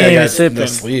 hard. I don't He think I ain't got sipping. no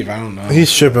sleep. I don't know.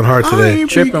 He's tripping hard today.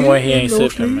 Tripping when he ain't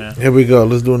sipping, man. Here we go.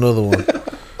 Let's do another one.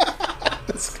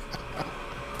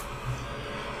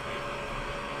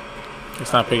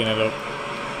 It's not picking it up.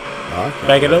 Okay.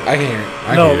 Back it up? I can hear it.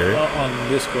 I no, can hear it. on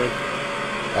Discord.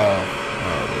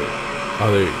 Oh,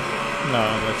 there you go. No,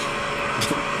 that's...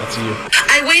 That's you.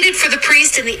 I waited for the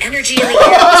priest, and the energy in the air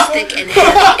was thick and heavy.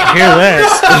 Hear that?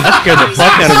 That scared the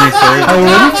fuck out of me,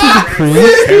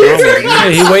 sir.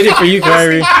 Hey, he waited for you,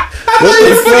 Kyrie. What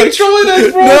the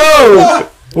fuck? No!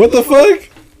 What the fuck?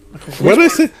 What did I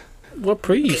say? What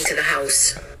priest? To the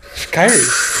house. Kyrie.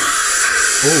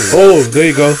 Oh, there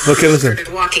you go. Okay, listen.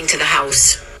 Started walking to the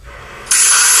house.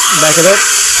 Back it up.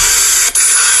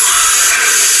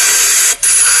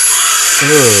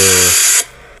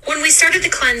 When we started the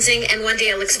cleansing, and one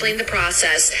day I'll explain the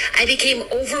process, I became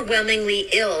overwhelmingly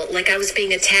ill, like I was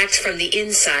being attacked from the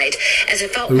inside. As I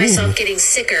felt myself getting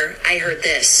sicker, I heard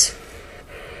this.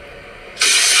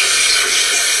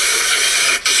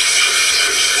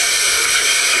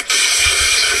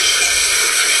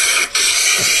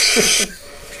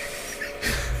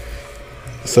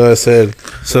 So I said,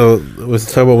 so it was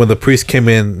talking about when the priest came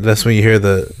in, that's when you hear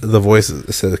the voice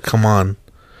that said, come on.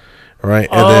 Right?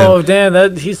 And Oh, damn,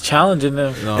 that he's challenging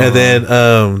him. and then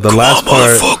the last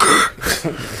part.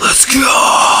 Let's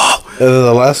go. And then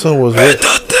the last one was what?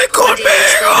 One day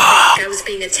I was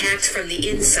being attacked from the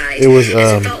inside. It was,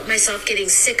 As I felt myself getting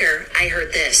sicker, I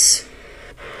heard this.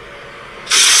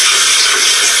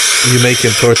 You make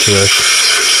him torture us.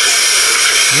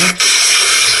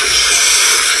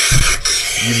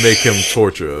 You make him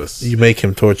torture us. You make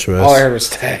him torture All I us. heard was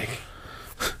tag.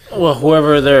 Well,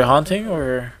 whoever they're haunting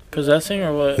or possessing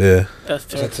or what? Yeah. That's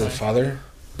That's the terrifying. father.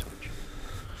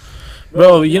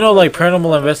 Bro, you know, like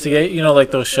Paranormal Investigate, you know, like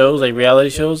those shows, like reality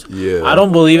shows? Yeah. I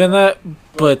don't believe in that,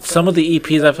 but some of the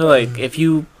EPs, I feel like if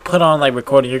you put on, like,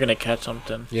 recording, you're going to catch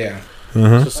something. Yeah.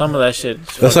 So some of that shit.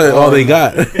 That's like all they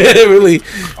got. Really.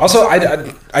 Also, I 'Cause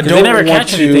don't they never want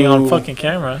catch to anything on fucking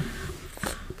camera.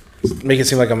 make it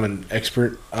seem like I'm an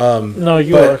expert. No,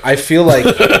 you but are. I feel like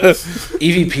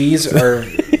EVPs are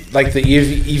like the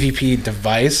EVP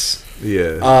device.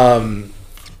 Yeah.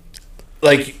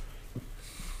 Like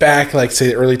back, like say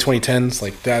the early 2010s,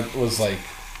 like that was like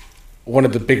one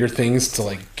of the bigger things to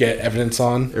like get evidence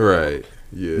on. Right.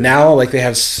 Yeah. Now, like they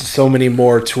have so many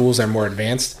more tools that are more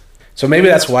advanced. So maybe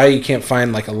that's why you can't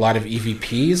find like a lot of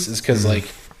EVPs is because like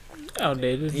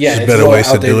Outdated. yeah, There's it's better more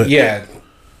ways to do outdated. it. Yeah,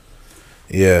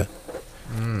 Yeah.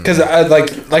 because I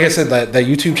like I said that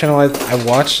YouTube channel I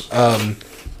watch,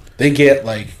 they get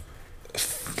like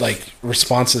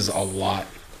responses a lot,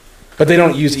 but they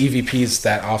don't use EVPs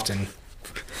that often.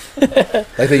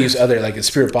 Like they use other like a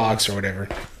Spirit Box or whatever.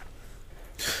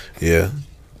 Yeah.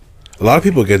 A lot of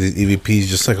people get these EVPs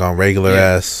just like on regular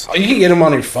ass. Oh, you can get them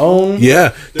on your phone.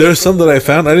 Yeah, there's some that I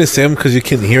found. I didn't see them because you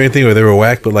couldn't hear anything or they were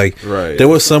whack. But like, Right. there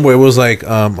was some where it was like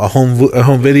a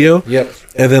home video. Yep.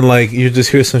 And then like you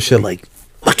just hear some shit like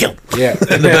 "fuck you" Yeah.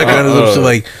 in the background or some shit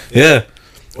like yeah,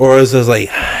 or it was like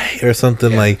or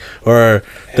something like or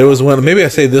there was one. Maybe I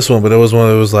say this one, but there was one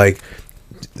that was like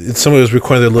somebody was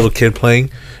recording their little kid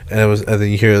playing, and then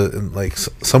you hear like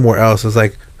somewhere else it's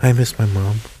like I miss my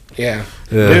mom. Yeah.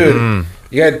 Yeah. Dude,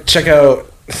 you gotta check out.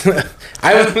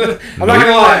 I'm not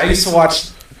gonna lie. I used to watch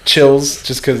Chills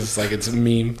just because like it's a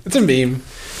meme. It's a meme.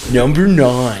 Number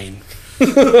 9.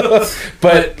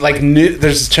 But like there's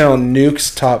this channel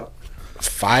Nuke's Top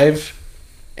 5,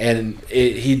 and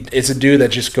it's a dude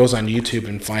that just goes on YouTube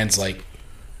and finds like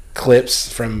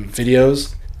clips from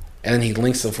videos, and then he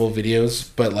links the full videos.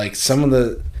 But like some of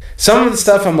the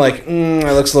stuff, I'm like,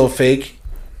 that looks a little fake.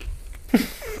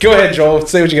 Go ahead, Joel.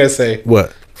 Say what you guys say.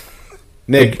 What?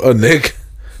 Nick. Nick.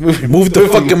 Move the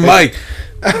fucking mic.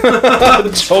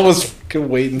 Joel was fucking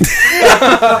waiting.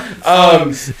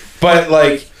 But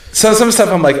like some stuff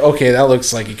I'm like, okay, that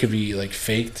looks like it could be like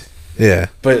faked. Yeah.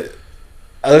 But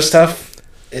other stuff,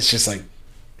 it's just like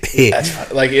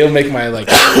that's like it'll make my like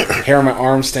hair on my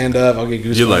arm stand up. I'll get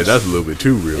goosebumps. You're like, that's a little bit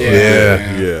too real.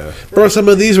 Yeah. Bro, some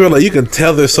of these were like, you can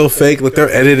tell they're so fake. Like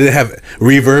they're edited, have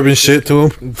reverb and shit to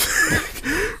them.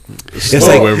 It's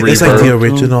like the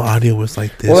original audio was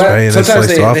like this, Well, right? And it's sometimes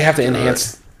like soft. they have to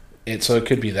enhance it, so it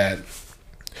could be that.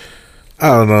 I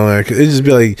don't know. Like, it just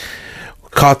be like,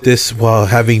 caught this while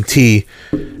having tea.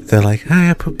 They're like,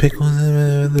 hey, I put pickles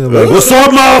in it. Like, what's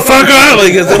up, motherfucker?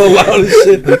 Like, it's a loud as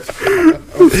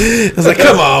shit. I was like,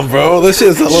 come on, bro. This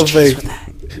shit's hella fake.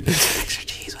 Extra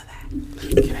cheese with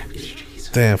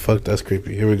that. Damn, fuck, that's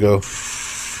creepy. Here we go.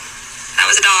 That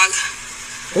was a dog.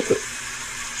 What the?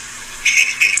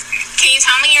 Can you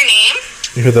tell me your name?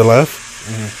 You hear that laugh?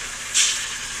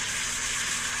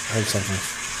 I heard something.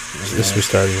 It's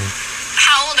restarting.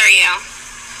 How old are you?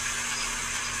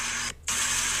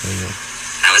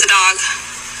 That was a dog.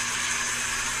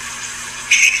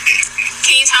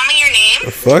 Can you tell me your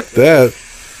name? Fuck that.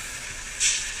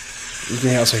 You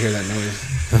can also hear that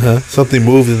noise. Something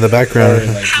moved in the Or background.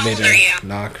 like How made old are you? a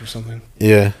knock or something.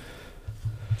 Yeah.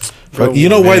 Fuck, you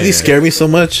know why these scare me so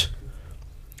much?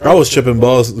 I was tripping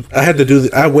balls. I had to do.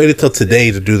 I waited till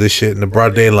today to do this shit in the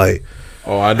broad daylight.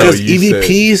 Oh, I know. Because You said,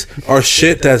 EVPs are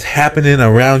shit that's happening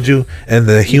around you, and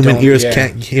the human don't- ears yeah.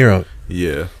 can't hear them.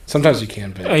 yeah. Sometimes you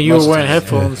can, but And you were most of the wearing time,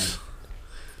 headphones.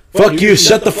 Fuck you!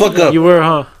 Shut the fuck up. You were,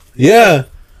 huh? Yeah.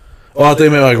 Oh, I thought you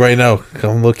meant like right now.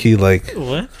 I'm low key like.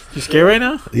 What? You scared right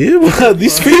now? Yeah, well,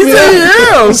 these people. Yeah,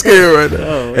 I'm scared right now.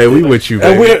 Oh. Hey, we with you,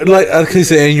 And baby. we're like, I can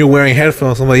say, and you're wearing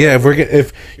headphones. I'm like, yeah.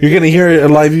 If you're gonna hear a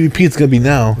live EVP, it's gonna be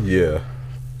now. Yeah.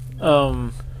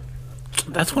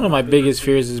 That's one of my biggest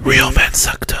fears is being, Real men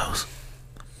suck toes.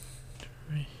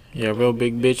 yeah, real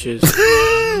big bitches.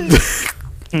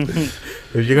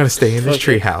 If you're gonna stay in this Fuck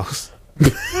it. treehouse, You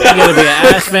gotta be an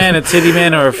ass man, a titty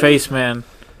man, or a face man,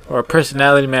 or a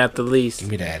personality man at the least. Give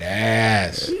me that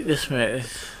ass. This man.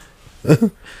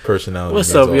 personality. What's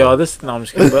that's up, all. y'all? This no, I'm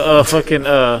just kidding.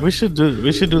 But We should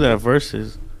do that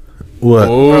versus. What?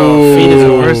 Oh, feet is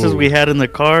The a verses we had in the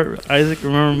car. Isaac,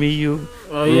 remember me, you,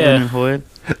 Oh Ruben, yeah. and Hoyt?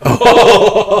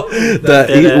 Oh,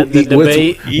 The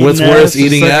debate. what's worse,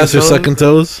 eating ass or sucking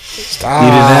toes? Stop.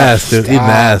 Eating ass, dude. Eating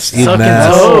ass. Eating Sucking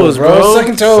ass. toes, bro.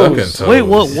 Sucking toes. Sucking toes. Wait,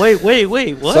 what?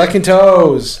 Wait, what? Sucking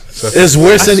toes. It's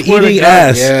worse I than swear to eating God,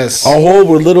 ass. yes. A hole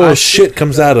where little shit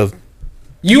comes out of.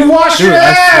 You wash your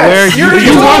ass. swear You're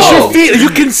You an wash your adult. feet. You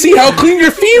can see how clean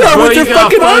your feet are Bro, with you your got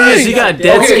fucking fungus. eyes. You got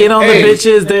dead Okay, skin on hey. the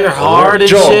bitches. They're hard and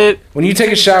Joel, shit. when you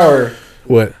take a shower,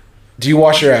 What? do you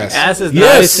wash your ass? Ass is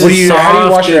Yes. nice What and do you- soft. how do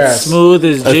you wash your it's ass? smooth.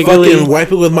 It's I jiggly. fucking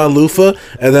wipe it with my loofah,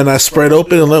 and then I spread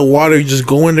open and let water just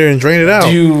go in there and drain it out. Do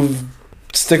you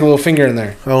stick a little finger in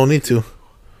there? I don't need to.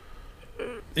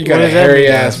 You got What a does that hairy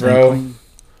mean? ass, bro.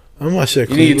 I'm not shit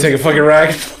You clean. need to take a fucking rag.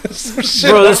 And put some shit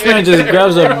Bro, on this man it. just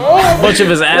grabs a bunch of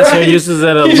his ass hair and uses it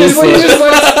as a He just loofah.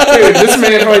 lets, dude, this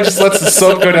man probably just lets the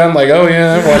soap go down like, oh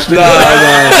yeah, I washed it.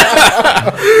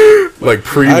 like I'd be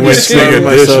pre-rinse scrubbing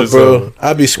dishes, myself, bro.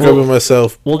 I'd be scrubbing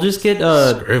myself. We'll just get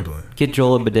Scribbling. get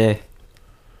Joel a bidet.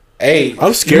 Hey,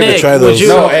 I'm scared to Nick, try would those. you-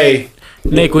 no, hey,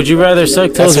 Nick, would you rather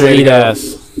suck That's toes the or way to eat go.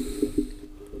 ass?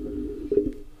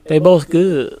 They both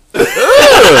good.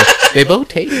 They both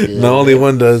taste good. No, only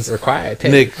one does. Required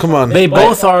taste. Nick, come on. They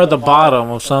both are the bottom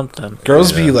of something.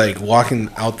 girls be like walking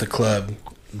out the club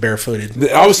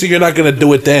barefooted. Obviously, you're not gonna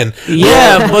do it then.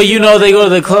 Yeah, but you know they go to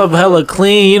the club hella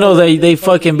clean. You know they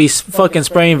fucking be fucking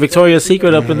spraying Victoria's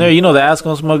Secret up in there. You know the ass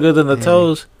gonna smell good than the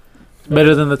toes.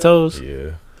 Better than the toes.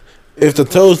 Yeah. If the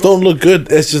toes don't look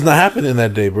good, it's just not happening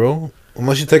that day, bro.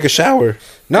 Unless you take a shower.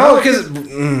 No, because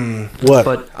What?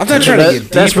 But I'm not trying to get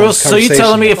That's deep on real. this So you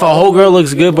telling me conversation. if a whole girl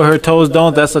looks good but her toes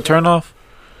don't, that's a turn off?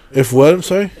 If what? I'm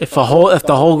sorry. If the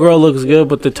whole girl looks good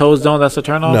but the toes don't, that's a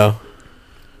turn off? No.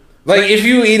 Like if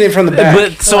you eat it from the back,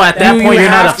 But so at that You- point you you're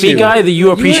not a have feet to. guy. That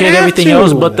you appreciate have everything to.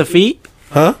 else but the feet.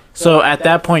 Huh? So at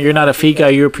that point you're not a feet guy.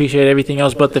 You appreciate everything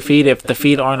else but the feet. If the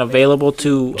feet aren't available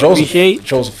to appreciate,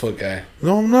 Joel's a foot guy.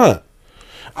 No, I'm not.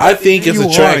 I think it's You are.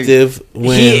 attractive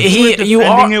when. you Defending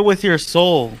are it with your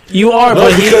soul. you are, No,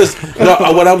 but he, because no,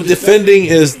 what I'm defending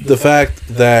is the fact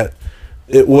that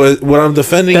it was. What I'm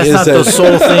defending that's is not that. the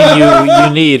sole thing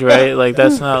you need, right? Like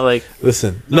that's not like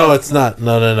Listen, no, it's not.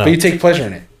 No. But you take pleasure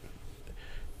in it.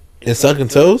 In sucking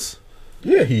toes.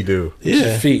 Yeah, he do. It's your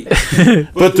Yeah. feet.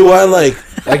 But do I like?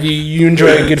 Like you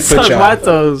enjoy a good foot suck my job.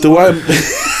 toes. Do I?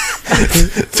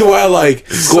 Do I like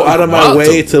go out of my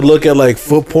way to look at like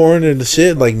foot porn and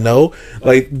shit? Like no.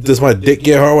 Like does my dick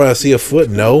get hard when I see a foot?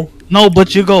 No. No,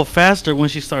 but you go faster when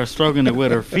she starts struggling it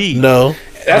with her feet. No.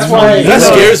 That's why That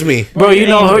scares me. Bro, you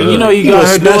know her. You know you You got gonna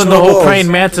her smash doing my the whole balls.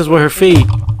 praying mantis with her feet.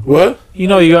 What? You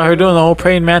know you got her doing the whole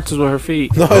praying mantis with her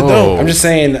feet. No, I don't. I'm just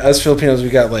saying, us Filipinos, we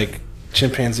got like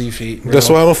chimpanzee feet. That's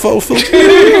why I don't fuck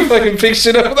with fucking pick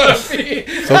shit up with our feet.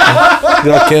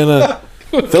 Y'all can't.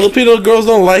 Filipino girls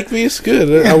don't like me. It's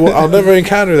good. I'll never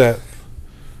encounter that.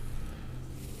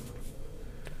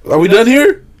 Are we done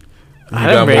here? I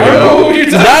didn't bring I it don't up. know who you're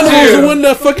Nana talking was the to. one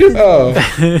that fucking.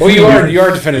 Oh, well, you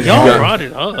are defending. Y'all it. brought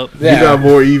it up. Yeah. You got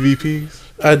more EVPs?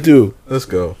 I do. Let's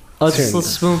go.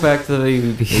 let's move back to the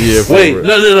EVP. Yeah. for Wait, it.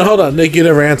 no, hold on. Nick, you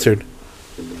never answered.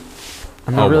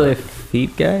 I'm not really a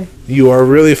feet guy. You are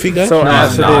really a feet guy? So No,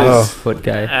 ass I'm it not a is. foot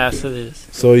guy. Ass it is.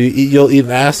 So you'll eat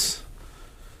an ass?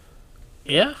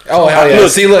 Yeah. Oh hell yeah!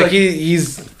 Look. See, look, he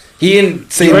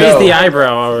didn't say You raised no. the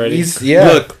eyebrow already. Yeah.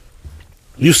 Look,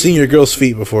 you've seen your girl's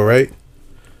feet before, right?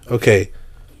 Okay.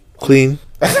 Clean.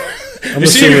 I'm You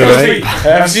see your assuming, girl's right? feet.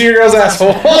 I've seen your girl's asshole.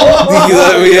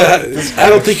 Yeah, I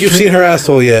don't think you've seen her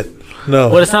asshole yet. No.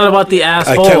 But it's not about the I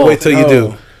asshole. can't wait till you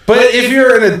do. But if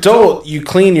you're an adult, you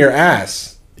clean your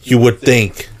ass. You would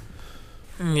think.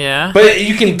 Yeah. But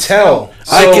you can tell.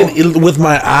 I So- can, with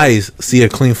my eyes, see a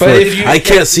clean But foot. if you- I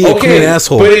can't see a okay, clean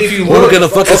asshole. but if you We're look- gonna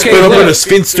fucking okay, split open look. a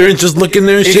spinster and just look in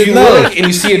there and If shit. you No. look and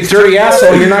you see a dirty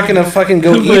asshole, you're not gonna fucking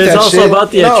go eat But it's that also shit.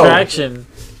 about the No. attraction.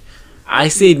 I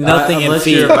see nothing in Unless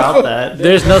feet. you're about that.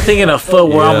 There's nothing in a foot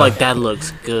where I'm Yeah. like, that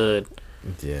looks good.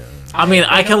 Yeah. I mean,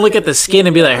 I can look at the skin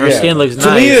and be like, her Yeah. skin looks To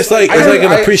nice. me, it's like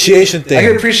an appreciation I can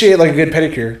thing. appreciate like a good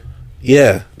pedicure,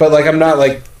 Yeah. but like I'm not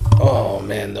like, oh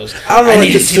man, those. I don't know.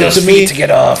 need to see those feet to get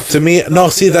off. To me, no.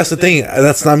 See, that's the thing.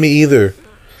 That's not me either.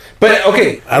 But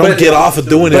okay, I don't but- get off of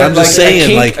doing it. but, I'm just like,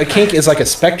 saying, a kink is like a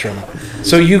spectrum.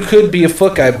 So you could be a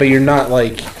foot guy, but you're not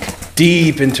like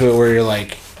deep into it where you're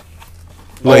like,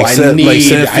 I send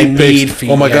need pics. feet.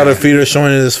 Oh my god, her yeah. feet are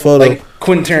showing in this photo. Like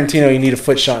Quentin Tarantino, you need a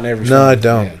foot shot in every. No, I film.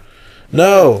 don't. Yeah.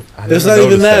 No, it's not never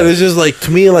even noticed that. that. It's just like,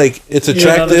 to me, like, it's don't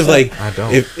attractive. notice Like, I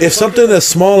don't. if something as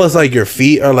small as like your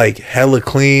feet are like hella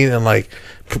clean and like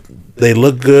they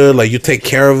look good, like you take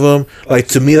care of them. Like,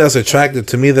 to me, that's attractive.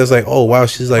 To me, that's like, oh wow,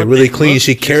 she's like But really they clean. look-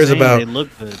 She you're cares saying about, They look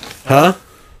good. huh?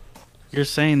 You're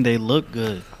saying they look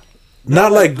good.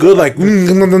 Not like good, like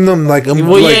like I'm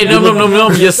Well, like, yeah, no,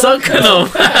 you suck on them.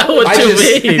 What I you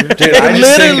just- mean? Dude, I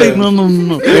just think Literally, of,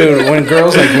 no. dude, when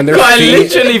girls like when their I feet,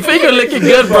 literally finger licking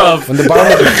good, bro. when the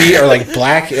bottom of their feet are like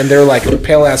black and they're like a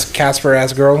pale ass Casper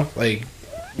ass girl, like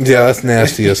yeah, that's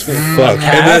nasty as fuck, and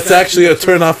that's actually a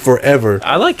turn off forever.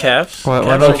 I like calves. What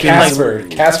Calves about are cute. Casper,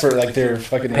 Casper, like they're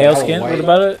fucking Pale all skin? white. What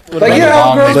about it? What Like about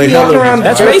yeah, it? girls Like be walking hella- around.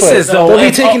 That's barefoot. racist, though. They'll be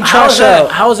If- taking how's trash that?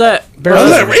 out. How's that? How's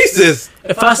that racist?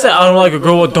 If I say I don't like a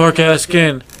girl with dark ass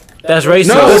skin, that's racist.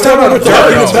 No, it's not about We're talking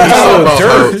dirt. It's about about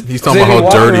dirt. dirt. He's talking They be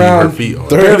about how walking dirty her around feet are.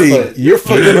 Dirty. Barefoot. You're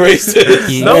fucking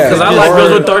racist. No, because I like Or-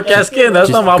 girls with dark ass skin. That's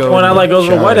Just not my go point. I in like the girls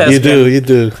with shower. white ass You skin. do, you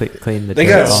do. Clean the They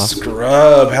dirt gotta off.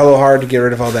 scrub hella hard to get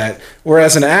rid of all that.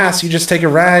 Whereas an ass, you just take a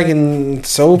rag and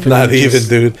soap. And Not you even, just-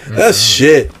 dude. That's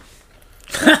shit.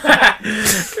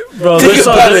 Bro, Think there's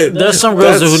some, about there's, it. there's some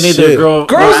girls That's who need shit. their girl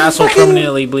their Girls asshole fucking-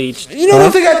 permanently bleached. You know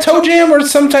if they got toe jam or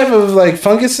some type of like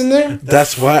fungus in there?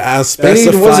 That's why I'm They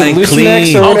need- was it specifying Mucinex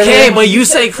clean. or- Okay, but you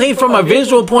say clean from a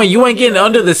visual point. You ain't getting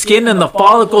under the skin and the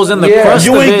follicles and the Yeah. crust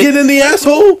You of ain't it. getting the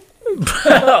asshole.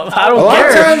 I don't A lot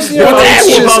of care. times, you If know, I'm it's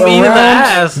eating- if just I'm eating the around-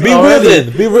 ass. Be real already. then.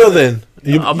 Be real then.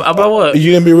 You About what?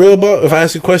 you gonna be real about? If I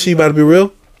ask you a question, you about to be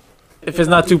real? If it's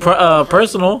not too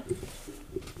personal.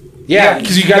 Yeah,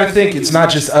 because you got to think it's not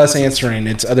just us answering;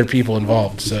 it's other people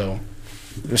involved. So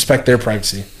respect their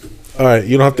privacy. All right,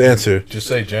 you don't have to answer. Just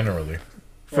say generally.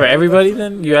 For everybody,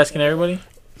 then? You asking everybody?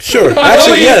 Sure.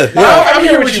 Actually, yeah. I'm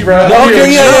here with you, bro. No,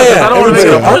 okay, yeah. I don't want to make it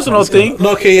a Everybody. personal thing.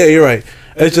 No, okay, yeah, you're right.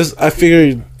 It's just I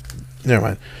figured. Never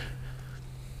mind.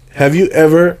 Have you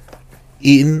ever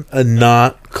eaten a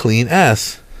not clean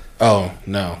ass, Oh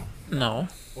no. No.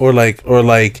 or like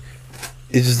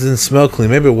it just didn't smell clean?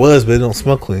 Maybe it was, but it don't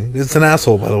smell clean. It's an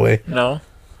asshole, by the way. No.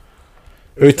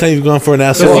 Every time you've gone for an Well,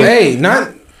 asshole, hey,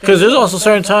 not Because there's also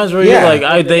certain times where Yeah.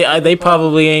 you're like, they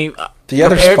probably ain't the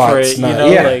other prepared spots. for it, not, you know?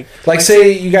 yeah. Like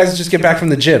say you guys just get back from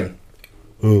the gym,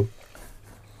 Ooh.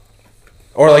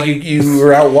 or like you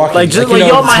were out walking. Like, just you like, know,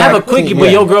 y'all it's might have a not quickie, clean, but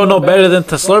yeah. your girl know better than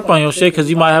to slurp on your shit because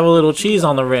you might have a little cheese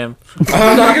on the rim.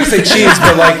 I'm not gonna say cheese,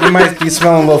 but like you might be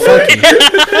smelling a little funky.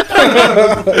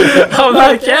 I'm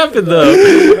not capping though.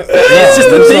 It's just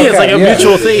the it's thing. not It's like a cap, yeah.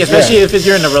 mutual thing, especially Yeah. if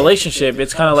you're in a relationship.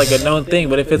 It's kind of like a known thing.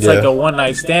 But if it's Yeah. like a one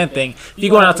night stand thing, if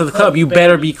you're going out to the club, you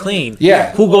better be clean.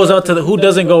 Yeah. Who goes out to the? Who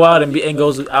doesn't go out and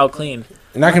goes out clean?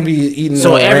 You're not gonna be eating.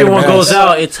 So no everyone random goes ass.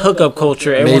 out. It's hookup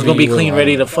culture. Everyone's Maybe gonna be you will, clean, I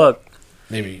ready don't to fuck.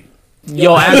 Maybe.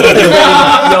 Yo ass gonna get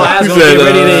ready. Yo ass gonna get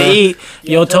ready to eat.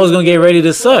 Yo toes gonna get ready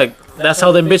to suck. That's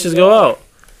how them bitches go out.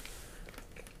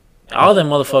 All them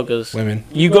motherfuckers. Women.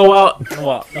 You go out.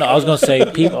 Well, no, I was gonna say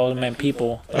people. I meant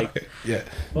people. Like, Yeah.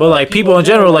 but like people in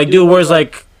general. Like, dude wears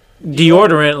like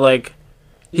deodorant. Like,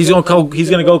 he's gonna go. He's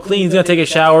gonna go clean. He's gonna take a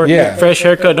shower. Yeah. Fresh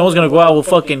haircut. No one's gonna go out with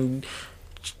fucking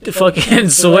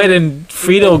sweat and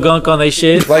Frito gunk on their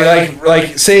shit.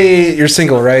 Like say you're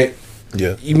single, right?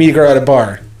 yeah. You meet a girl at a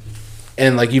bar,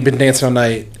 and like you've been dancing all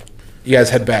night. You guys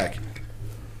head back.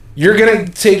 You're gonna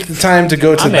take the time to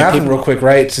go to I the met bathroom people- real quick,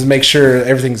 right? To make sure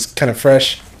everything's kind of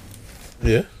fresh.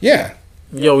 Yeah. Yeah.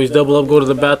 You always double up, go to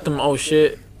the bathroom. Oh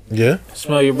shit! Yeah.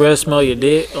 Smell your breath, smell your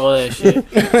dick, all that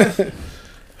shit.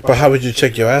 But how would you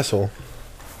check your asshole?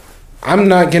 I'm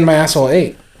not getting my asshole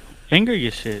ate. Finger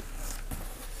your shit.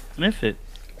 Sniff it.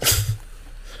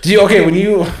 Do you when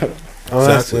you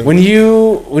Exactly. when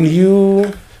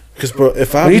you Because bro,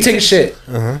 if I when you take a shit,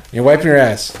 you're wiping your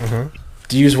ass.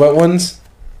 Do you use wet ones?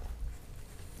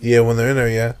 yeah, when they're in there,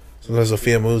 yeah. Sometimes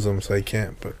Sophia moves them, so I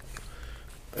can't. But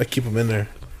I keep them in there.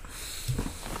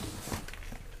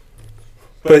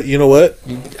 But you know what?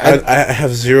 I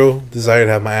have zero desire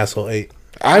to have my asshole ate.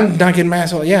 I'm not getting my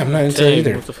asshole. Yeah, I'm not into it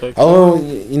either. What the fuck? Although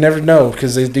you never know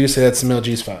because they do say that's the male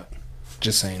G spot.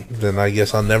 Just saying. Then I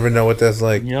guess I'll never know what that's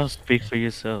like. Y'all speak for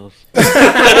yourselves. I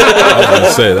was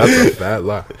gonna say that's a fat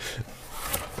lie.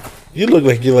 You look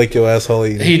like you like your asshole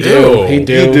eaten. He do. Ew. He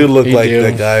do. You do look He like do.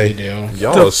 that guy. He do.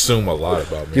 Y'all assume a lot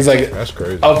about me. He's like that's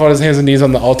crazy. up on his hands and knees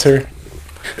on the altar.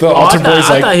 The Oh, altar I boy's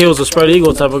thought like, he was a spread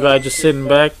eagle type of guy, just sitting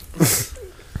back.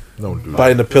 Don't do that.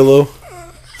 Biting a pillow.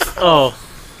 Oh,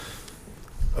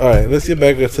 All right, let's get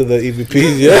back to the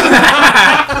EVPs. Yeah.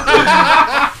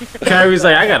 Kyrie's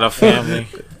like, I got a family.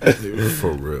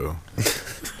 For real.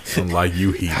 Unlike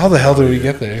you, he. how the hell did we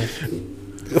get there?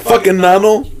 Fucking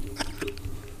Nano.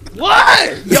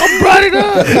 What? Y'all brought it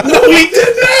up. No, we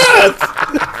did not.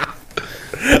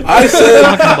 I said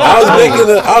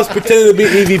I was pretending to be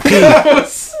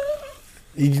EVP.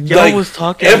 Y'all was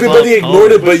talking. Everybody about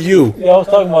ignored it, but you. Yeah, I was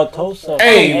talking about toe stuff.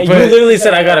 Hey, you but- literally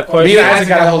said I got a Me question. and Isaac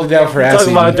gotta hold it down for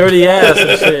Talking about Assy. dirty ass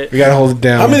and shit. We gotta hold it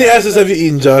down. How many asses have you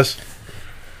eaten, Josh?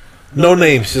 No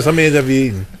names, just how many have you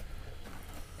eaten?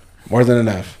 More than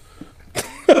enough.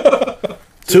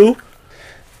 2?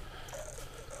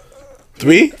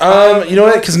 3? You know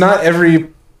what? Because not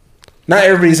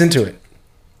everybody's into it.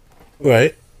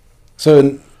 Right.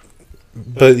 So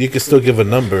But you can still give a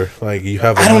number. Like you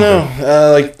have a I don't number.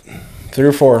 know. Like 3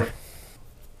 or 4. Well,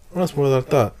 that's more than I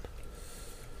thought.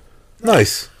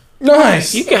 Nice.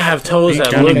 Nice. You can have toes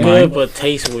that counting look mine? good but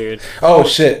taste weird. Oh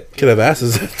shit. Could have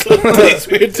asses. That's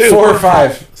weird too. 4 or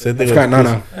 5. Same I thing. forgot with-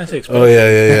 no. That's expensive. Oh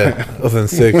yeah. Other than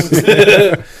 6.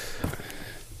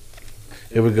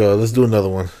 Here we go. Let's do another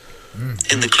one.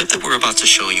 In the clip that we're about to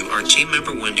show you, our team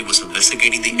member Wendy was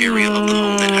investigating the area of the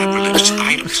home that had religious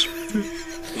items.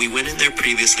 We went in there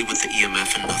previously with the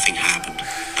EMF and nothing happened.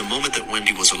 The moment that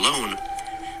Wendy was alone,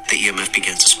 the EMF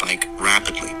began to spike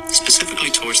rapidly, specifically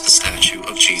towards the statue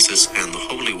of Jesus and the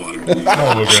holy water.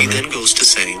 She then goes to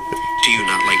say, "Do you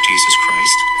not like Jesus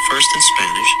Christ?" First in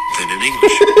Spanish, then in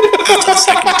English. After the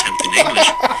second attempt in English,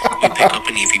 we pick up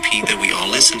an EVP that we all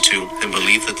listen to and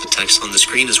believe that the text on the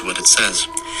screen is what it says.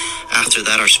 After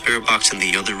that, our spirit box in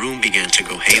the other room began to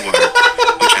go haywire,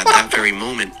 which at that very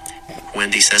moment,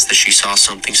 Wendy says that she saw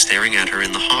something staring at her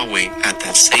in the hallway at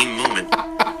that same moment,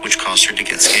 which caused her to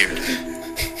get scared.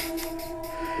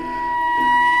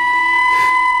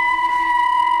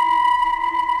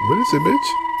 What is it, bitch?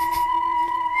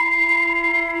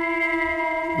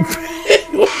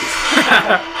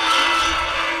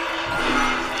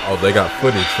 Oh, they got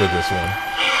footage for this one.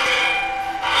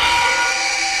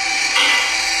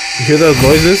 You hear those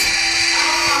noises?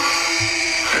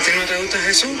 ¿A ti no te gusta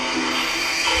Jesús?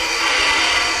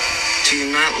 Do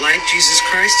you not like Jesus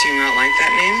Christ? Do you not like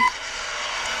that name?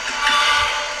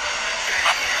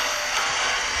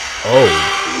 Oh,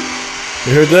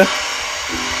 You heard that?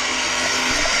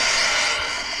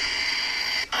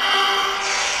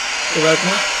 You like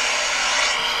me?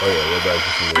 oh yeah, we're back to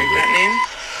see Like what that name?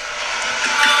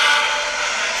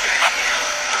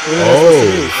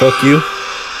 Oh, fuck you.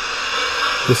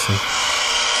 Listen.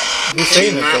 Who's Do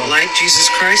saying you it not though? like Jesus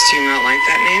Christ? Do you not like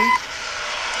that name?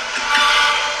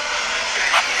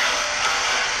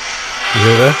 You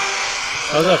hear that?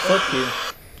 How's that fuck you?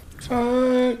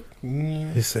 Fuck.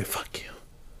 He say fuck you.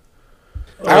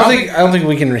 I don't think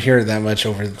we can hear it that much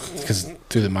over because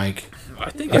through the mic. I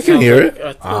think I it can sounds hear like,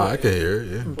 it. I can hear it.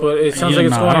 Yeah. But it sounds Yeah, like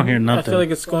it's no, going. I don't hear I nothing. feel like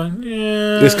it's going.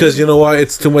 Yeah. It's because you know why?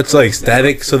 It's too much like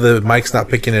static, so the mic's not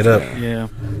picking it up. Yeah.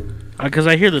 Because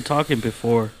I hear the talking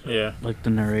before, Yeah. like the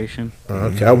narration.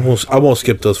 Okay, I won't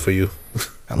skip those for you.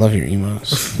 I love your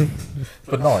emos.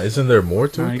 But no, isn't there more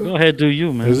to Alright, it? go ahead, do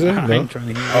you, man. Is it? I No. ain't trying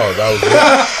to hear. Oh, that was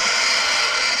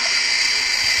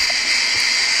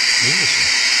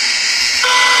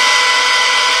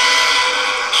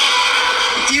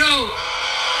Yo!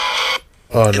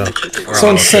 Oh no.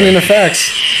 Someone's sending a fax.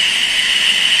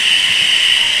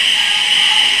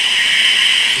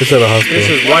 It's at a hospital. This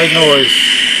is white noise.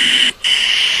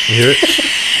 You hear it?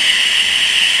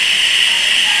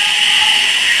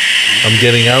 I'm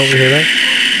getting out. You hear that?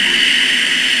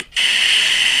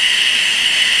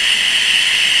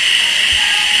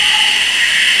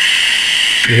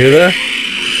 You hear that?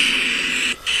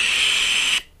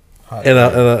 In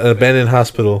an abandoned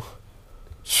hospital.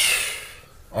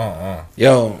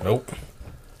 Yo. Nope.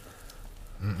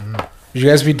 Would you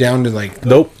guys be down to like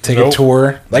Nope. take a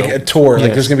tour? Like a tour.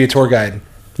 Like there's gonna be a tour guide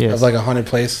Yes. of like a haunted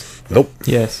place. Nope.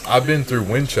 Yes. I've been through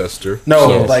Winchester. No,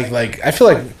 Yes. like I feel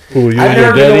like Who, you I've and your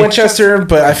never been to daddy? Winchester,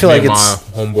 but I feel Me like and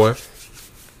it's my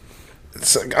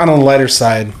homeboy. like on a lighter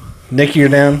side. Nick, you're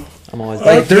down. I'm always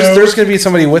Like there's gonna be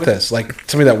somebody with us, like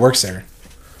somebody that works there.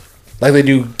 Like they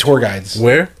do tour guides.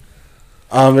 Where?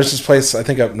 There's this place I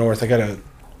think up north. I gotta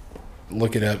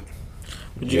look it up.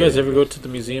 Would you guys ever go to the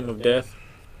Museum of Death?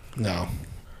 No.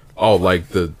 Oh, like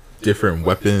the different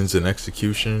weapons and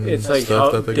execution It's like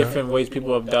stuff how that they got? different ways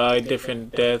people have died,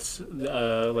 different deaths,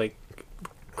 like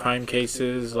crime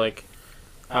cases, like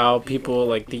how people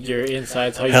like your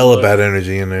insides. How you Hella look. bad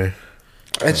energy in there.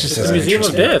 It just It's the doesn't Museum of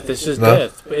interest me. Death. It's just No?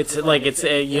 death. It's like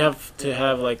you have to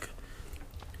have like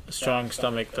a strong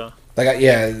stomach though. Like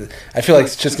I feel like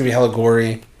it's just gonna be hella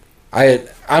gory.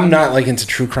 I'm not like into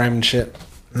true crime and shit.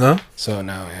 No? So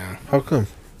no, yeah. How come?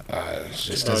 It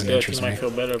just About doesn't death, interest you me. might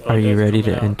feel better about Are you death ready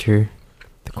to coming out. enter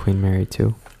the Queen Mary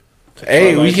 2?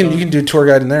 Hey, Twilight you Zone. can do tour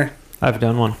guide in there. I've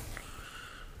done one.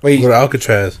 Wait, Go to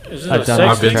Alcatraz. Is this I've a done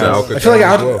sex I've been thing? to Alcatraz. Alcatraz. I feel like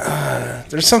as well.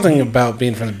 there's something about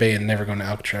being from the Bay and never going to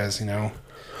Alcatraz. You know,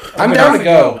 I'm down to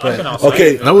go, I've been but outside.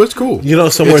 Okay, No, it's cool. you know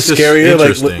somewhere It's just scarier,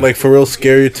 interesting. like for real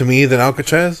scarier to me than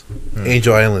Alcatraz?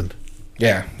 Angel Island.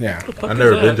 yeah. I've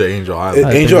never been to Angel Island.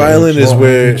 I've Angel been to Island is Angel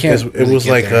where You can't it really was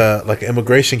get like there. like an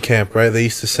immigration camp, right? They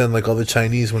used to send like all the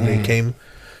Chinese when they came.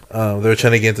 They were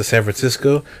trying to get into San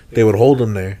Francisco. They would hold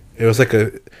them there. It was like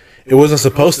it wasn't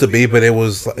supposed to be, but it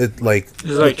was like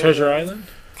Is it like Treasure Island?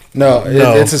 No,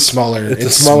 No. it's a smaller. it's a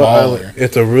smaller island.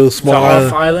 It's a real It's small an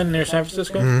off island. island near San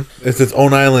Francisco. It's its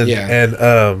own island, Yeah.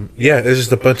 and it's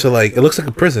just a bunch of like it looks like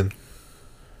a prison.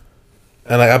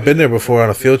 And like I've been there before on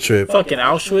a field trip. Fucking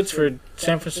Auschwitz for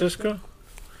San Francisco.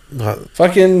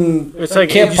 Fucking. It's like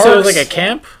Camp you said it was Parks. like a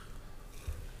camp,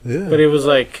 Yeah, but it was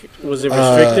like was it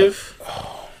restrictive?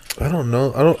 I don't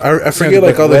know. I Forget forget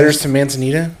like all letters the to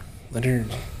Manzanita. Letter.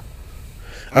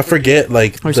 I forget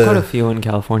like There's quite a few in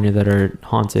California that are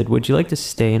haunted. Would you like to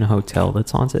stay in a hotel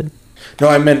that's haunted? No,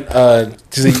 I meant they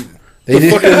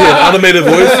did. fuck is it, an automated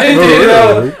voice.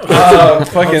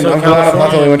 Fucking, I'm glad I'm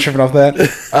not the only one tripping off that.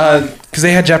 Because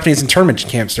they had Japanese internment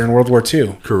camps during World War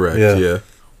II. Correct. Yeah. Yeah.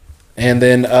 And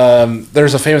then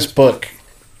there's a famous book.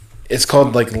 It's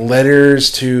called like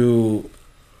Letters to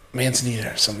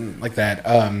Manzanita or something like that.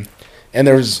 And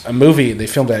there was a movie they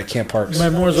filmed at Camp Parks.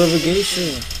 Memoirs of a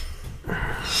Geisha.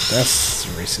 That's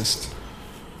racist.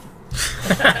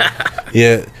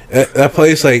 Yeah, that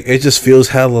place like it just feels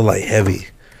hella like heavy,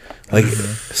 like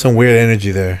some weird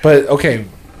energy there. But okay,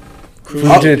 we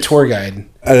did a tour guide.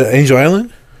 Angel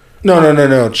Island?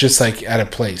 No. Just like at a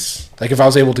place. Like if I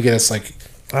was able to get us like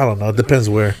I don't know. It depends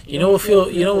where. You know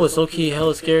what's low key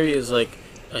hella scary is like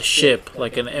a ship,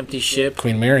 like an empty ship,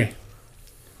 Queen Mary.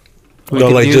 No,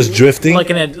 like just drifting. like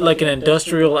an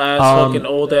industrial ass fucking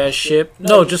old ass ship.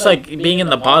 No, just like being in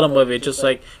the bottom of it, just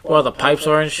like where all the pipes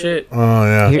are and shit. Oh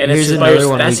yeah. Here- And it's here's just by another yourself.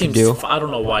 one That we seems could do. I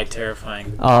don't know why terrifying.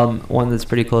 One that's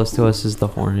pretty close to us is the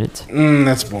Hornet.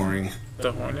 That's boring.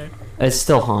 The Hornet. It's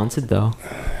still haunted though.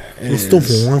 It's still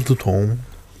haunted home.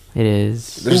 It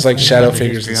is. There's like shadow There's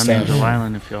figures and history on stuff. Angel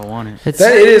Island if y'all want it. It's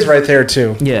That it is right there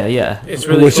too. yeah. It's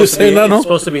really What's supposed, your to be, say, Nano? it's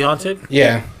supposed to be haunted.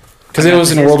 Yeah, because I it got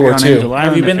was the in World War history on Angel II. Island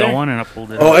Have you been if y'all there? want it, I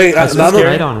pulled it Oh up. hey, That's Nano, scary.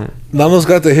 Right on it. Nano's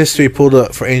got the history pulled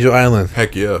up for Angel Island.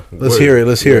 Heck yeah. Let's hear it.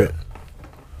 Let's hear it.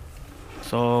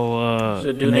 So Is it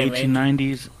in dude the named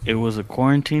 1890s, it was a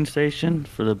quarantine station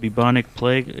for the bubonic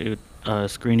plague,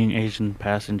 screening Asian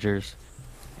passengers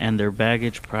and their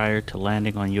baggage prior to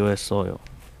landing on U.S. soil.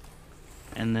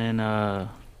 And then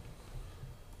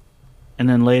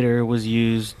later it was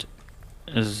used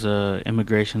as an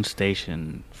immigration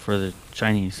station for the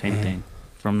Chinese, same thing,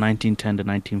 from 1910 to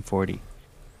 1940.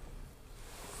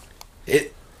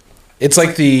 It's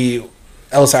like the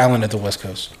Ellis Island at the West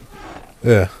Coast.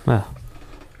 Yeah, Well,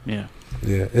 Yeah,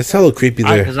 yeah. It's hella creepy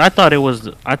there. because I thought it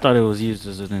was used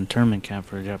as an internment camp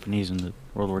for the Japanese in the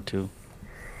World War II.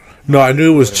 No, I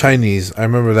knew it was Chinese. I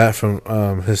remember that from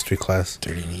history class.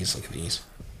 Dirty knees, look at these.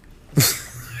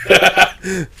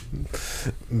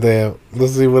 Damn.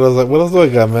 Let's see what else. What else do I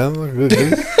got, man? Good, good.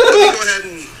 Let me go ahead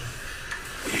and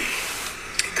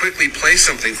quickly play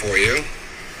something for you.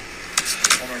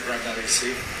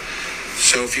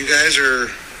 So if you guys are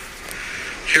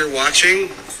here watching,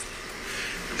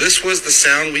 this was the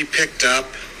sound we picked up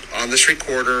on this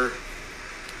recorder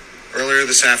earlier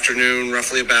this afternoon,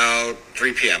 roughly about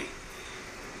 3 p.m.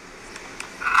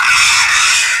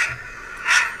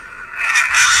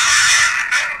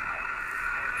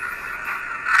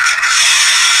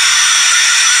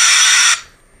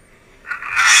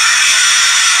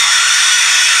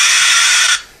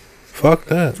 Fuck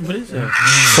that. What is that?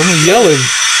 Someone yelling.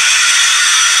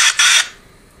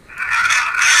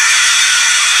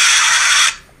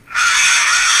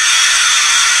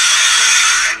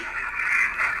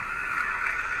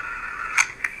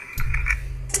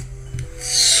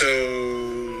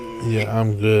 So Yeah,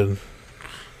 I'm good.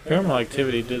 Paranormal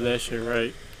Activity did that shit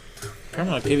right.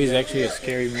 Paranormal Activity is actually a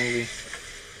scary movie.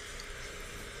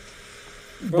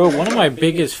 Bro, one of my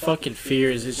biggest fucking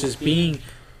fears is just being,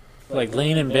 like,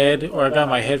 laying in bed, or I got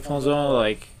my headphones on,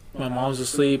 like, my mom's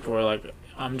asleep, or, like,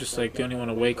 I'm just, like, the only one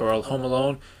awake, or home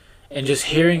alone, and just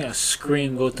hearing a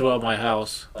scream go throughout my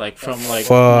house, like, from, like,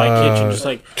 my kitchen, just,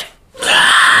 like,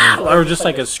 or just,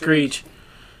 like, a screech.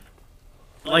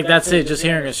 Like, that's it, just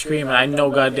hearing a scream, and I know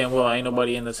goddamn well ain't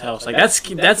nobody in this house. Like, that's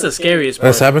the scariest part.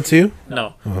 That's happened to you?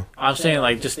 No. I'm saying,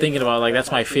 like, just thinking about, like,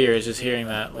 that's my fear, is just hearing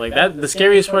that. Like, that, the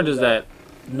scariest part is that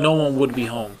no one would be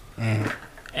home.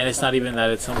 And it's not even that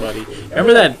it's somebody.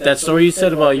 Remember that story you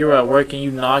said about you were at work and you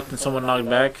knocked and someone knocked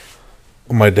back?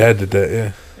 My dad did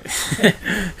that, yeah.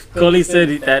 Coley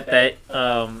said that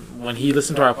when he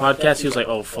listened to our podcast, he was like,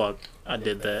 oh, fuck, I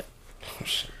did that.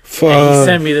 Fuck. And he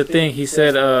sent me the thing. He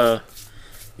said,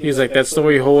 he was like, that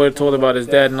story Howard told about his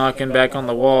dad knocking back on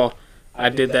the wall, I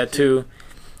did that too.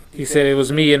 He said it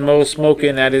was me and Mo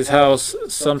smoking at his house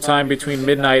sometime between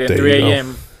midnight and There 3 you go.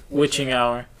 a.m. witching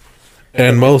hour.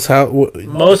 And Mo's house,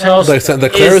 like the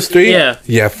Clara is- Street.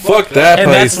 Yeah, fuck that and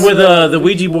place. that's where the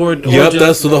Ouija board. Yep, origin-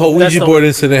 that's where the whole that's Ouija board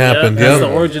incident happened. That's Yep.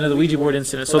 the origin of the Ouija board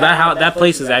incident. So that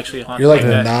place is actually haunted. You're like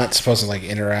that. not supposed to like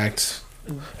interact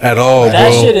At all,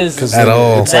 That bro. shit is at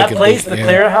all. it's that like a place, big- the yeah.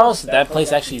 Clara house. That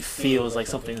place actually feels like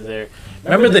something's there.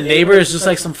 Remember the neighbor is just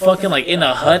like some fucking like in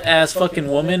a hut ass fucking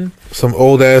woman. Some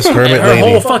old ass hermit And her lady.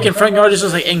 whole fucking front yard is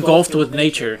just like engulfed with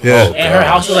nature. Yeah. And her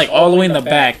house is like all the way in the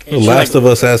back. The Last of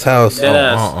Us ass house. Dead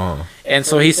ass. And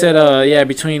so he said, yeah,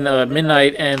 between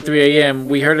midnight and 3 a.m.,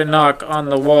 we heard a knock on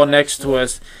the wall next to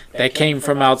us that came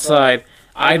from outside.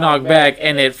 I knocked back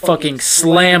and it fucking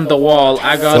slammed the wall.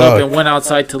 I got up Fuck. and went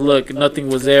outside to look. Nothing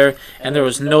was there, and there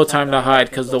was no time to hide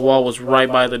because the wall was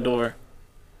right by the door.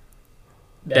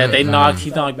 That they knocked, he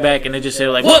knocked back, and they just said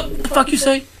like, "What the fuck you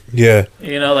say?" Yeah.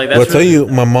 You know, like Well, that's. I'll tell you,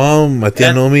 my mom, my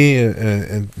tia Nomi,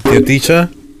 and tia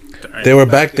Ticha, they were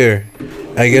back there.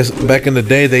 I guess back in the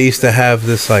day, they used to have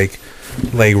this like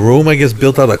room, I guess,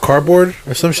 built out of cardboard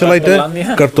or some shit like that.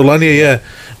 Cartolania? Cartolania, yeah.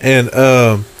 And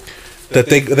that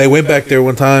they went back there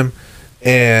one time,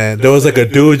 and there was like a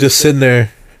dude just sitting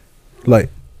there, like,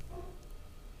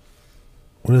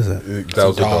 what is that? That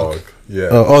was a dog. Yeah.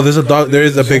 Oh, there's a dog. There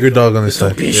is a bigger dog on this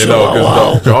side. You know,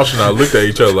 because Josh and I looked at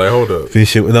each other like, hold up.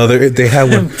 No, they had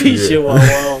one.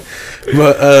 Wow.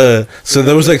 But so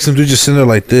there was like some dude just sitting there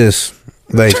like this,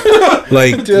 like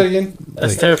Do it again.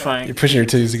 That's terrifying. You're pushing your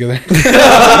titties together.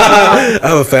 I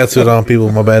have a fat suit on,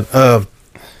 people. My bad.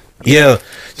 Yeah,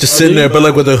 just sitting there, but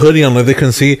like with a hoodie on, like they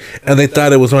couldn't see, and they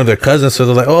thought it was one of their cousins. So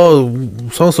they're like, "Oh,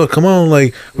 so and so, come on,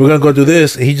 like we're gonna go do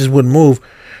this." And he just wouldn't move.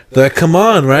 They're like, "Come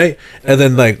on, right?" And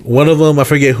then like one of them, I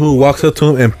forget who, walks up to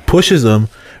him and pushes him,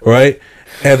 right?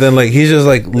 And then like he's just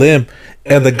like limp,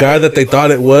 and the guy that they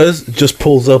thought it was just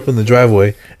pulls up in the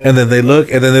driveway, and then they look,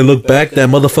 back, that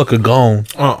motherfucker gone.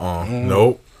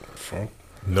 Nope.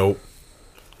 Nope.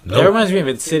 That reminds me of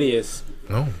Insidious.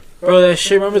 No. Bro, that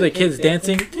shit. Remember the kids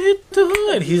dancing,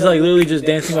 and he's like literally just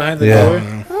dancing behind the Yeah. door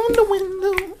on the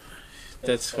window.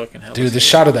 That's fucking hell. Dude, the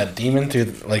shot of that demon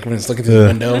through, like when it's looking through the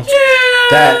window.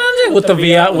 With the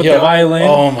the violin.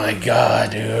 Oh my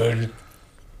god, dude.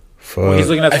 When he's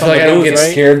looking at I feel some like of I the don't booze, get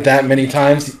right? scared that many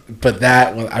times, but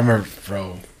that one I remember,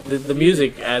 bro. The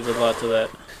music adds a lot to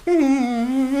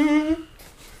that.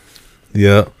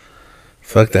 Yeah.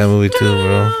 Fuck that movie too,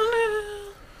 bro.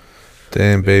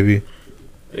 Damn, baby.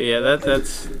 But yeah,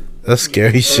 that's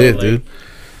Scary shit, dude.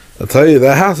 I'll tell you,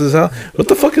 that house is out. What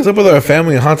the fuck is up with our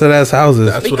family and haunted ass houses?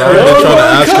 That's what I've been trying to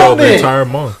ask y'all the entire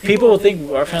month. People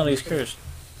think our family is cursed.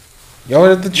 Y'all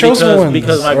are the chosen ones.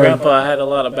 Because my Or- grandpa had a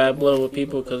lot of bad blood with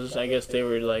people because I guess they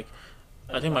were like,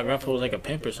 I think my grandpa was like a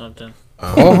pimp or something.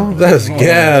 Oh, that's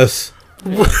gas.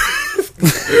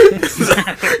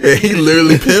 He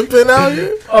literally pimping out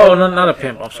here? Oh, no, not a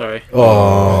pimp. I'm sorry.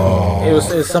 Oh.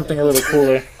 It's something a little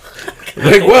cooler.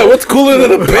 Like what? What's cooler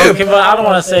than a pimp? Okay, but I don't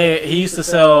want to say it. He used to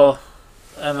sell,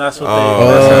 and that's what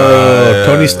Oh,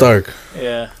 Tony Stark.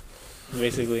 Yeah,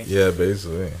 basically. Yeah,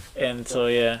 basically. And so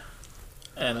yeah,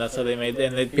 and that's how they made.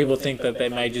 And people think that they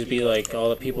might just be like all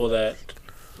the people that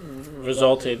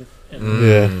resulted in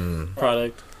the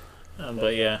product.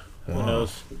 But yeah, who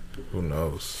knows? Who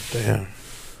knows? Damn.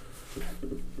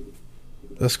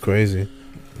 That's crazy.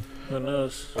 Who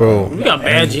knows? Bro. We got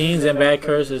bad genes and bad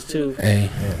curses too. Hey.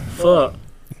 Fuck.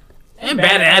 And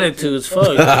bad attitudes.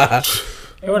 Fuck.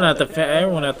 everyone at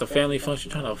the family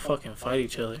function trying to fucking fight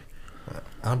each other.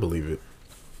 I believe it.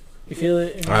 You feel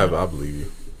it? I believe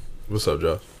you. What's up,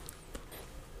 Josh?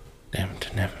 Damn.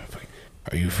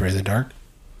 Are you afraid of the dark?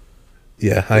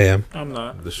 Yeah, I am. I'm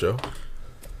not. The show?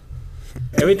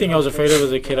 Everything I was afraid of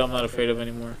as a kid, I'm not afraid of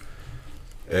anymore.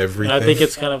 Everything? And I think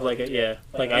it's kind of like,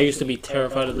 like I used to be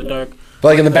terrified of the dark. But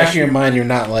like in the back of your mind, you're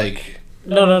not like...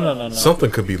 No.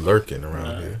 Something could be lurking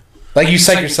around here. Like you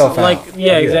psych yourself out. Like,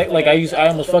 yeah, exactly. Like I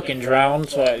almost fucking drowned,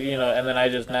 so and then I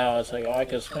just now it's like, I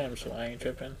can swim, so I ain't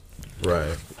tripping.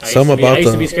 Right. I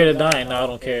used to be scared of dying. Now I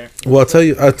don't care. Well,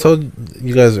 I told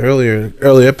you guys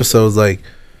early episodes, like,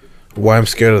 why I'm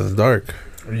scared of the dark.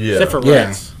 Yeah. Except for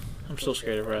rats. I'm still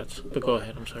scared of rats. But go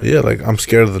ahead. I'm sorry. Yeah, like, I'm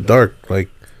scared of the dark. Like,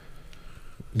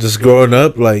 just growing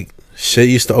up, like, shit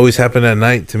used to always happen at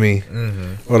night to me.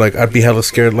 Mm-hmm. Or, like, I'd be hella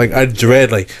scared. Like, I'd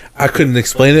dread, like, I couldn't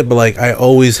explain it, but, like, I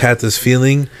always had this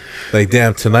feeling, like,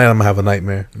 damn, tonight I'm gonna have a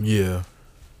nightmare. Yeah.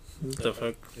 What the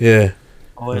fuck? Yeah.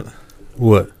 What?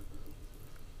 What?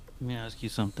 Let me ask you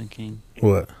something, King.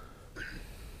 What?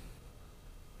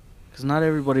 Because not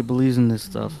everybody believes in this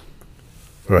stuff.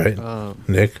 Right.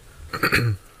 Nick?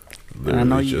 I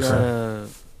know you got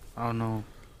I don't know.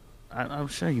 I'm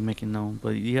sure you make it known, but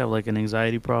you have like an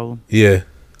anxiety problem. Yeah.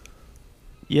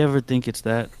 You ever think it's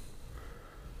that?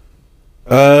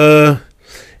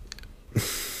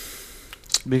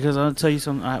 Because I'll tell you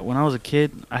something. When I was a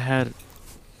kid, I had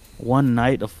one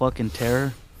night of fucking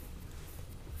terror.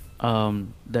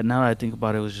 That now that I think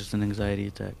about it, was just an anxiety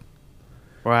attack.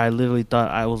 Where I literally thought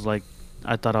I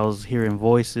was hearing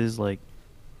voices. Like,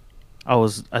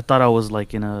 I thought I was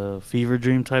like in a fever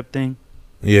dream type thing.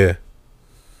 Yeah.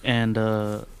 And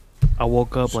I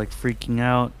woke up like freaking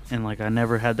out, and like I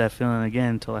never had that feeling again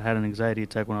until I had an anxiety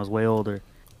attack when I was way older. And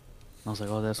I was like,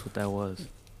 oh, that's what that was.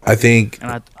 I think. And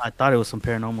I thought it was some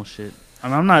paranormal shit. I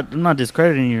mean, I'm not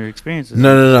discrediting your experiences.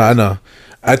 No, I know.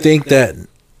 I think that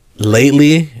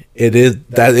lately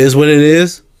that is what it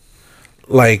is.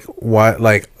 Like, why?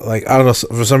 Like I don't know.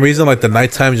 For some reason, like the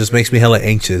nighttime just makes me hella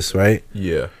anxious, right?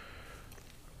 Yeah.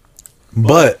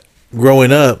 But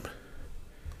growing up,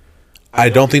 I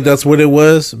don't think that's what it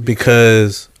was,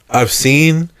 because I've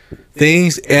seen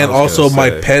things, and also my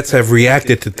pets have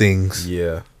reacted to things.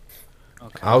 Yeah.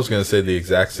 Okay. I was gonna say the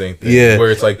exact same thing. Yeah.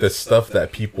 Where it's like the stuff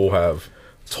that people have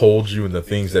told you and the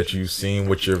things that you've seen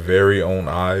with your very own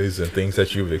eyes and things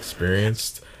that you've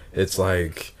experienced. It's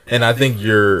like, and I think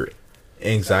your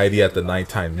anxiety at the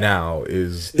nighttime now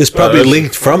is probably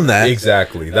linked from that.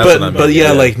 Exactly. That's what I mean. But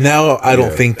yeah, like now I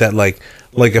don't think that like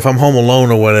if I'm home alone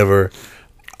or whatever,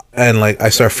 and like I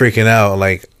start freaking out,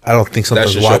 like I don't think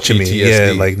something's watching me.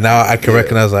 Yeah, like now I can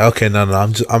recognize, like, okay, no,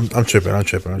 I'm tripping,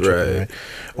 right?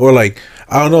 Or like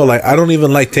I don't know, like I don't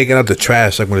even like taking out the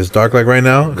trash like when it's dark, like right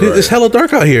now. Right. It's hella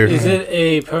dark out here. Is it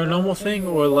a paranormal thing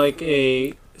or like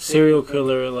a serial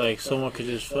killer? Like someone could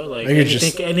just like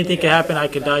anything could happen. I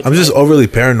could die. I'm just overly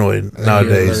paranoid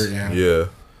nowadays. Yeah.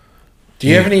 Do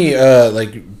you have any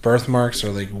like birthmarks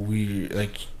or like weird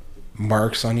like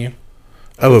marks on you?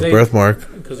 I have a birthmark.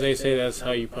 Because they say that's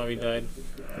how you probably died.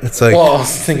 It's like. Well, I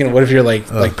was thinking, what if you're like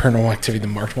paranormal activity, the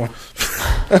marked one?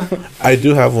 I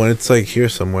do have one. It's like here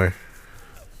somewhere.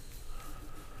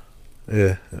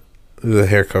 Yeah, the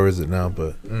hair covers it now,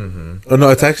 but oh no,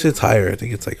 it's higher. I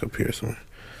think it's like up here somewhere,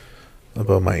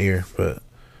 above my ear. But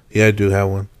yeah, I do have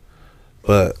one.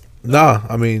 But nah,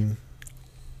 I mean,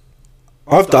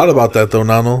 I've thought about that though,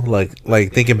 Nano.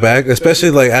 Like thinking back, especially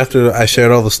like after I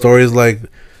shared all the stories like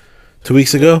 2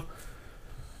 weeks ago.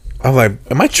 I'm like,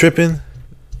 am I tripping?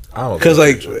 Because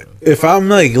like, if I'm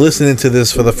like listening to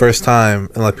this for the first time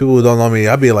and like people who don't know me,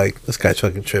 I'd be like, this guy's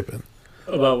fucking tripping.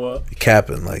 About what?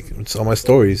 Capping, like it's all my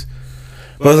stories.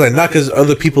 But I was like, not because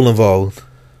other people involved.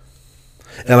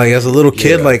 And like as a little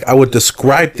kid, like I would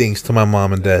describe things to my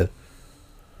mom and dad.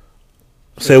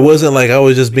 So it wasn't like I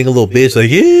was just being a little bitch, like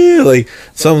yeah, like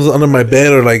something's under my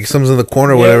bed or like something's in the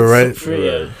corner or whatever,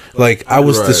 right? Like I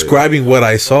was describing what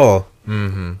I saw.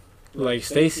 Mm-hmm. Like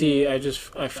Stacy, I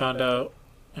found out,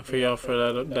 and for y'all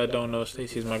that don't know,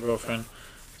 Stacy's my girlfriend.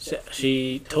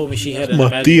 She told me she had an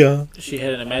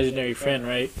imaginary friend,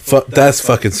 right? That's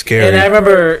fucking scary. And I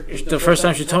remember the first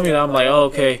time she told me that, I'm like, oh,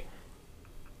 okay.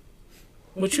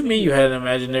 What you mean you had an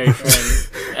imaginary friend?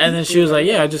 And then she was like,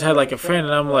 yeah, I just had like a friend.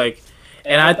 And I'm like,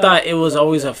 and I thought it was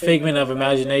always a figment of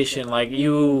imagination. Like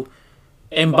you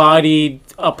embodied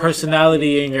a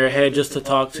personality in your head just to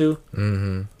talk to.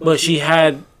 Mm-hmm. But she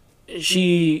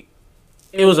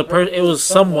it was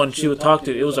someone she would talk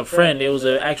to. It was a friend. It was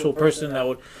an actual person that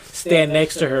would stand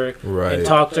next to her and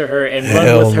talk to her and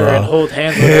run with her and hold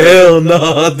hands with her. Hell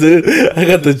no, dude. I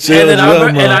got the chills.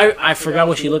 And then I forgot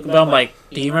what she looked like. I'm like,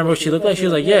 do you remember what she looked like? She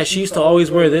was like, yeah, she used to always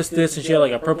wear this, and she had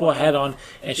like a purple hat on,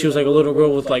 and she was like a little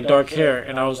girl with like dark hair.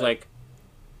 And I was like,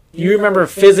 you remember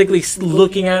physically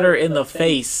looking at her in the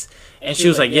face? And she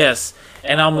was like, yes.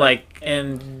 And I'm like,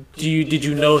 and did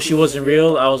you know she wasn't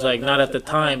real? I was like, not at the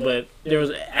time, but there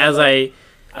was, I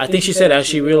think she said as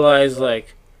she realized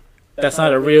like that's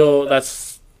not a real,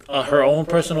 that's her own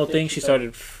personal thing, she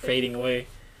started fading away.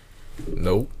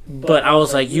 Nope. But I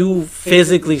was like, you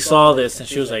physically saw this? And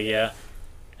she was like, yeah.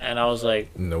 And I was like,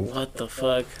 nope. What the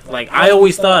fuck? Like I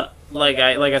always thought, like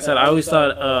I said, I always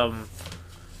thought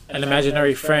an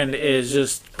imaginary friend is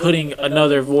just putting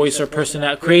another voice or person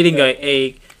out, creating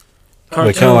a cartoon,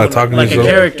 like, kinda like talking like to a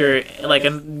character, like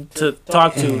to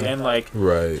talk to and like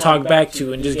talk back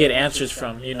to and just get answers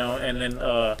from, you know. And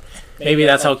then maybe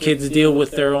that's how kids deal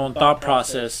with their own thought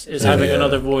process, is having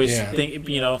another voice, think,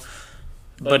 you know.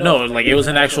 But no, like it was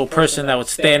an actual person that would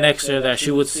stand next to her, that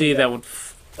she would see, that would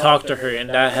talk to her, and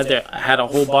that had a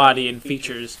whole body and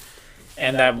features.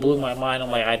 And that blew my mind.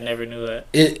 I'm like, I never knew that.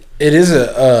 It is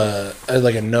a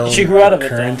like a known she grew out of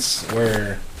occurrence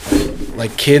where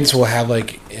like kids will have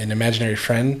like an imaginary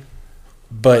friend,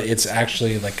 but it's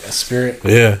actually like a spirit.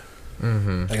 Yeah.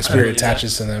 Mm-hmm. Like a spirit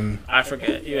attaches to them. I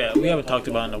forget. Yeah, we haven't talked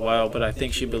about it in a while, but I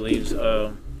think she believes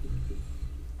that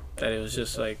it was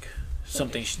just like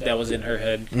something that was in her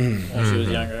head when she was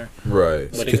younger. Right.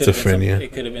 But schizophrenia.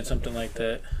 It could have been something like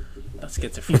that. Not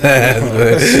schizophrenia.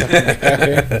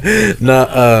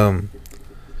 No,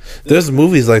 there's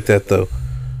movies like that though,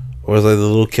 where it's like the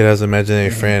little kid has an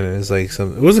imaginary friend, and it's like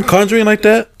some. It wasn't Conjuring like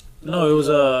that. No, it was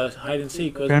hide and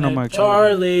seek. Paranormal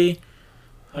Charlie.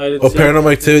 Hide and Oh, seek.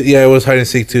 Paranormal Activity. Yeah, it was hide and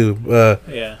seek too.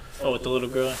 Yeah. Oh, with the little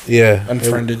girl. Yeah.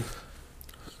 Unfriended.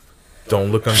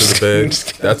 Don't look under the bed.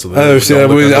 That's a I never seen that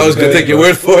movie. I was gonna take your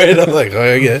word for it. I'm like,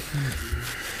 oh yeah.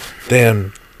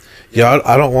 Damn. Yeah,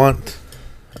 I don't want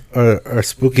our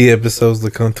spooky episodes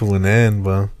to come to an end,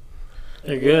 but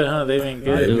They're good, huh? They've been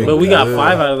good. They've been But we got good.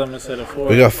 5 out of them instead of 4.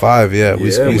 we got 5. Yeah,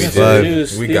 we squeezed 5.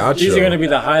 These are going to be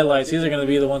the highlights. These are going to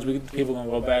be the ones people going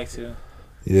to go back to.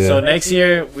 Yeah. So next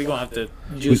year, we're going to have to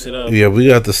juice it up. Yeah, we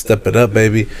got to step it up,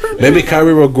 baby. Maybe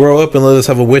Kyrie will grow up and let us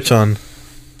have a witch on.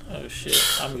 Oh, shit.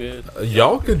 I'm good.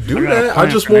 Y'all can do I got a that. I plan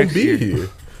just for won't next be year. here.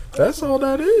 That's all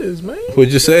that is, man.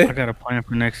 What'd you say? I got a plan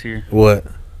for next year. What?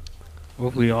 What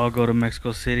if we all go to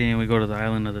Mexico City and we go to the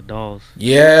Island of the Dolls?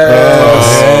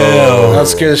 Yes. Oh. That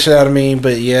scared the shit out of me,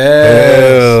 but yes.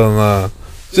 Hell no.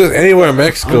 Just anywhere in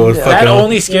Mexico. Is That fucking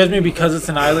only scares me because it's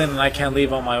an island and I can't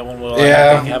leave on my own will.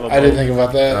 Yeah, have a I didn't boat. think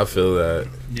about that. I feel that.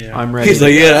 Yeah. I'm ready. He's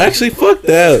like, yeah, actually, fuck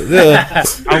that. Yeah.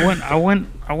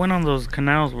 I went on those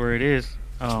canals where it is,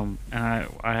 and I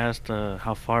asked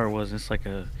how far it was. It's like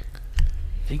I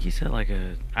think he said like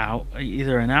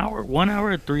either an hour, 1 hour,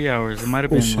 or 3 hours. It might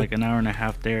have been shit. like an hour and a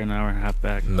half there, an hour and a half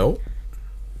back. Nope.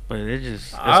 But it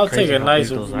just I'll crazy take a how nice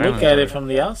big those look islands at are. it from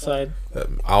the outside.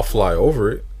 I'll fly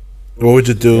over it. What would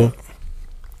you do?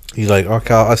 He's like,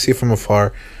 okay, I see from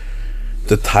afar.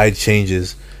 The tide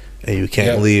changes, and you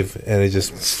can't Yep. leave, and it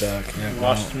just Stuck. Yeah.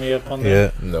 Washed me up on yeah.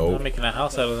 that. No. I'm making a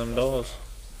house out of them dolls.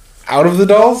 Out of the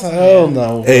dolls? Hell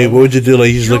no. Hey, what would you do? Like,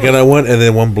 you just looking at one, and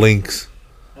then one blinks.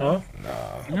 Huh?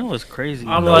 You know what's crazy?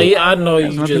 I'm like, I know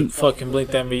There's you nothing- just fucking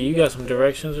blinked at me. You got some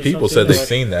directions or People something? said they Like-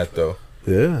 seen that though.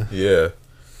 Yeah. Yeah.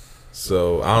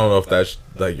 So I don't know if that's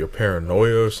like your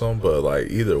paranoia or something, but like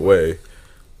either way,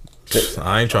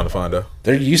 I ain't trying to find out.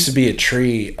 There used to be a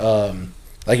tree,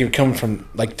 like it would come from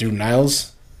like through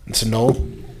Niles and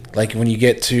Sonol. Like when you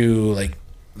get to like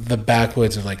the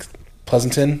backwoods of like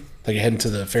Pleasanton, like you're heading to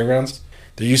the fairgrounds,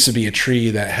 there used to be a tree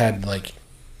that had like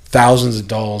thousands of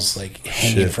dolls like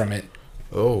hanging Shit. from it.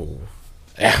 Oh,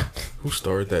 Yeah. who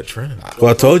started that trend?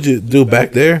 Well, I told you, dude,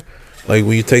 back there, like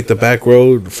when you take the back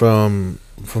road from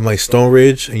like Stone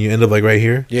Ridge, and you end up like right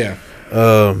here. Yeah.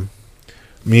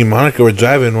 Me and Monica were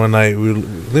driving one night. I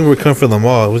think we were coming from the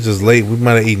mall. It was just late. We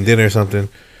might have eaten dinner or something.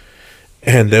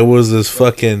 And there was this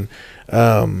fucking,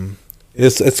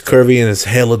 it's curvy and it's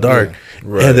hella dark.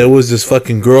 Right. And there was this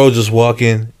fucking girl just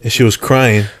walking, and she was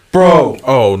crying. Bro,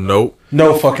 Oh nope.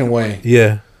 no fucking way.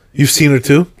 Yeah, you've seen her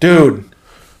too, Dude,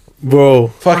 bro.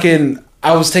 fucking,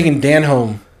 I was taking Dan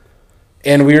home,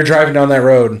 and we were driving down that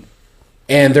road,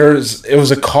 and it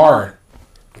was a car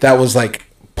that was like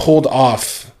pulled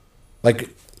off, like,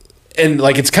 and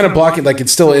like it's kind of blocking, like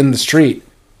it's still in the street,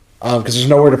 because there's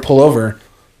nowhere to pull over,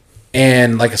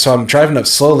 and like so I'm driving up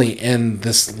slowly, and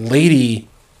this lady,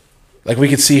 like we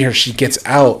could see her, she gets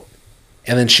out,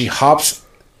 and then she hops.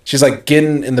 She's like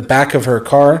getting in the back of her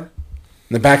car,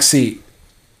 in the back seat,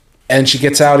 and she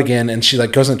gets out again, and she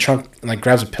like goes in the trunk and like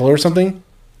grabs a pillow or something,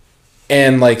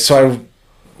 and like so I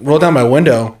roll down my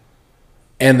window,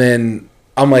 and then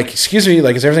I'm like, "Excuse me,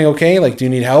 like is everything okay? Like do you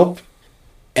need help?"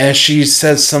 And she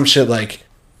says some shit like,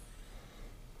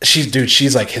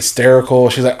 she's like hysterical.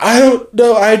 She's like, I don't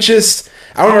know. I don't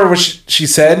remember what she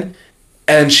said.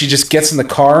 And she just gets in the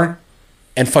car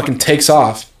and fucking takes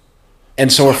off.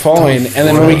 And so we're following. And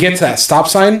then when we get to that stop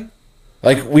sign,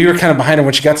 like we were kind of behind her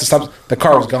when she got to stop, the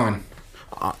car was gone.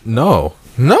 No.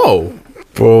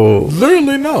 Bro.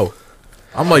 Literally no.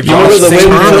 I'm like, you remember the way we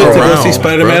took to go around, see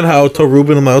Spider-Man? bro. How I told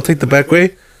Ruben, I'll take the back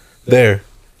way? There.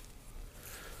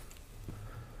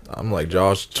 I'm like,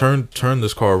 Josh, turn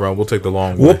this car around. We'll take the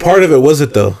long way. What part of it was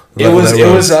it though? It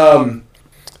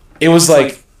was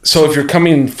like, so if you're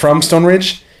coming from Stone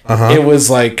Ridge, it was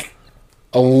like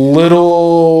a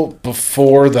little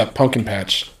before that pumpkin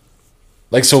patch.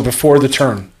 Like, so before the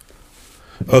turn.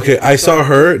 Okay, I saw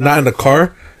her, not in the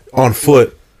car, on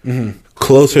foot. Mm-hmm.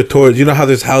 Closer towards, you know how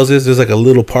there's houses? There's like a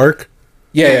little park?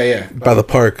 Yeah. By the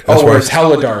park. That's where it's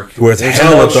hella dark. Where it's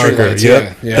hella darker.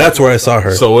 Yeah. That's where I saw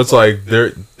her. So it's like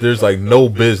there's like no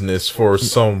business for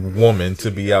some woman to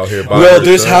be out here by well,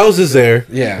 there's herself. houses there.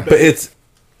 Yeah. But it's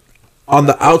on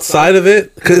the outside of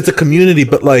it, because it's a community,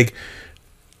 but like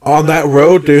on that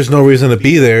road, there's no reason to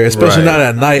be there, especially not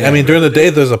at night. I mean, during the day,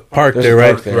 there's a park there,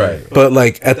 right? Right. But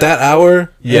like at that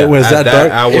hour, when it's at that that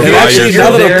dark. hour, And while actually, you're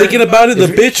now that there- I'm thinking about it, the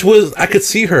bitch was, I could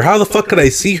see her. How the fuck could I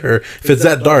see her if it's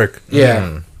that dark?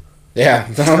 Yeah. Yeah.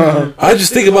 I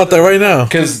just think about that right now.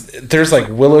 Because there's like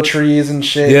willow trees and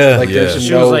shit. Yeah. Like there's She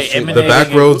no was, like, shit. The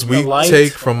back roads we The light.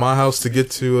 take from my house to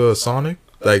get to Sonic,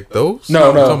 like those? No.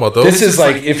 I'm talking about those. This is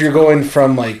like if you're going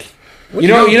from like, you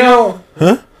know.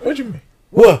 Huh? What you mean?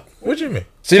 What? What you mean?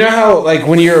 So you know how like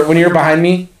when you're behind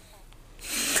me.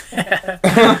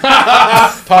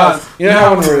 Pause. You know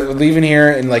how when we're leaving here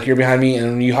and like you're behind me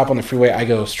and when you hop on the freeway, I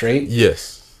go straight.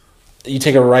 Yes. You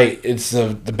take a right. It's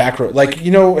the back road. Like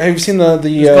you know, have you seen the Let's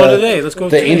go today. Let's go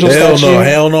the today. angel Hell statue?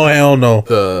 no, hell no.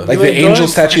 Like the ain't angel going?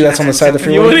 statue that's on the side of the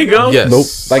freeway. You wouldn't go? Yes.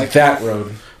 Nope. Like that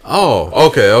road. Oh,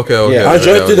 okay. Yeah. I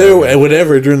drive through there,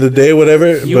 whatever, during the day,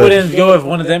 whatever. You but wouldn't go if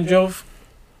one of them drove?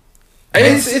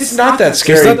 It's not that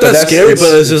scary. It's not but that that's- scary,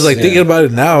 but it's just like yeah. thinking about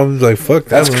it now. I'm like, fuck.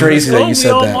 That's that crazy that you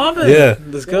said all that. mobbing. Yeah.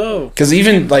 Let's go. Because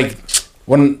even like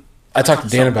when I talked to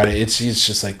Dan about it, it's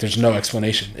just like there's no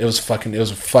explanation. It was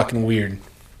fucking weird.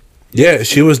 Yeah,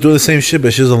 she was doing the same shit,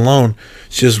 but she was alone.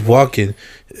 She was walking.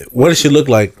 What did she look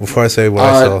like before I say what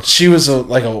I saw? She was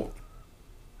like a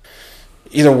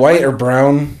either white or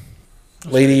brown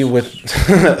lady with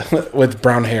with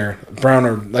brown hair, brown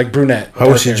or like brunette. How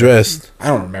was she dark hair. dressed? I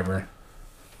don't remember.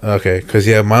 Okay, because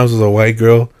mine was a white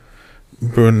girl,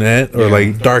 brunette or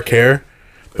like dark hair,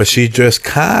 but she dressed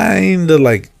kind of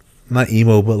like not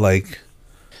emo, but like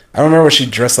I don't remember what she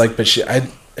dressed like, but she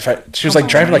was like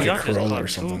driving like a Y'all just Corolla caught or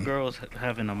something. Two girls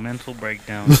having a mental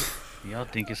breakdown. Y'all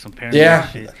think it's some paranoid Yeah.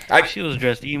 shit. She was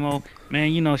dressed emo.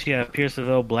 Man, you know she had Pierce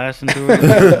Seville blasting through her.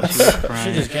 She was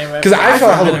crying. She just came right Because I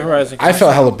from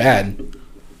felt hella bad.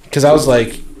 Because I was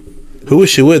like, who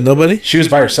was she with? Nobody. she was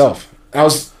by herself. I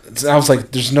was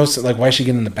like, there's no like, why is she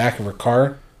getting in the back of her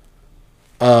car?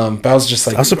 But I was just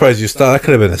like, I'm surprised you stopped. That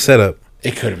could have been a setup.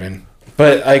 it could have been,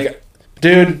 but like,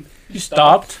 dude, You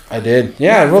stopped? I did.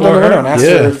 Yeah, I rolled down the window and asked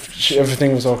her if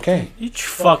everything was okay. You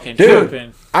fucking Dude,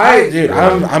 tripping.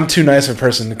 I'm too nice of a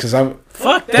person because I'm.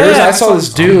 Fuck that. I saw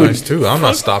this I'm dude. nice too. I'm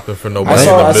not stopping for nobody.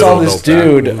 I saw in the this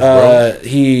middle of dude. no back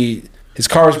roads, bro. His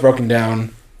car was broken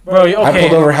down. Bro, okay. I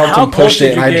pulled over, helped how him, close pushed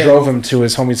did it, and you I get? drove him to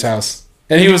his homie's house.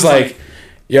 And he was like,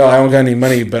 "Yo, I don't got any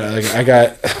money, but like, I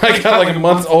got like a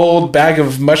month-old bag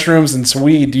of mushrooms and some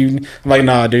weed. I'm like,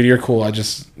 nah, dude, you're cool. I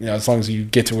just, as long as you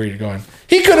get to where you're going."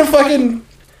 He could have fucking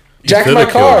jacked my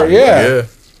coulda car, killed you. yeah.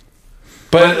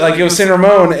 But like it was San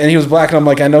Ramon, and he was black, and I'm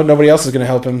like, I know nobody else is gonna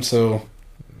help him, so.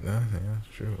 Yeah,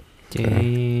 true.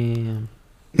 Damn.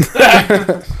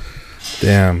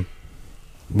 Damn.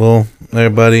 Well,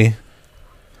 everybody,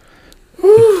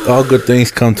 all good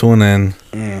things come to an end.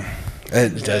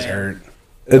 It does hurt.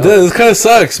 It does. It kind of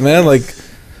sucks, man. Like,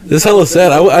 this hella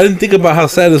sad. I didn't think about how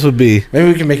sad this would be.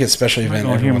 Maybe we can make it a special event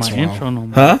gonna every hear once my in a while. intro no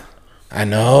more. Huh? I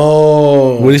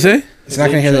know. What do you say? It's not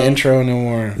gonna hear the intro no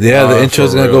more. Yeah, the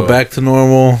intro's for gonna go real. back to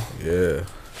normal. Yeah.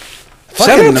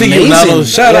 Shout out to you, Nalo.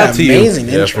 Shout out to you. Amazing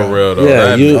Yeah, intro. for real though.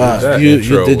 Yeah, That you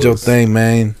intro did your was- thing,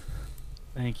 man.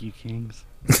 Thank you, Kings.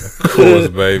 Of course,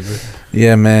 baby.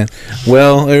 Yeah, man.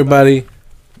 Well, everybody,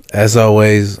 as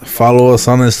always, follow us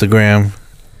on Instagram.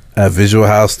 at Visual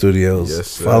House Studios. Yes,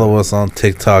 sir. Follow us on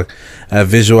TikTok at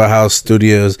Visual House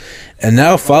Studios. And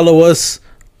now follow us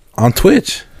on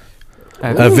Twitch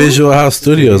at Visual House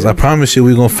Studios. I promise you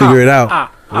we're going to figure it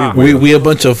out. We a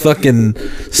bunch of fucking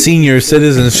senior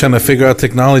citizens trying to figure out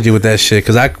technology with that shit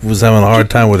because I was having a hard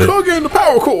time with it. Plug in the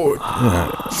power cord.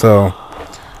 Yeah, so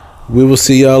we will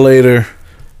see y'all later.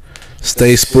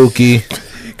 Stay spooky.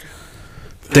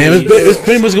 Damn, it's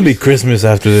pretty much gonna be Christmas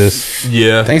after this.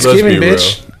 Yeah, Thanksgiving,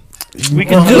 bitch. We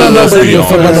can Do not know if you're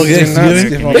fucking about no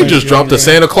Thanksgiving. They just dropped the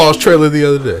Santa Claus trailer the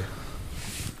other day.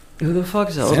 Who the fuck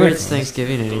celebrates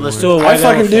Thanksgiving anymore? Let's do a I white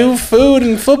fucking do elephant. food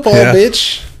and football, Yeah.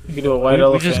 bitch. You can do a white we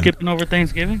elephant. just skipping over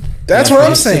Thanksgiving. That's what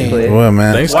I'm saying. What,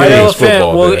 man? White Thanksgiving is elephant.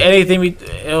 football Well, day. anything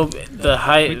the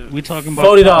high We talking about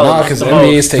 $40. Nah, because the NBA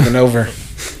most. is taking over.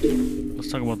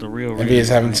 Let's talk about the real. NBA is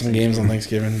having some games on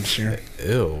Thanksgiving this year.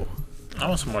 Ew. I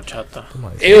want some more chata.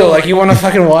 Ew, like you want to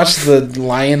fucking watch the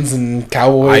Lions and I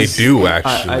Cowboys? do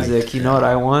actually. Isaac, you know what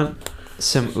I want?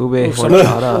 Some ube some-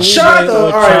 horchata. Shut the.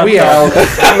 All right, we out.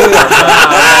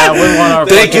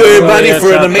 Thank you, everybody,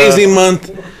 for an amazing month.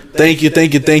 Thank you.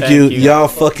 Thank you. Y'all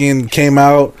fucking came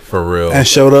out For real. and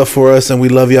showed up for us, and we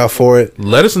love y'all for it.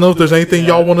 Let us know if there's anything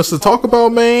y'all want us to talk about,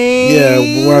 man.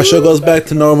 Yeah, when our show goes back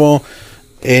to normal,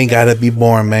 it ain't gotta be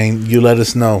boring, man. You let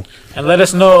us know. And let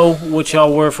us know what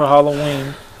y'all were for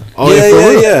Halloween. Oh, yeah, for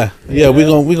real. Yeah. We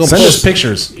gonna Send us post.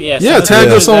 pictures. Yeah, Yeah, send tag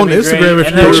us on that'd be Instagram great. if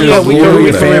And you're then, yeah, we can Your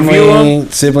review them. family,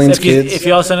 siblings, If kids.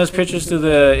 y'all send us pictures to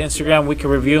the Instagram, we can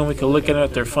review them. We can look at them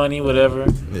if they're funny, whatever.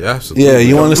 Yeah, absolutely. Yeah,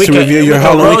 you want us We to can- review we your can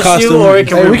Halloween roast costume? You, or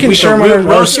Hey, we can share them on our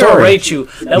roast you or story. rate you.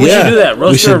 We should do that. we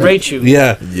Roast you or should- rate you.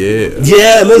 Yeah.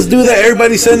 Yeah. Let's do that.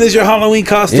 Everybody send us your Halloween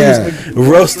costumes. Yeah.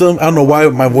 Roast them. I don't know why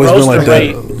my voice Roast been like or that.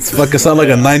 rate. It's fucking sound like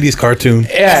a 90s cartoon.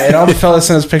 Yeah, and all the fellas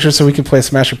send us pictures so we can play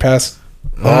Smash or Pass.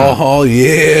 Oh,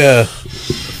 yeah.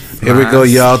 Here we go,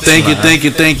 y'all.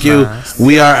 Thank you.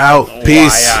 We are out.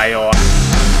 Peace. Why,